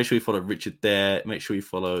 enough. Make sure you follow Richard there. Make sure you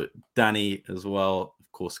follow Danny as well.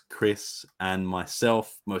 Of course, Chris and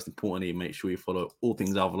myself. Most importantly, make sure you follow all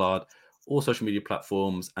things Alvalade, all social media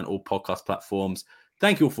platforms, and all podcast platforms.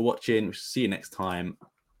 Thank you all for watching. We'll see you next time.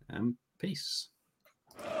 And peace.